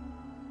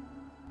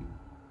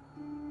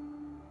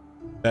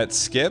 That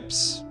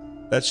skips?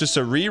 That's just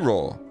a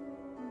re-roll.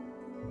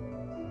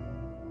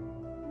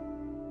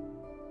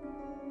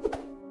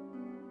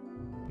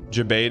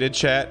 Jebaited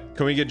chat.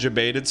 Can we get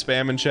jebaited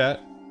spam in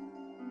chat?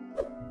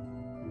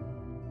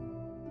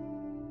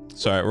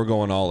 Sorry, we're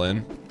going all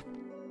in.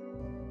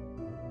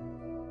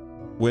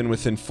 Win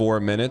within 4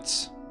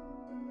 minutes.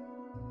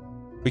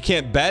 We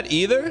can't bet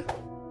either?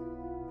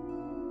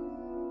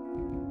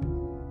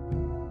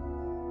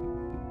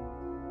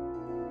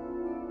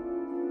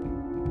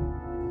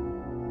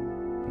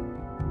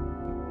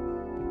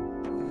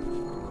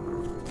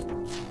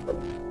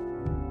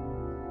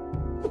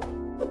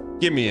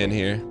 Get me in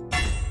here.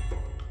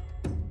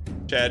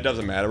 Chad, it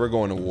doesn't matter. We're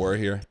going to war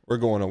here. We're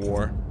going to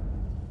war.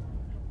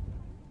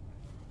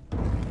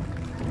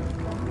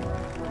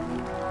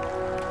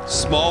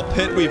 Small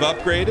pit we've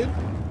upgraded.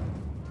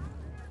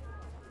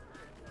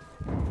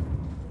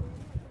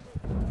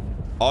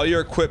 All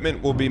your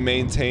equipment will be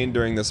maintained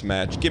during this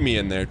match. Get me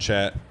in there,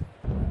 chat.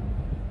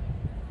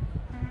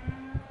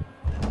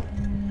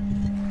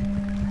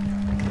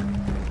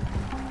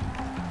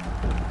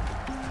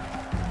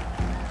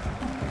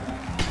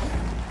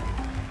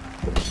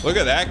 Look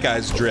at that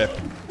guy's drip.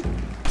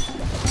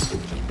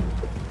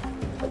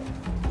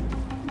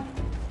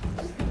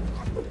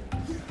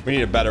 We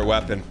need a better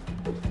weapon.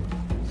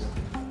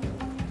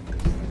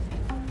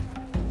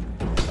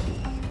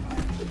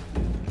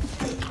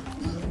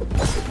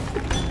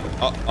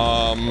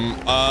 Oh!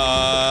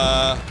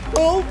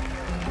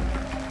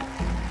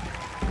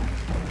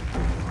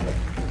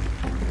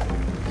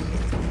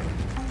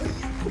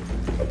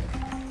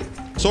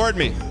 Sword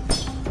me.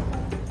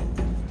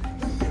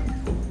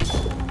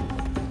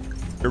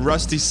 Your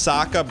rusty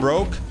Saka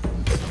broke?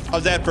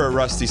 How's that for a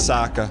rusty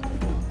Saka?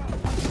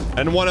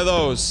 And one of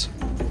those.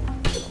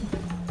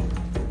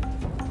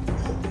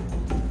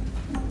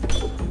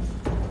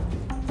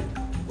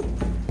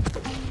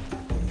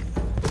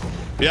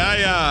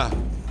 Yeah.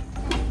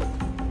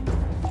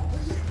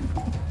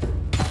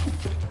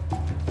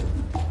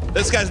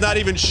 This guy's not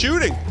even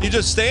shooting. He's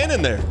just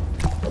standing there.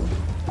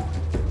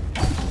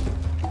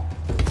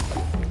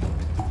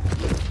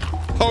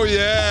 Oh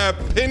yeah,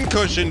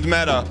 pin-cushioned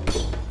meta.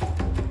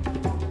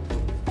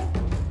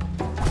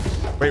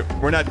 Wait,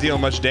 we're not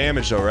dealing much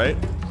damage though, right?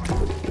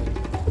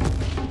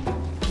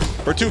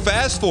 We're too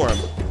fast for him.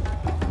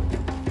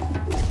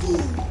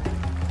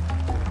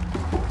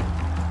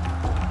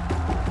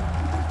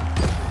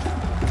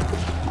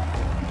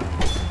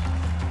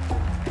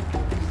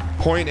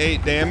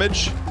 .8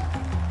 damage.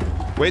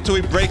 Wait till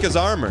we break his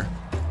armor.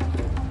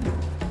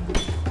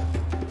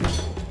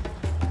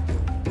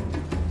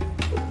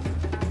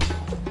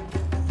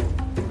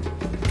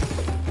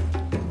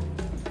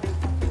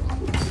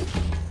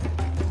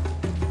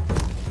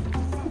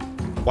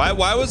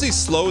 Why was he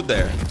slowed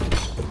there?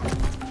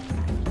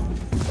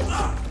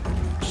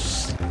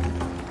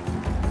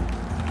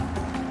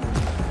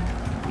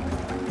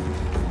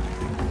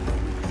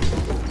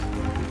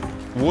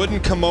 Wooden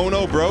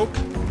kimono broke.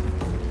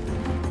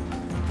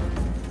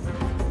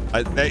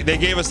 They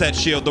gave us that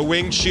shield, the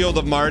winged shield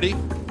of Marty.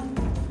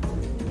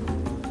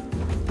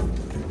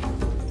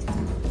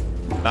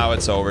 Now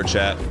it's over,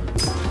 chat.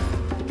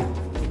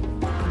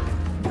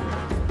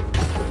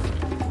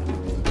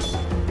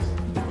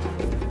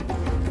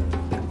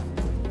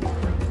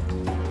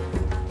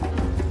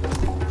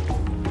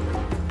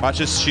 Watch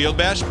this shield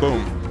bash.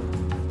 Boom.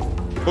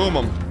 Boom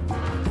him.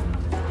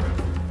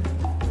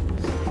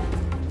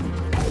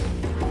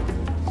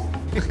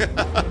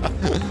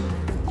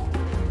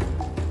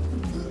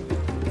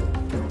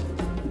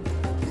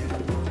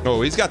 Oh,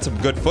 he's got some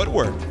good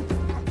footwork.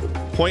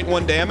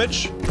 0.1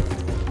 damage.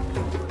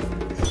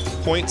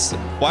 Points.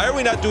 Why are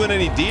we not doing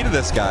any D to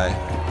this guy?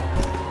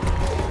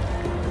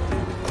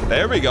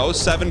 There we go.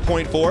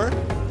 7.4.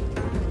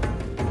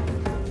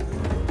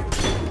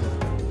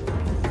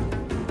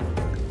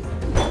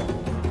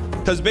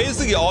 Because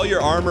basically all your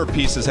armor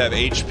pieces have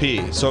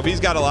HP. So if he's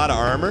got a lot of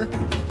armor,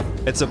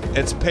 it's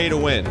pay to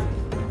win.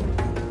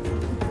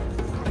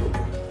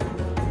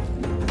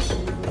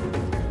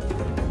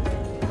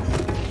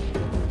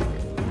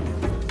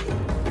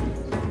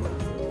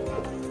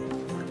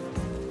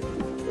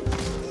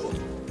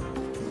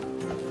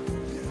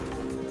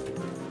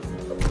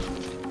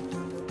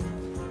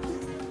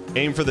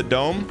 Aim for the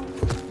dome.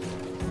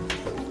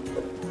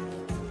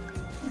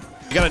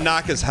 You gotta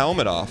knock his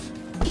helmet off.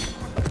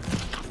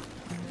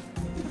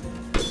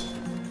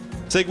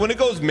 It's like when it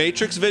goes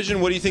Matrix Vision,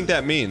 what do you think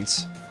that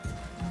means?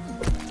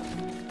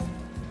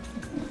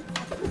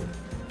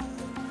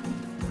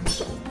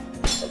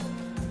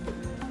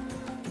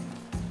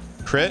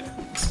 Crit?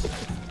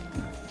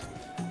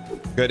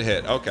 Good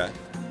hit. Okay.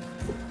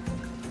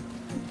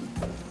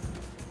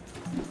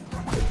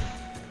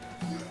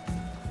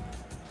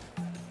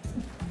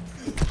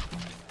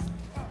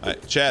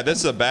 Alright, Chad, this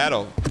is a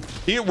battle.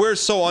 We're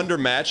so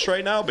undermatched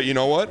right now, but you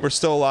know what? We're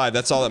still alive.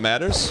 That's all that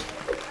matters.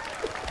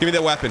 Give me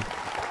that weapon.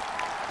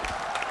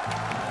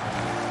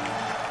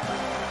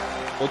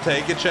 We'll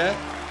take it, chat.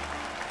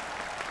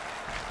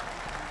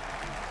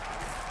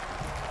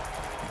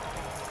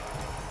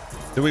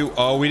 Did we?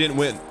 Oh, we didn't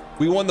win.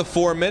 We won the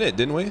 4-minute,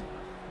 didn't we?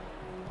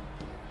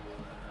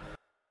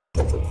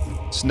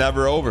 It's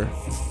never over.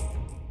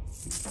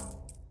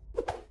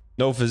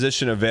 No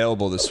physician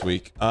available this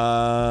week.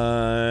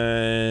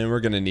 We're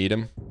gonna need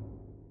him.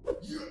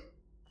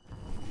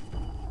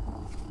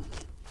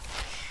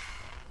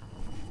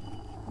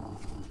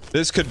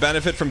 This could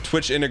benefit from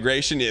Twitch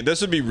integration. Yeah, this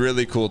would be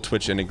really cool,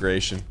 Twitch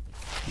integration.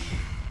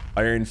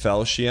 Iron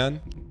Falchion.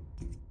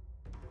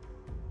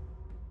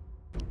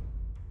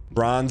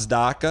 Bronze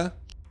Daka.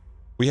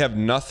 We have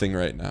nothing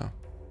right now.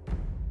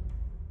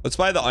 Let's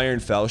buy the Iron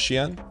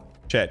Falchion.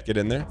 Chat, get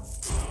in there.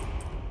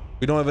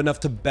 We don't have enough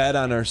to bet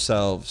on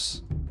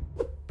ourselves.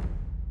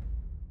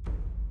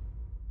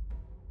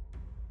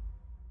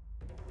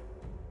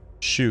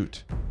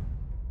 Shoot.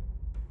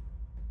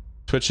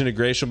 Twitch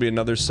integration will be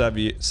another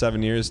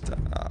 7 years.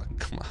 Oh,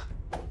 come on.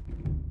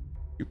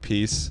 You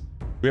piece.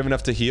 We have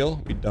enough to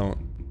heal? We don't.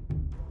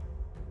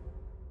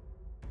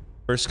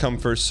 First come,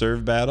 first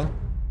serve battle.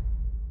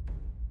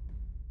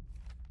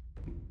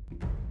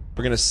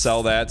 We're gonna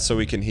sell that so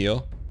we can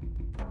heal.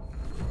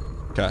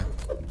 Okay.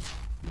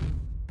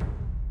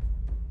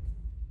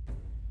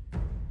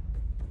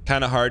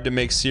 Kind of hard to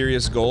make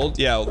serious gold.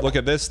 Yeah, look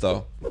at this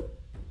though.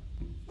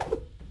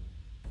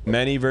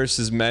 Many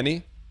versus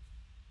many.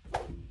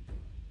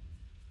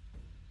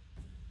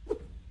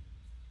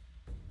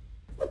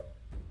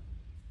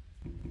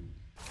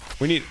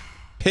 We need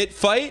pit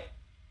fight?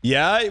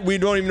 Yeah, we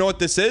don't even know what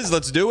this is.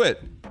 Let's do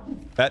it.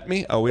 Bet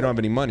me? Oh, we don't have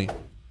any money.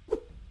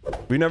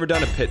 We've never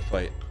done a pit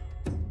fight.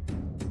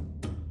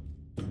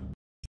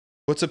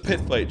 What's a pit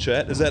fight,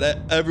 chat? Is that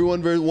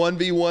everyone versus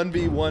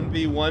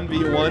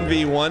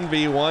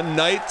 1v1v1v1v1v1v1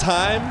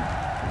 nighttime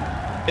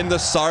in the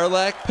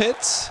Sarlacc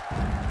pits?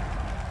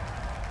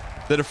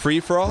 Is that a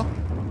free-for-all?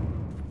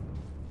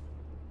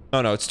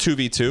 Oh no, it's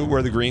 2v2.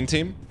 We're the green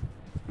team.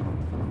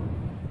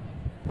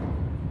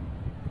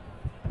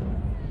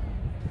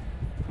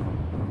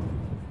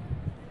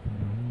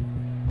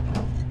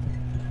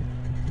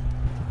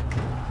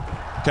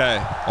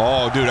 Okay.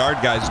 Oh, dude, our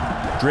guys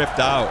drift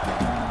out.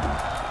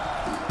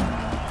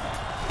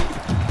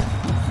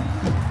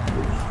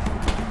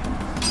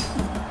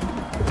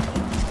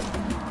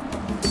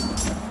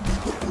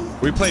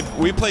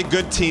 We play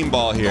good team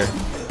ball here.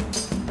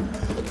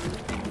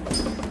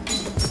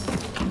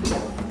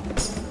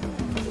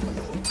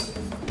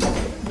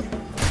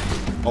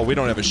 Oh, we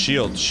don't have a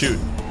shield. Shoot.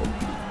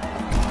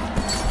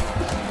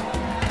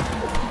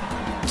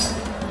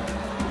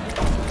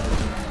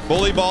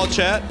 Bully ball,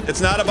 chat.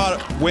 It's not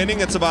about winning,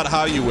 it's about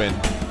how you win.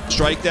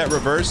 Strike that,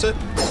 reverse it.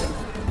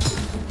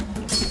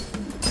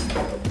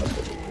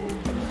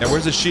 And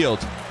where's the shield?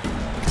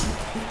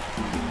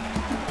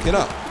 Get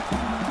up.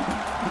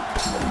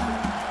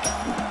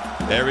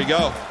 There we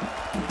go.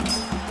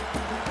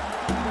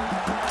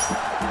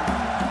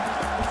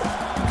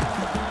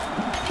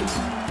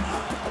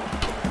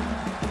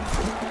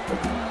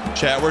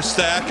 Chat, we're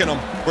stacking them.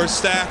 We're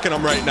stacking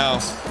them right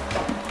now.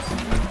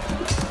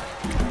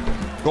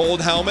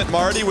 Gold helmet,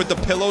 Marty, with the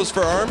pillows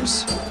for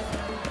arms.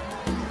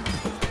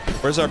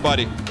 Where's our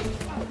buddy?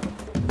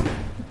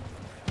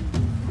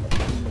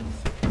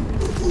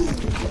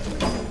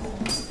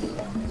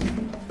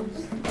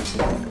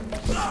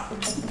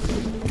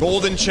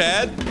 Golden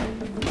Chad.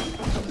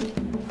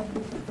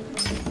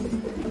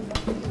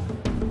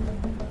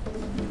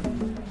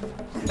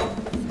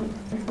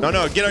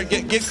 No,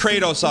 get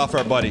Kratos off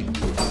our buddy.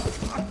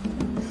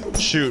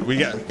 Shoot, we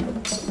got...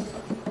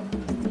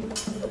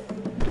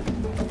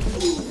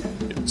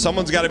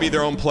 Someone's got to be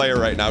their own player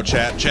right now,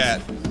 chat.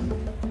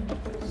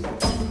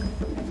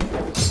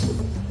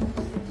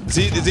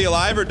 Is he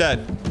alive or dead?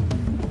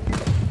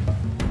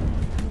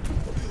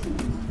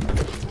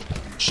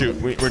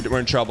 Shoot, we're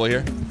in trouble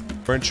here.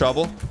 We're in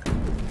trouble.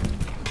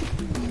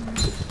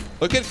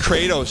 Look at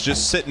Kratos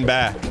just sitting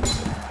back.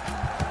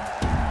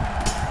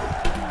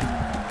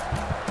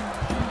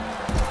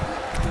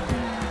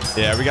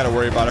 Yeah, we got to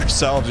worry about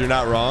ourselves. You're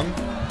not wrong.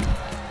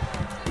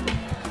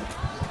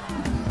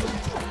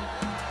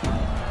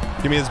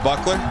 Give me his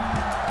buckler.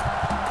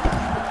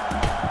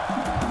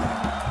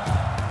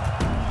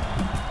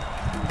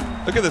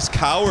 Look at this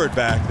coward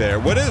back there.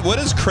 What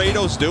is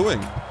Kratos doing?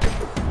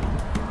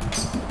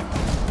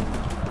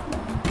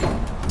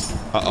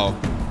 Uh-oh.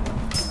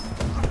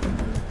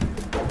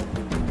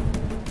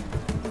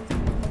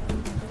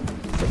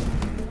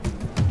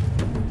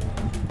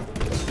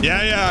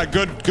 Yeah,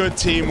 good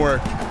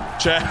teamwork.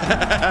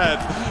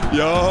 Chad.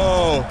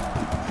 Yo.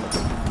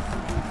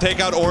 Take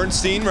out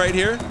Ornstein right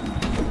here.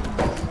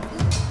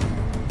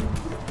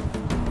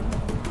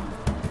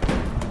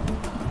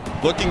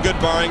 Looking good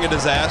barring a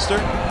disaster.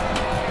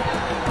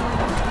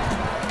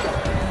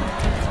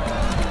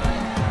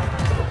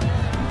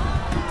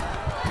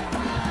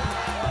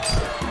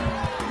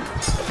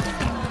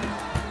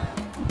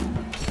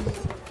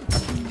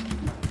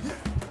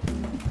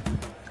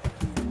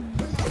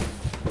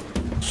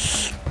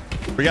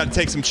 We got to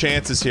take some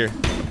chances here.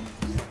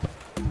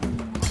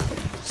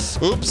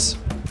 Oops.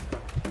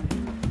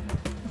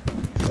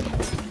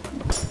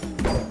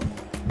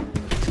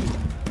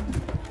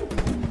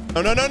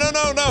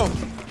 No.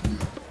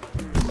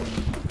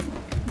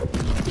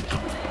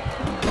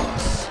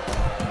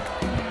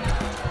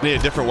 Need a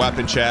different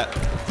weapon, chat.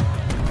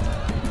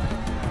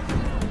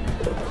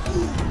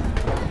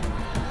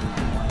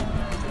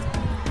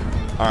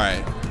 All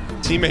right.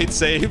 Teammate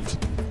saved.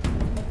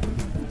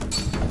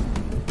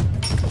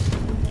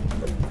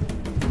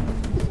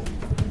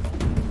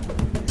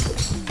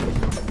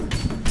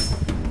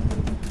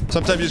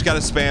 Sometimes you just gotta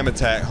spam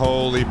attack.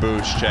 Holy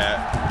boosh,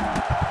 chat.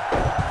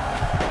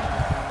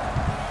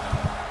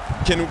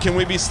 Can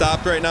we be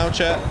stopped right now,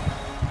 chat?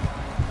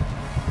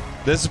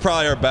 This is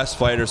probably our best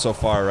fighter so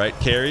far, right?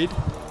 Carried.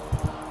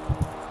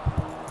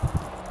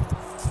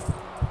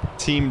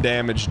 Team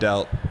damage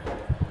dealt.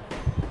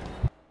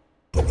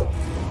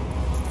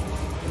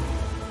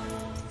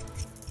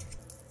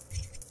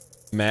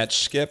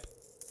 Match skip.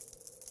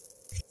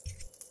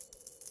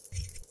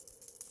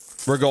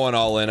 We're going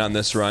all in on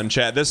this run,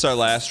 chat. This is our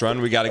last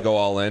run. We got to go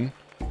all in.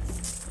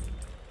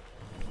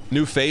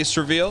 New face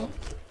reveal.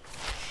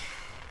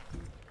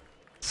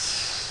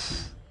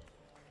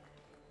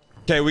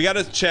 Okay, we got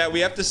to chat. We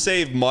have to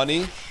save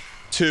money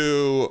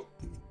to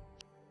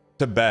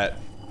bet.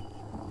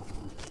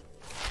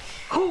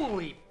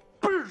 Holy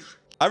burst!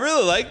 I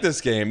really like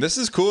this game. This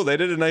is cool. They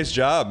did a nice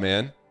job,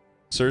 man.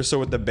 Sursa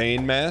with the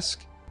Bane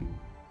mask.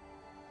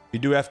 We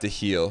do have to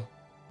heal.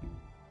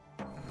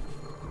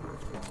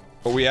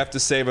 But we have to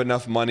save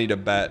enough money to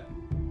bet.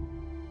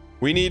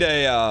 We need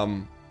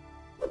a,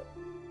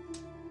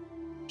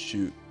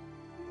 shoot.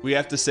 We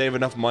have to save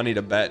enough money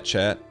to bet,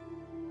 chat.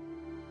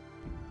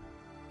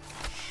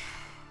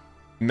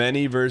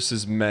 Many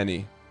versus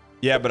many.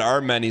 Yeah, but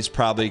our many's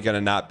probably gonna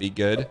not be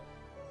good.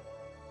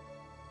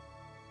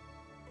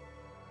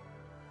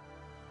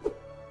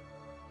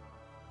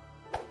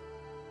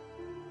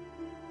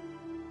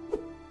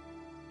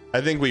 I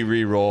think we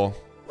re-roll.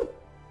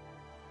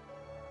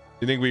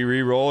 You think we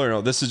re-roll or no?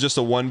 This is just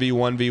a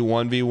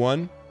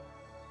 1v1v1v1.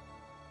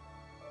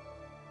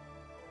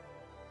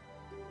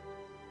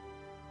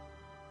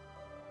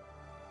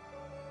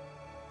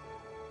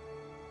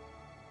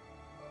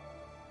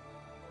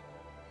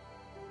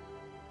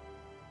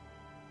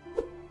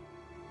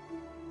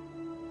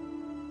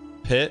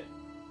 Pit.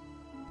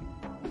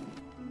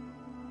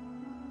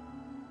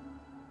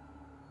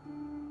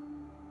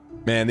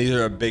 Man, these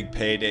are big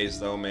paydays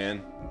though,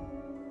 man.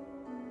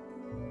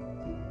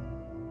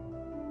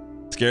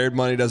 Scared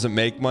money doesn't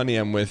make money.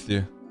 I'm with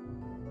you.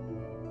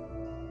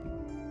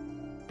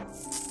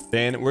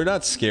 Dan, we're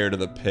not scared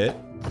of the pit.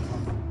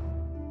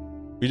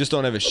 We just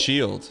don't have a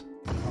shield.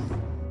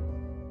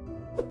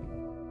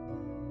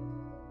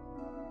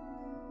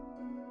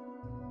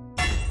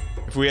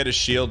 If we had a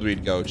shield,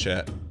 we'd go,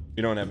 chat.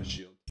 We don't have a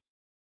shield.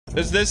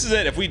 This is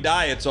it. If we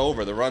die, it's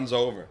over. The run's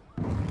over.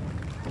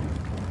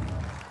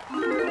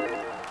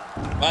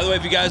 By the way,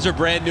 if you guys are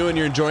brand new and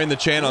you're enjoying the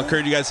channel, I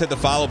encourage you guys to hit the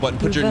follow button.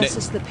 Put your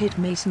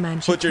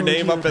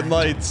name up in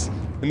lights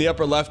in the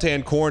upper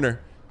left-hand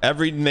corner.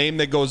 Every name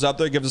that goes up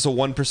there gives us a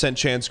 1%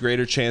 chance,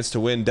 greater chance to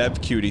win.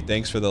 Dev Cutie,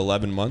 thanks for the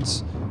 11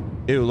 months.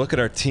 Ew, look at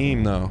our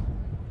team, though.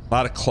 A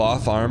lot of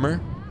cloth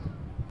armor.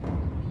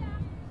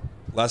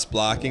 Less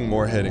blocking,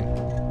 more hitting.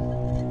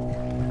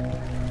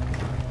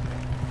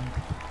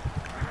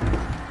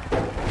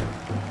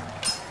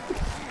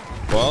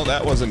 Well,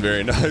 that wasn't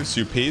very nice,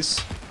 you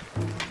piece.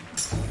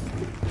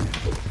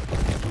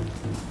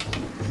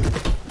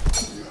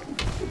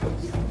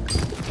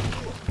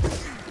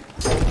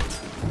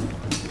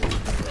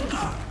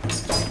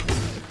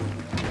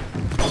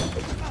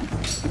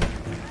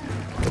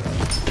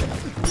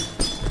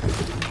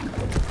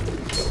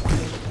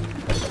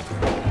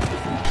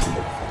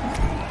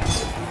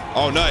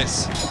 Oh,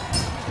 nice.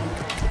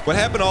 What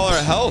happened to all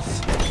our health?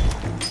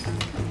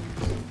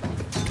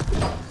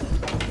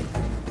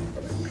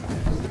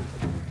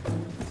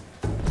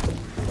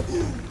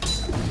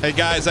 Hey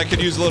guys, I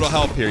could use a little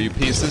help here, you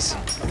pieces.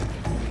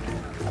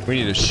 We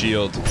need a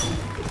shield.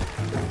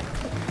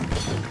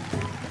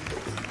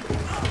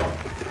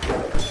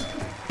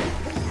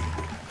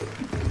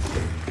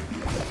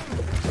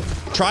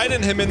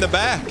 Trident him in the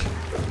back.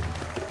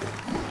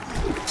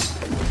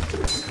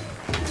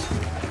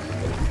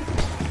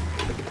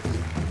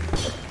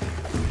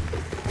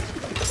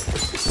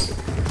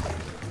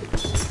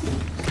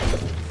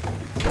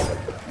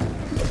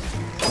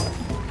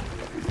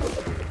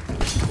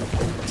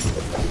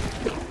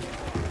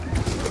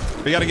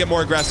 We gotta get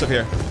more aggressive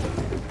here.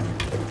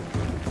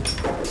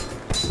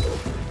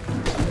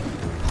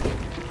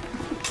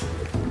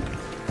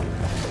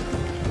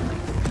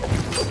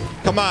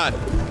 Come on.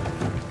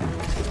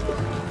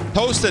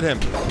 Toasted him.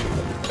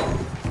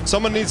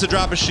 Someone needs to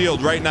drop a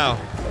shield right now.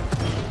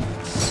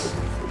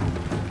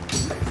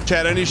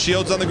 Chad, any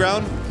shields on the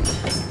ground?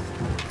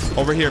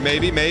 Over here,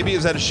 maybe. Maybe.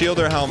 Is that a shield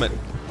or a helmet?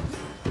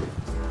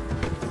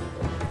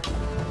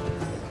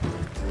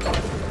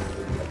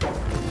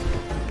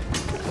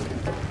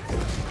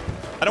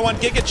 I don't want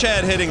Giga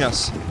Chad hitting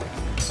us.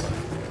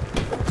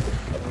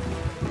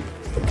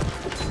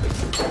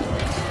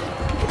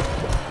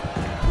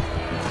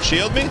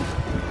 Shield me?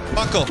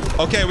 Buckle.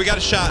 Okay, we got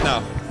a shot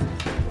now.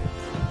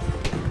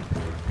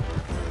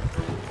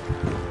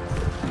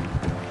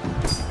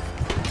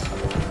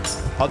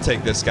 I'll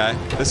take this guy.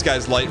 This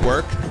guy's light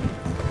work.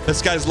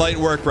 This guy's light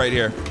work right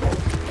here.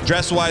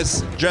 Dressed like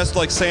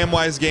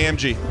Samwise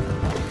Gamgee.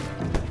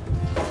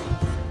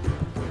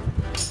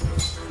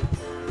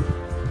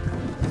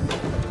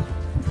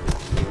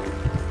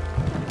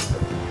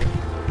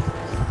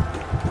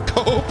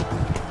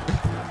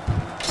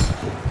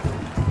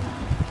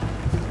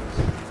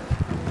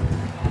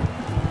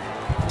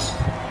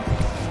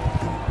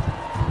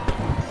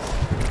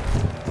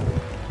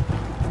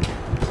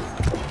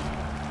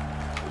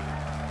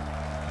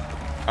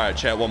 All right,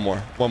 chat, one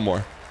more.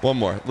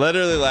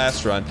 Literally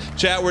last run.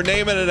 Chat, we're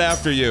naming it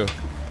after you.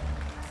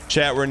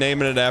 Chat, we're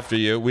naming it after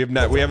you. We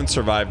haven't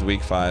survived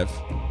week 5.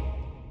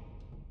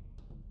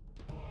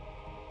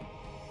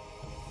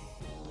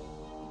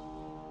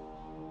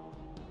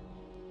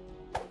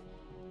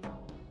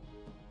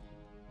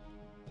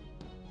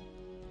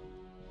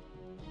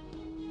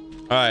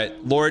 All right,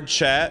 Lord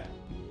Chat.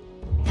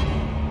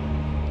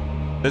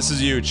 This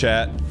is you,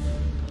 chat.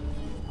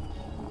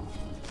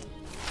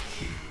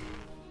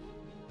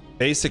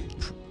 Basic.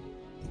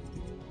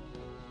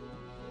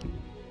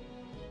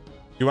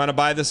 You want to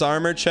buy this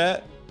armor,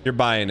 chat? You're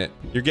buying it.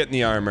 You're getting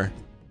the armor.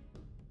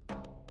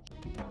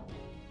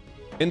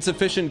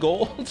 Insufficient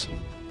gold?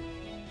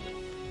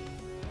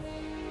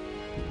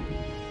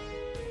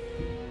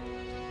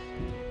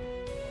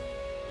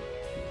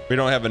 We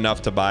don't have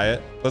enough to buy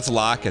it. Let's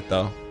lock it,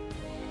 though.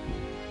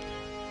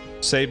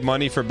 Save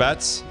money for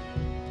bets.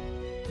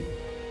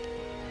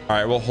 All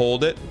right, we'll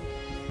hold it.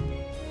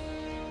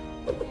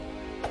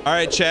 All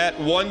right, chat.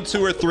 1,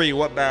 2, or 3.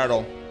 What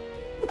battle?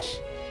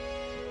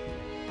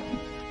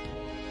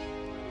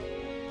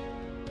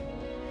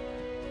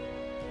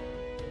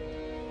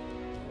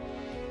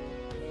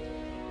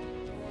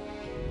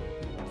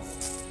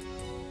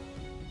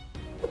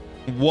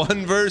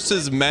 One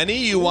versus many?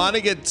 You want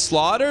to get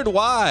slaughtered?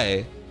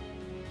 Why?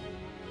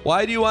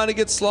 Why do you want to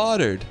get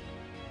slaughtered?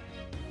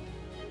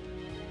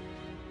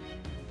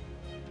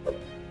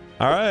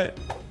 All right.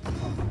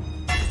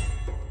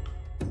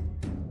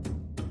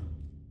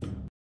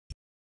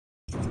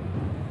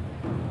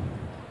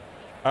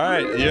 All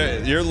right,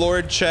 you're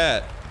Lord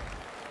Chat.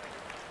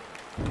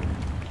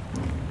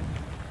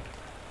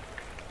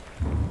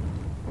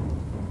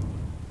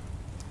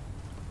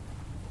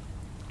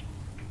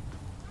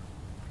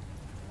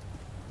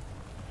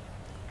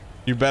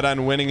 You bet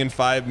on winning in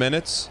 5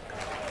 minutes?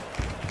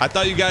 I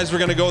thought you guys were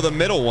gonna go the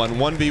middle one,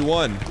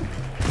 1v1.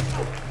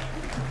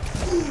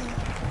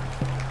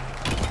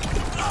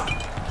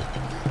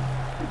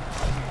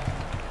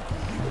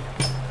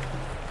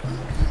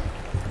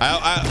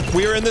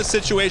 We were in this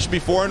situation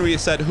before and we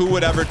said who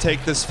would ever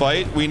take this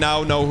fight. We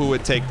now know who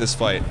would take this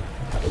fight.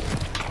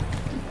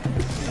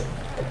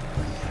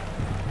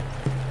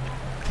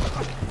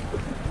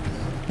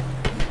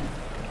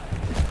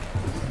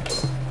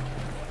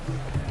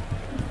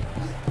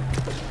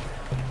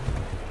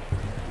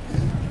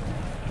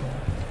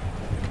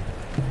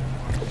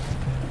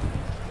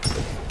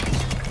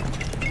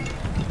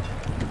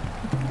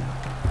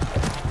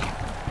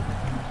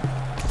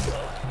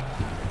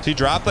 He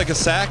dropped like a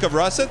sack of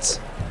russets.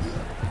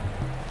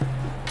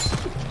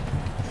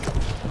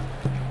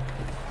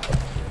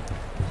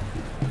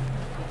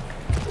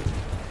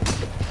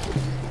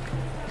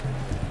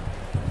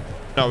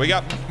 No, we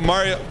got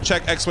Mario.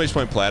 Check exclamation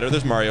point platter.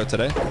 There's Mario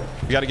today.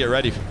 We got to get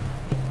ready.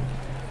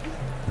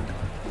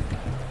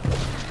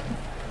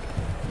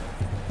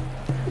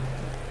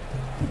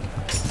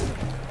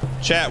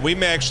 Chat, we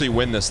may actually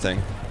win this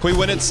thing. Can we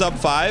win it sub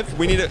 5?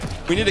 We need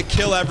to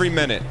kill every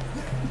minute.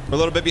 We're a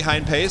little bit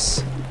behind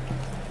pace.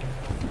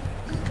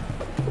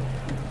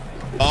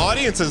 The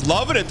audience is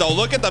loving it though.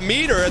 Look at the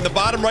meter in the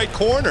bottom right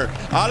corner.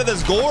 Out of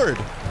this gourd.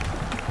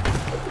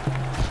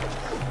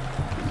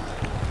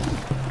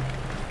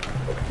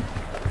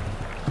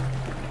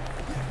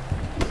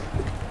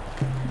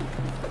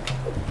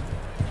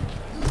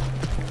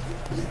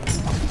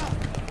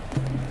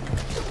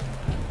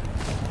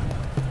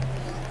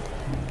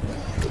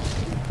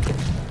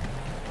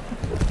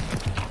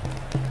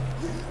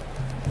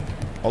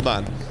 Hold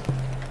on.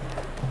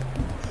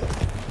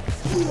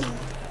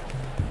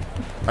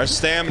 Our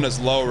stamina's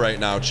low right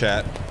now,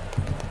 chat.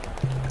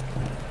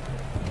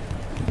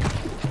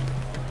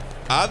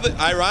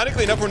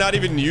 Ironically enough, we're not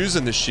even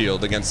using the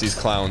shield against these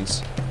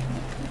clowns.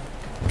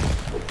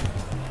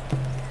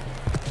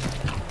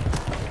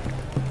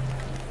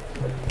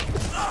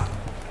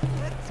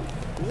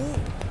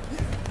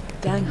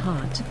 Dang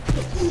hot.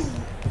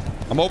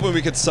 I'm hoping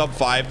we could sub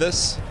 5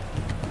 this.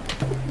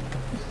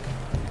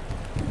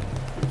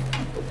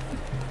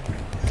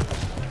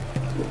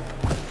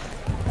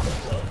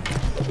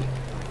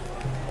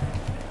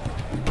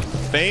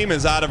 Fame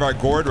is out of our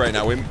gourd right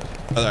now. All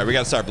right, we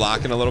gotta start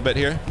blocking a little bit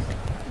here.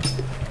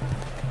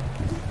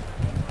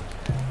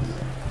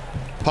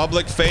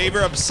 Public favor,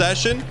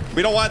 obsession.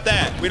 We don't want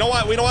that. We don't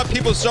want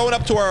people showing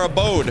up to our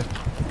abode.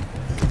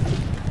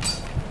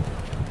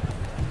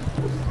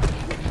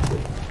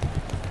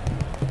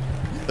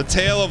 The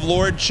tale of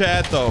Lord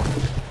Chat though.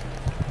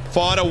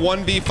 Fought a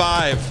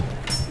 1v5.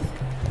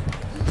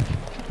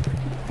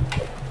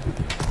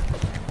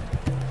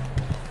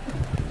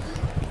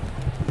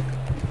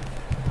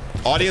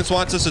 Audience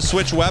wants us to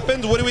switch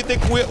weapons. What do we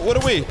think? What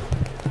are we?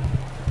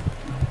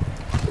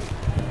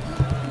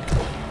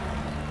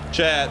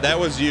 Chat, that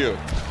was you.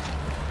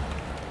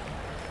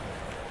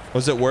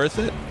 Was it worth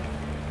it?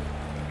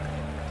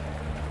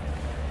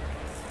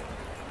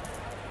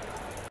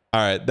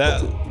 All right,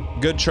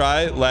 good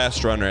try.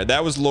 Last runner.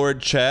 That was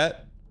Lord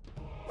Chat.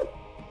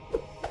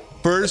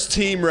 First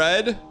team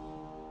red.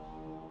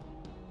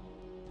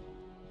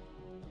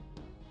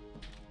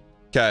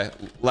 Okay,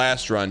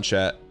 last run,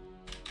 chat.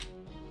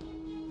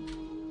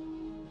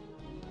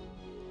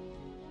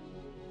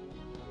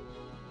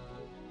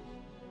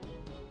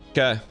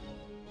 Okay.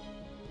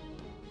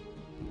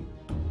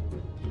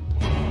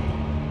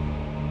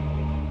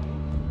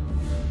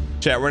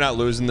 Chat, we're not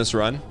losing this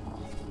run.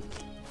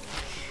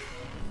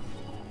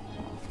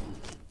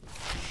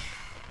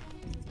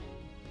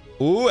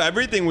 Ooh,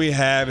 everything we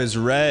have is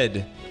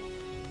red.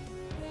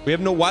 We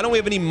have no, why don't we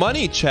have any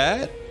money,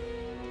 chat?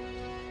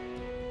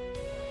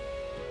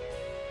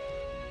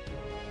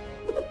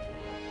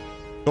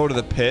 Go to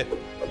the pit.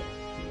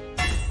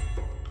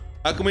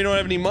 How come we don't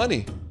have any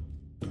money?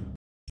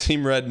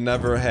 Team Red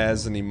never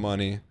has any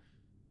money.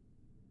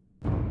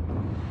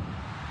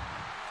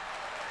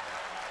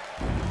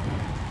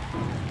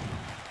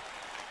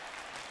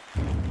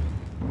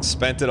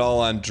 Spent it all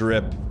on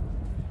drip.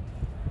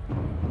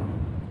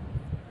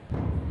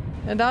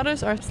 And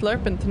others are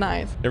slurping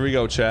tonight. Here we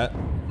go, chat.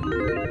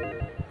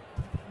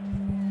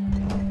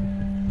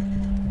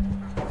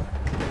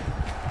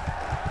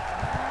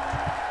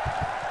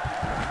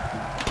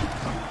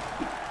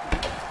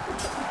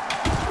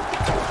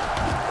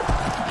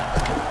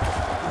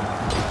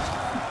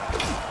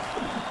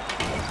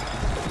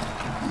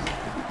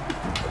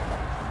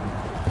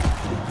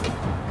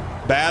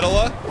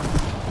 Battler.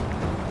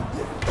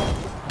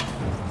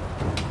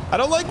 I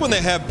don't like when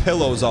they have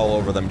pillows all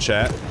over them,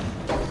 chat.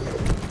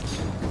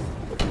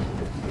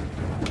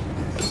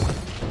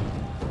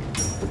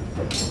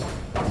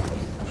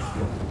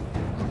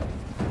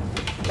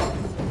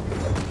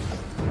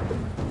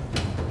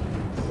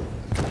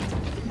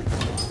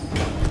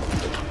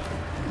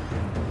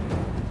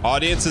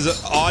 Audience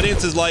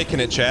is liking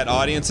it, chat.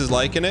 Audience is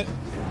liking it.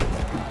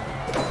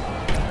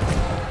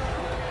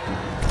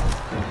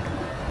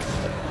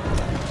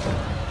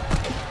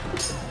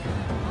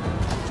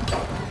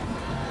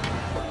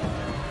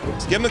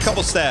 Give him a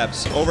couple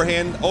stabs.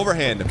 Overhand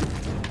him.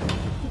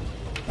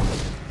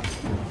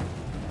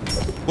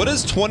 What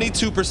does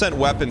 22%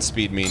 weapon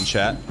speed mean,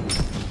 chat?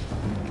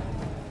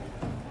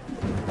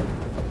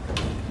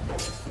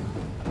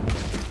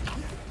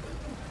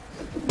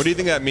 What do you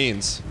think that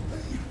means?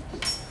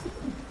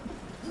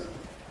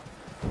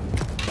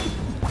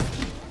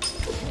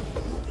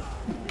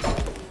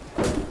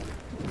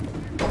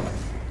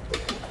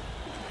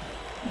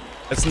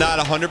 It's not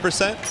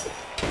 100%.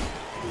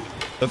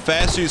 The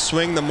faster you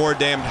swing, the more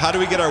damage. How do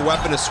we get our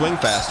weapon to swing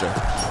faster?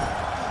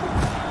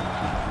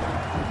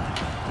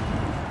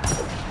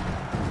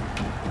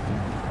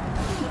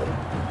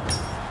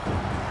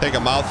 Take a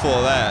mouthful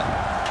of that.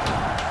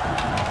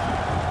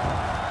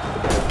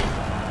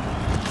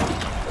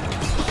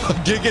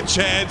 Giga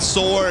Chad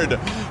sword.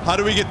 How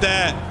do we get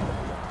that?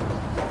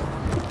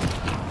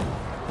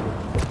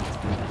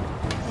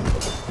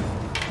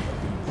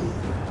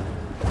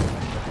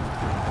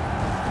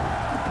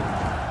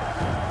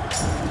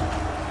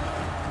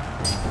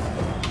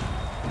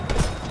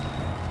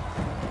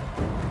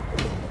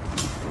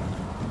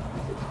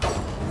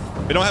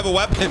 We don't have a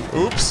weapon.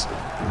 Oops.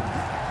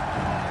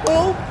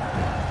 Oh.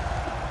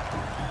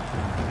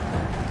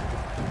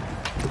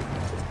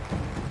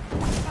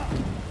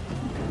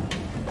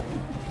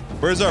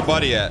 Where's our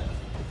buddy at?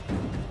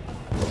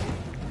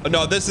 Oh,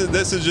 no, this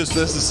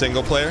is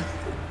single player.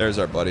 There's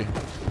our buddy.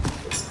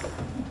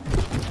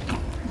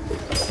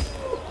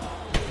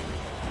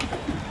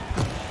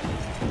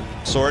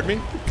 Sword me?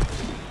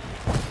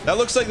 That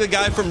looks like the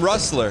guy from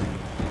Rustler.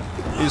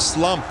 He's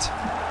slumped.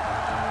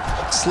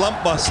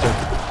 Slump buster.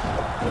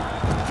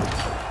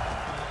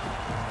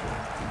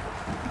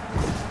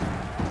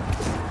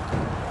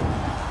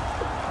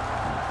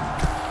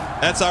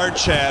 That's our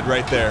Chad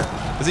right there.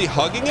 Is he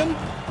hugging him?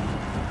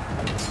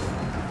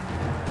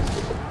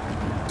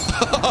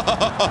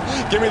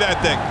 Give me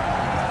that thing.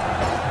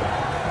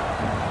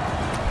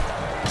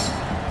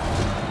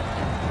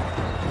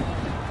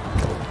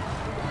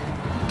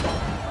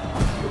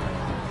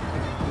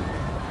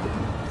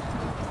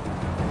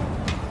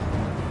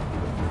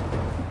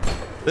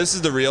 This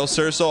is the real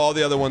Cerso. All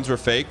the other ones were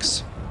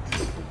fakes.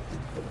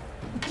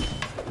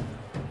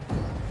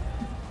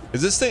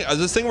 Is this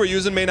thing we're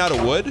using made out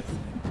of wood?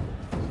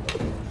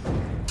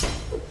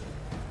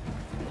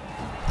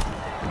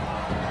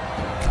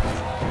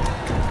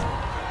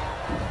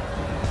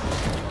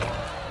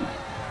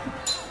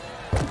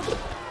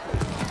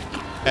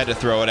 Had to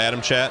throw it at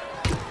him, chat.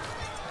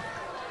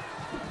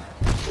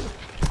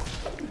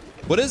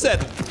 What is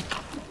that?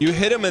 You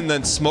hit him and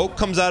then smoke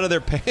comes out of their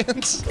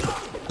pants?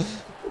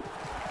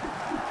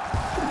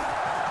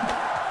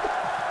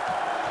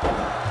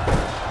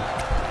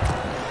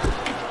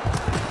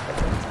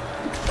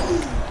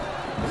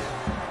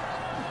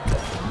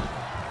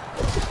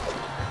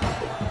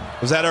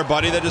 Was that our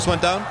buddy that just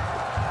went down?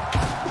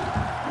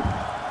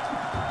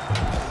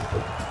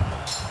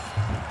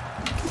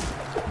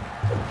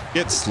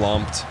 Get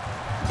slumped.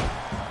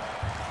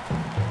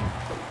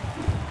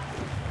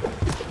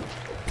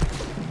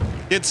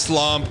 Get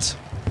slumped.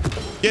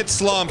 Get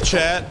slumped,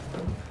 chat.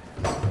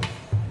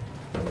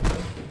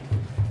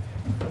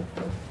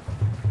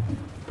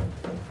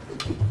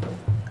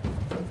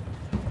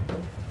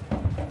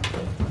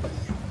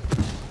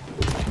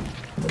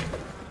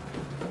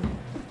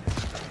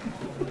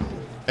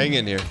 Hang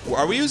in here.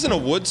 Are we using a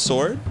wood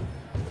sword?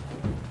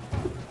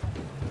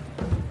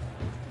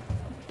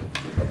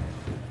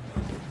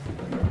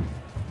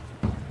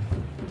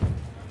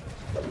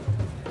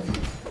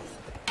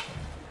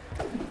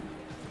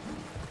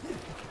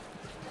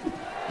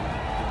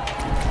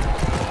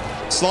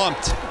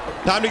 Slumped.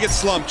 Time to get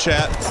slumped,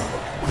 chat.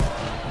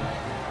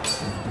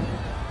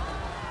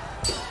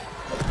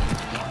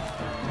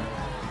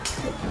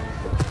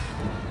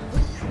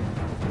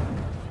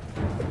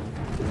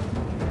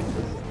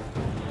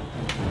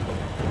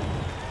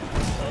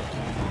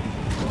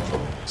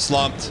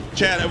 Slumped.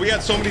 Chat, we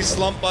got so many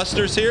slump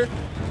busters here.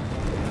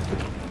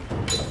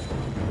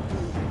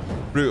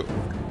 Root.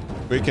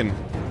 We can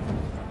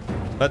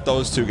let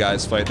those two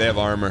guys fight. They have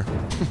armor.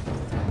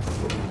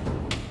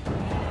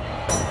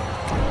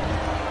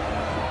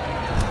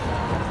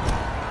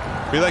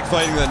 We like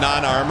fighting the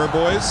non-armor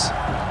boys.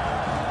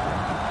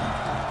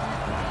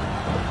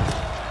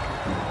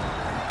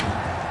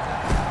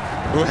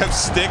 Who have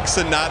sticks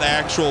and not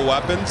actual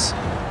weapons.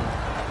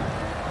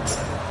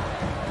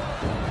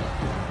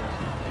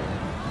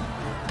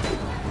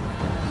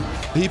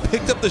 He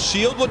picked up the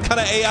shield? What kind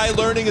of AI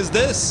learning is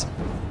this?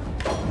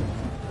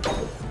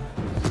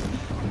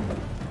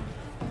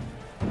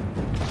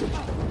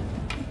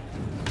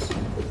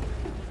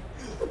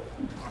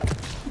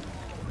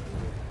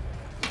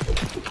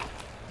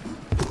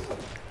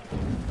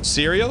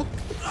 Cereal?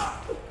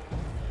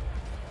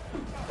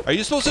 Are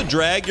you supposed to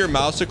drag your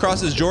mouse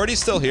across? Is Jordy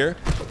still here?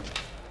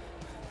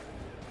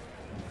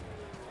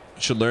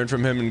 You should learn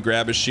from him and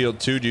grab his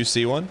shield too. Do you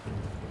see one?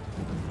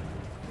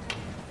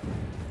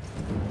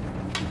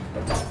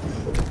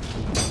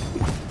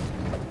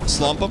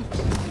 Slump him.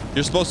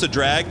 You're supposed to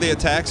drag the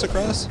attacks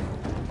across?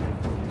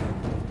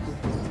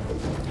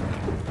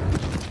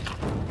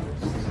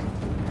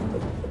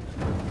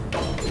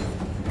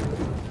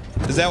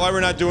 Is that why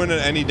we're not doing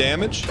any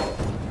damage?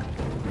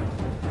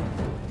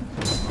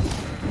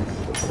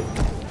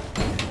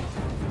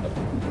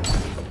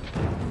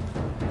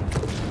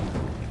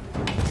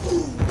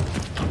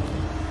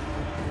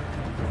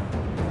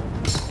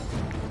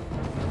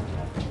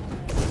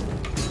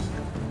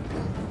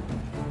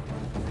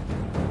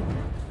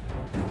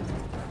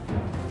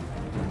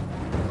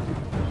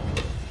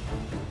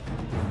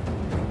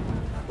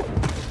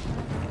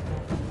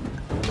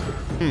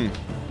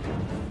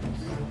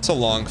 It's a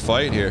long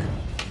fight here.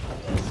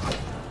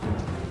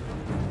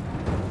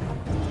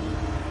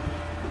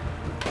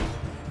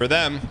 For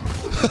them.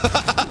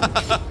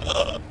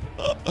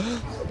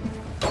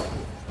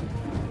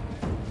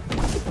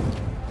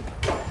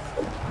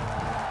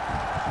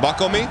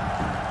 Buckle me?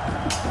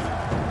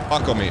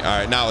 Buckle me. All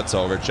right, now it's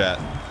over, chat.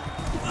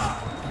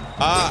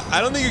 I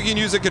don't think you can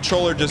use a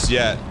controller just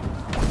yet.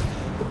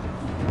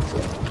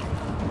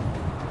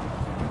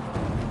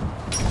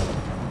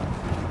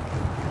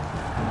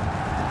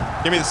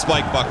 Give me the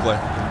spike buckler.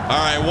 All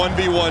right,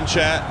 1v1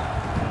 chat.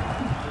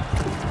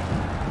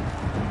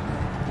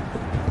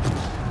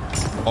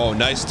 Oh,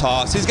 nice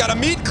toss. He's got a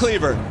meat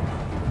cleaver.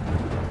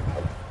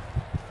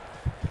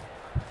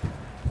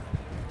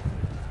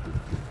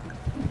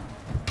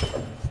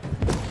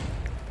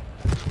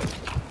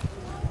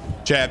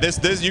 Chat,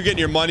 this you getting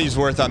your money's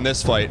worth on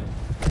this fight.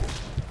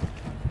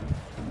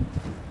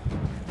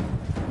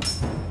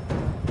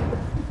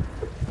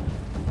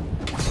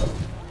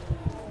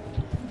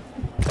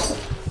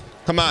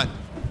 Come on.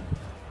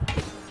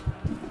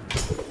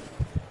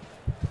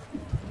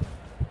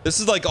 This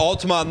is like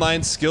Ultima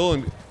Online skill,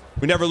 and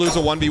we never lose a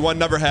 1v1.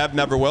 Never have,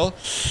 never will.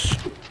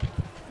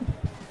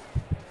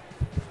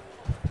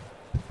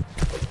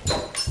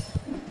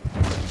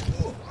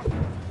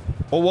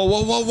 Whoa, whoa,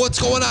 whoa, whoa,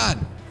 what's going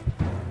on?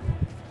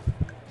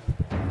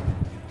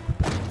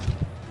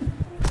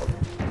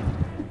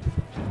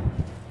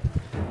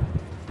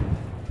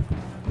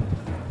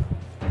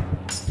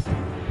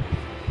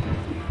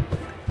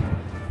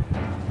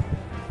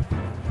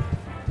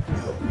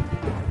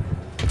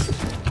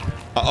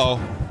 Uh-oh.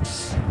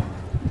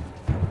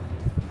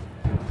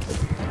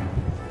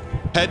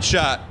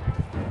 Headshot.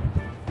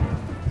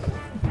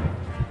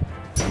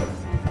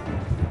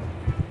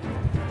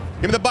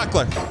 Give me the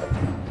buckler.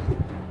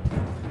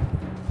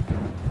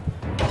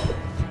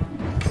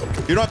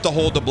 You don't have to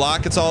hold the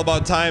block. It's all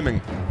about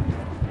timing.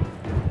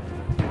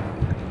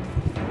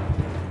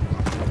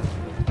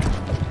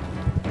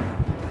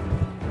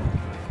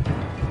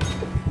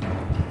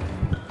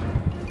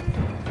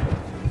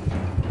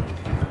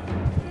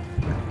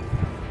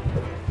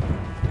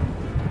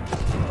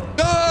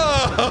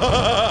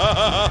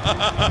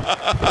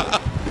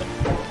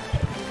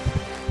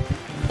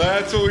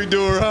 That's what we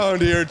do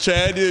around here,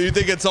 Chad. You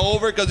think it's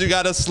over because you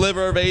got a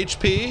sliver of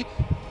HP?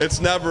 It's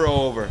never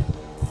over.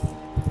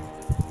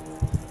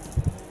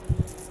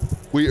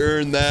 We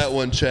earned that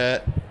one,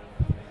 chat.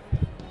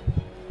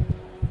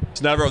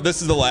 It's never.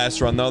 This is the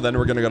last run, though. Then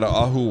we're gonna go to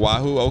Ahu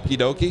Wahoo. Okie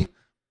dokie.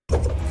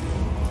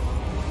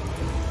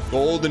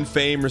 Golden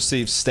Fame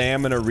receives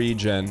stamina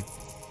regen.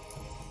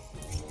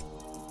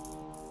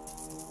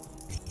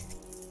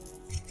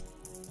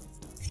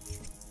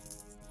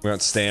 We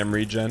want stam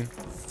regen.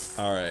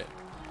 All right.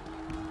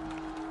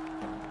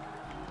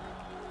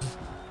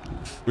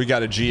 We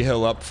got a G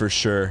Hill up for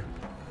sure.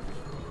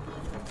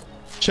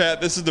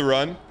 Chat, this is the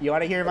run. You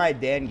want to hear my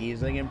Dan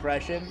Giesling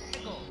impression?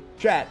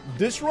 Chat,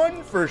 this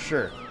run for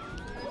sure.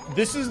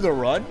 This is the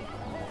run.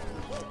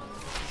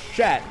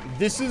 Chat,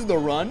 this is the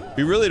run.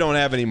 We really don't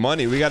have any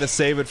money. We got to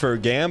save it for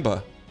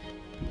Gamba.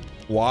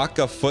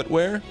 Waka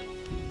footwear.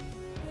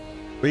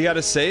 We got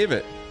to save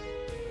it.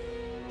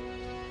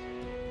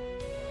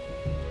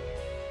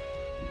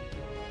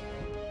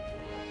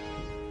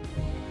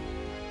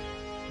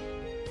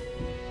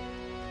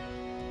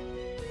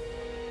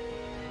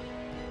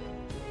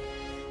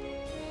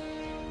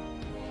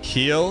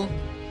 Heal,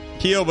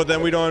 but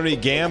then we don't have any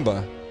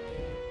Gamba.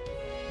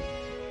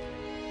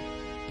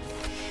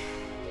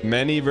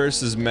 Many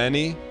versus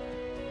many.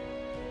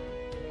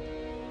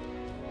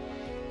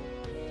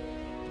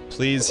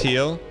 Please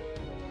heal.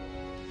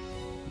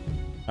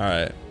 All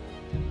right.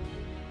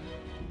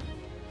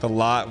 A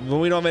lot. Well,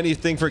 we don't have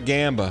anything for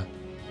Gamba.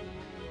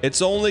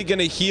 It's only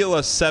gonna heal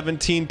us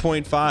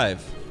 17.5.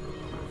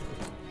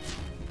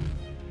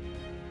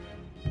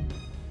 All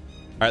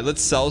right,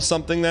 let's sell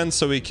something then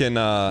so we can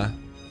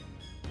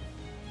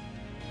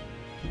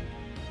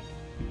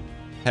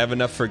have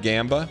enough for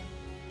Gamba.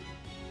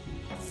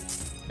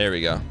 There we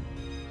go.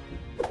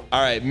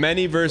 All right,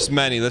 many versus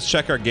many. Let's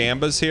check our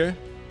Gambas here.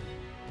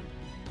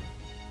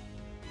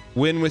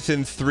 Win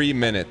within 3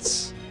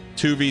 minutes.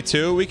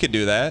 2v2, we could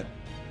do that.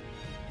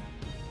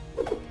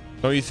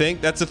 Don't you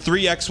think? That's a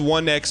 3x,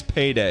 1x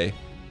payday.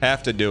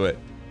 Have to do it.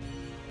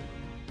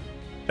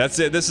 That's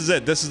it. This is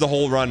it. This is the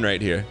whole run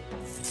right here.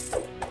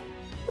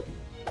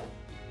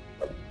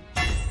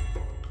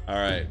 All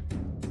right.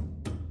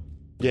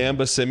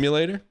 Gamba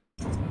Simulator.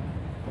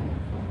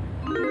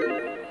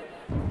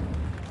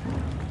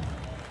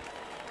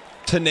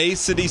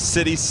 Tenacity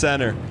City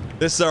Center.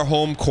 This is our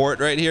home court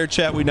right here,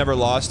 chat. We never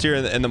lost here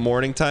in the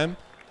morning time.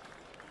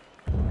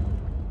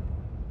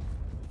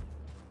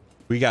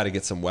 We got to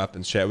get some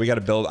weapons, chat. We got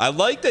to build. I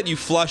like that you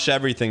flush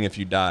everything if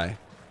you die.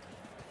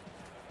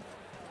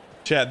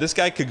 Chat, this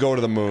guy could go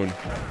to the moon.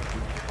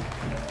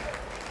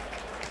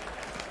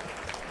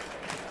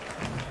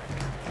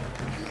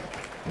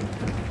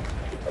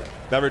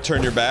 Never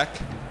turn your back.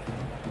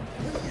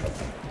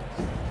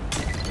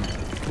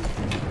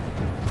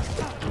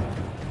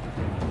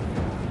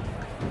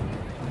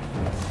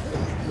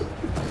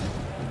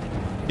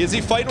 Is he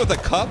fighting with a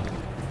cup?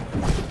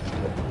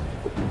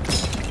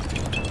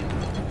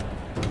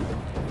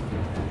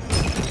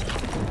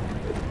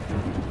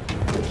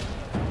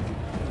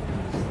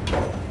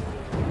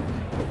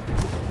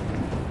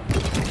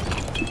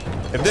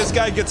 If this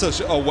guy gets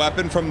a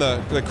weapon from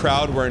the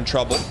crowd, we're in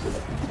trouble.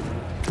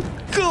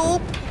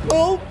 Cool.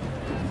 Oh.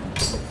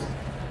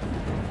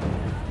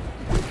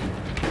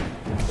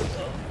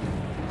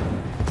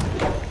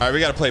 All right, we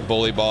got to play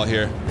bully ball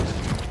here.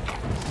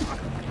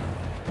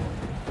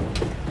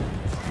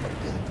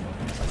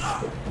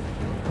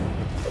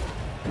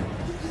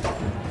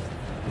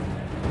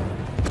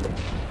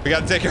 We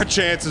got to take our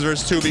chances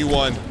versus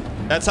 2v1.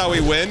 That's how we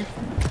win.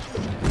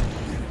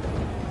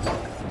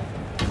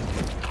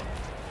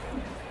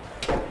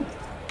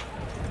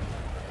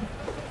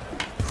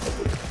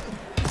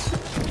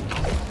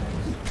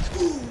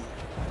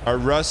 Our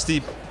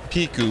rusty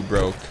Piku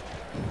broke.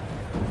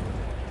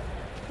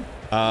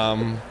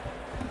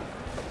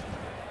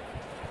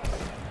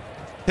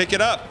 Pick it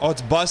up. Oh,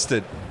 it's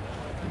busted.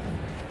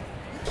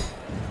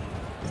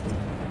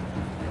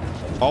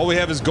 All we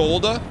have is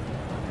Golda.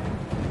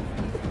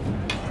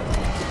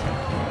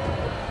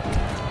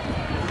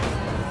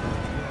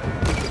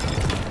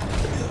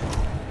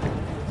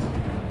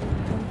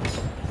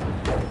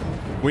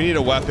 We need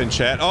a weapon,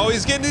 chat. Oh,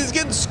 he's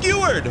getting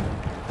skewered.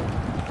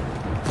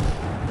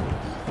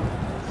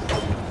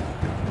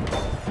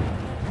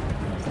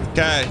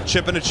 Okay,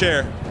 chip in a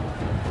chair.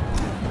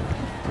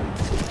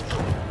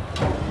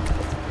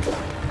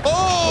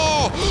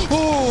 Oh!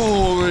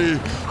 Holy!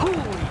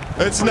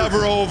 It's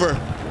never over.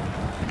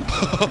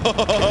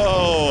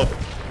 Oh.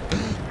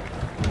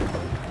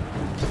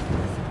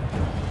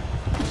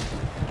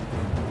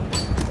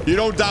 You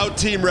don't doubt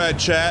Team Red,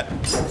 chat.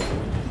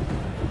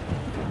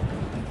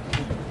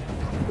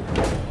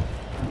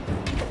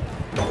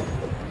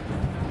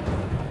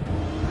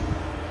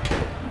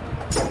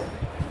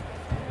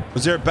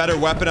 Was there a better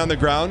weapon on the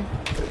ground?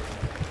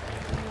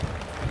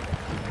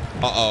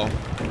 Uh-oh.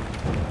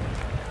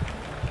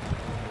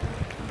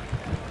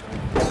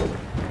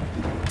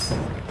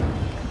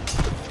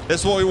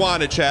 This is what we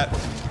wanted, chat.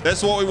 This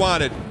is what we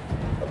wanted.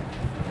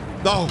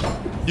 No,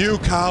 you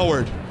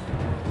coward.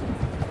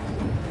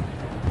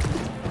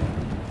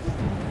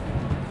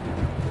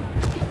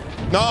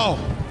 No.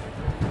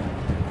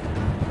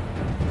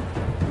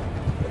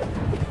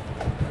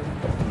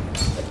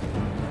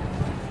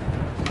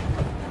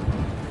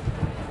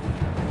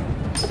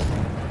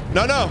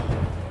 No, no.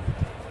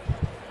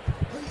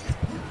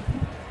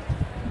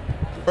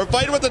 We're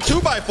fighting with a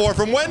 2x4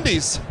 from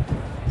Wendy's.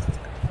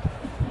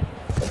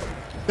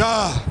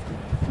 Ah.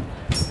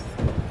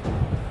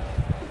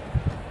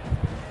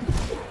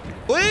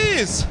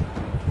 Please.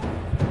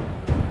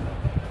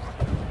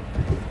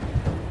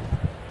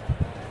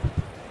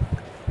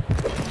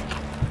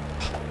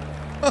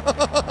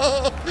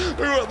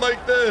 We went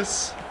like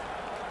this.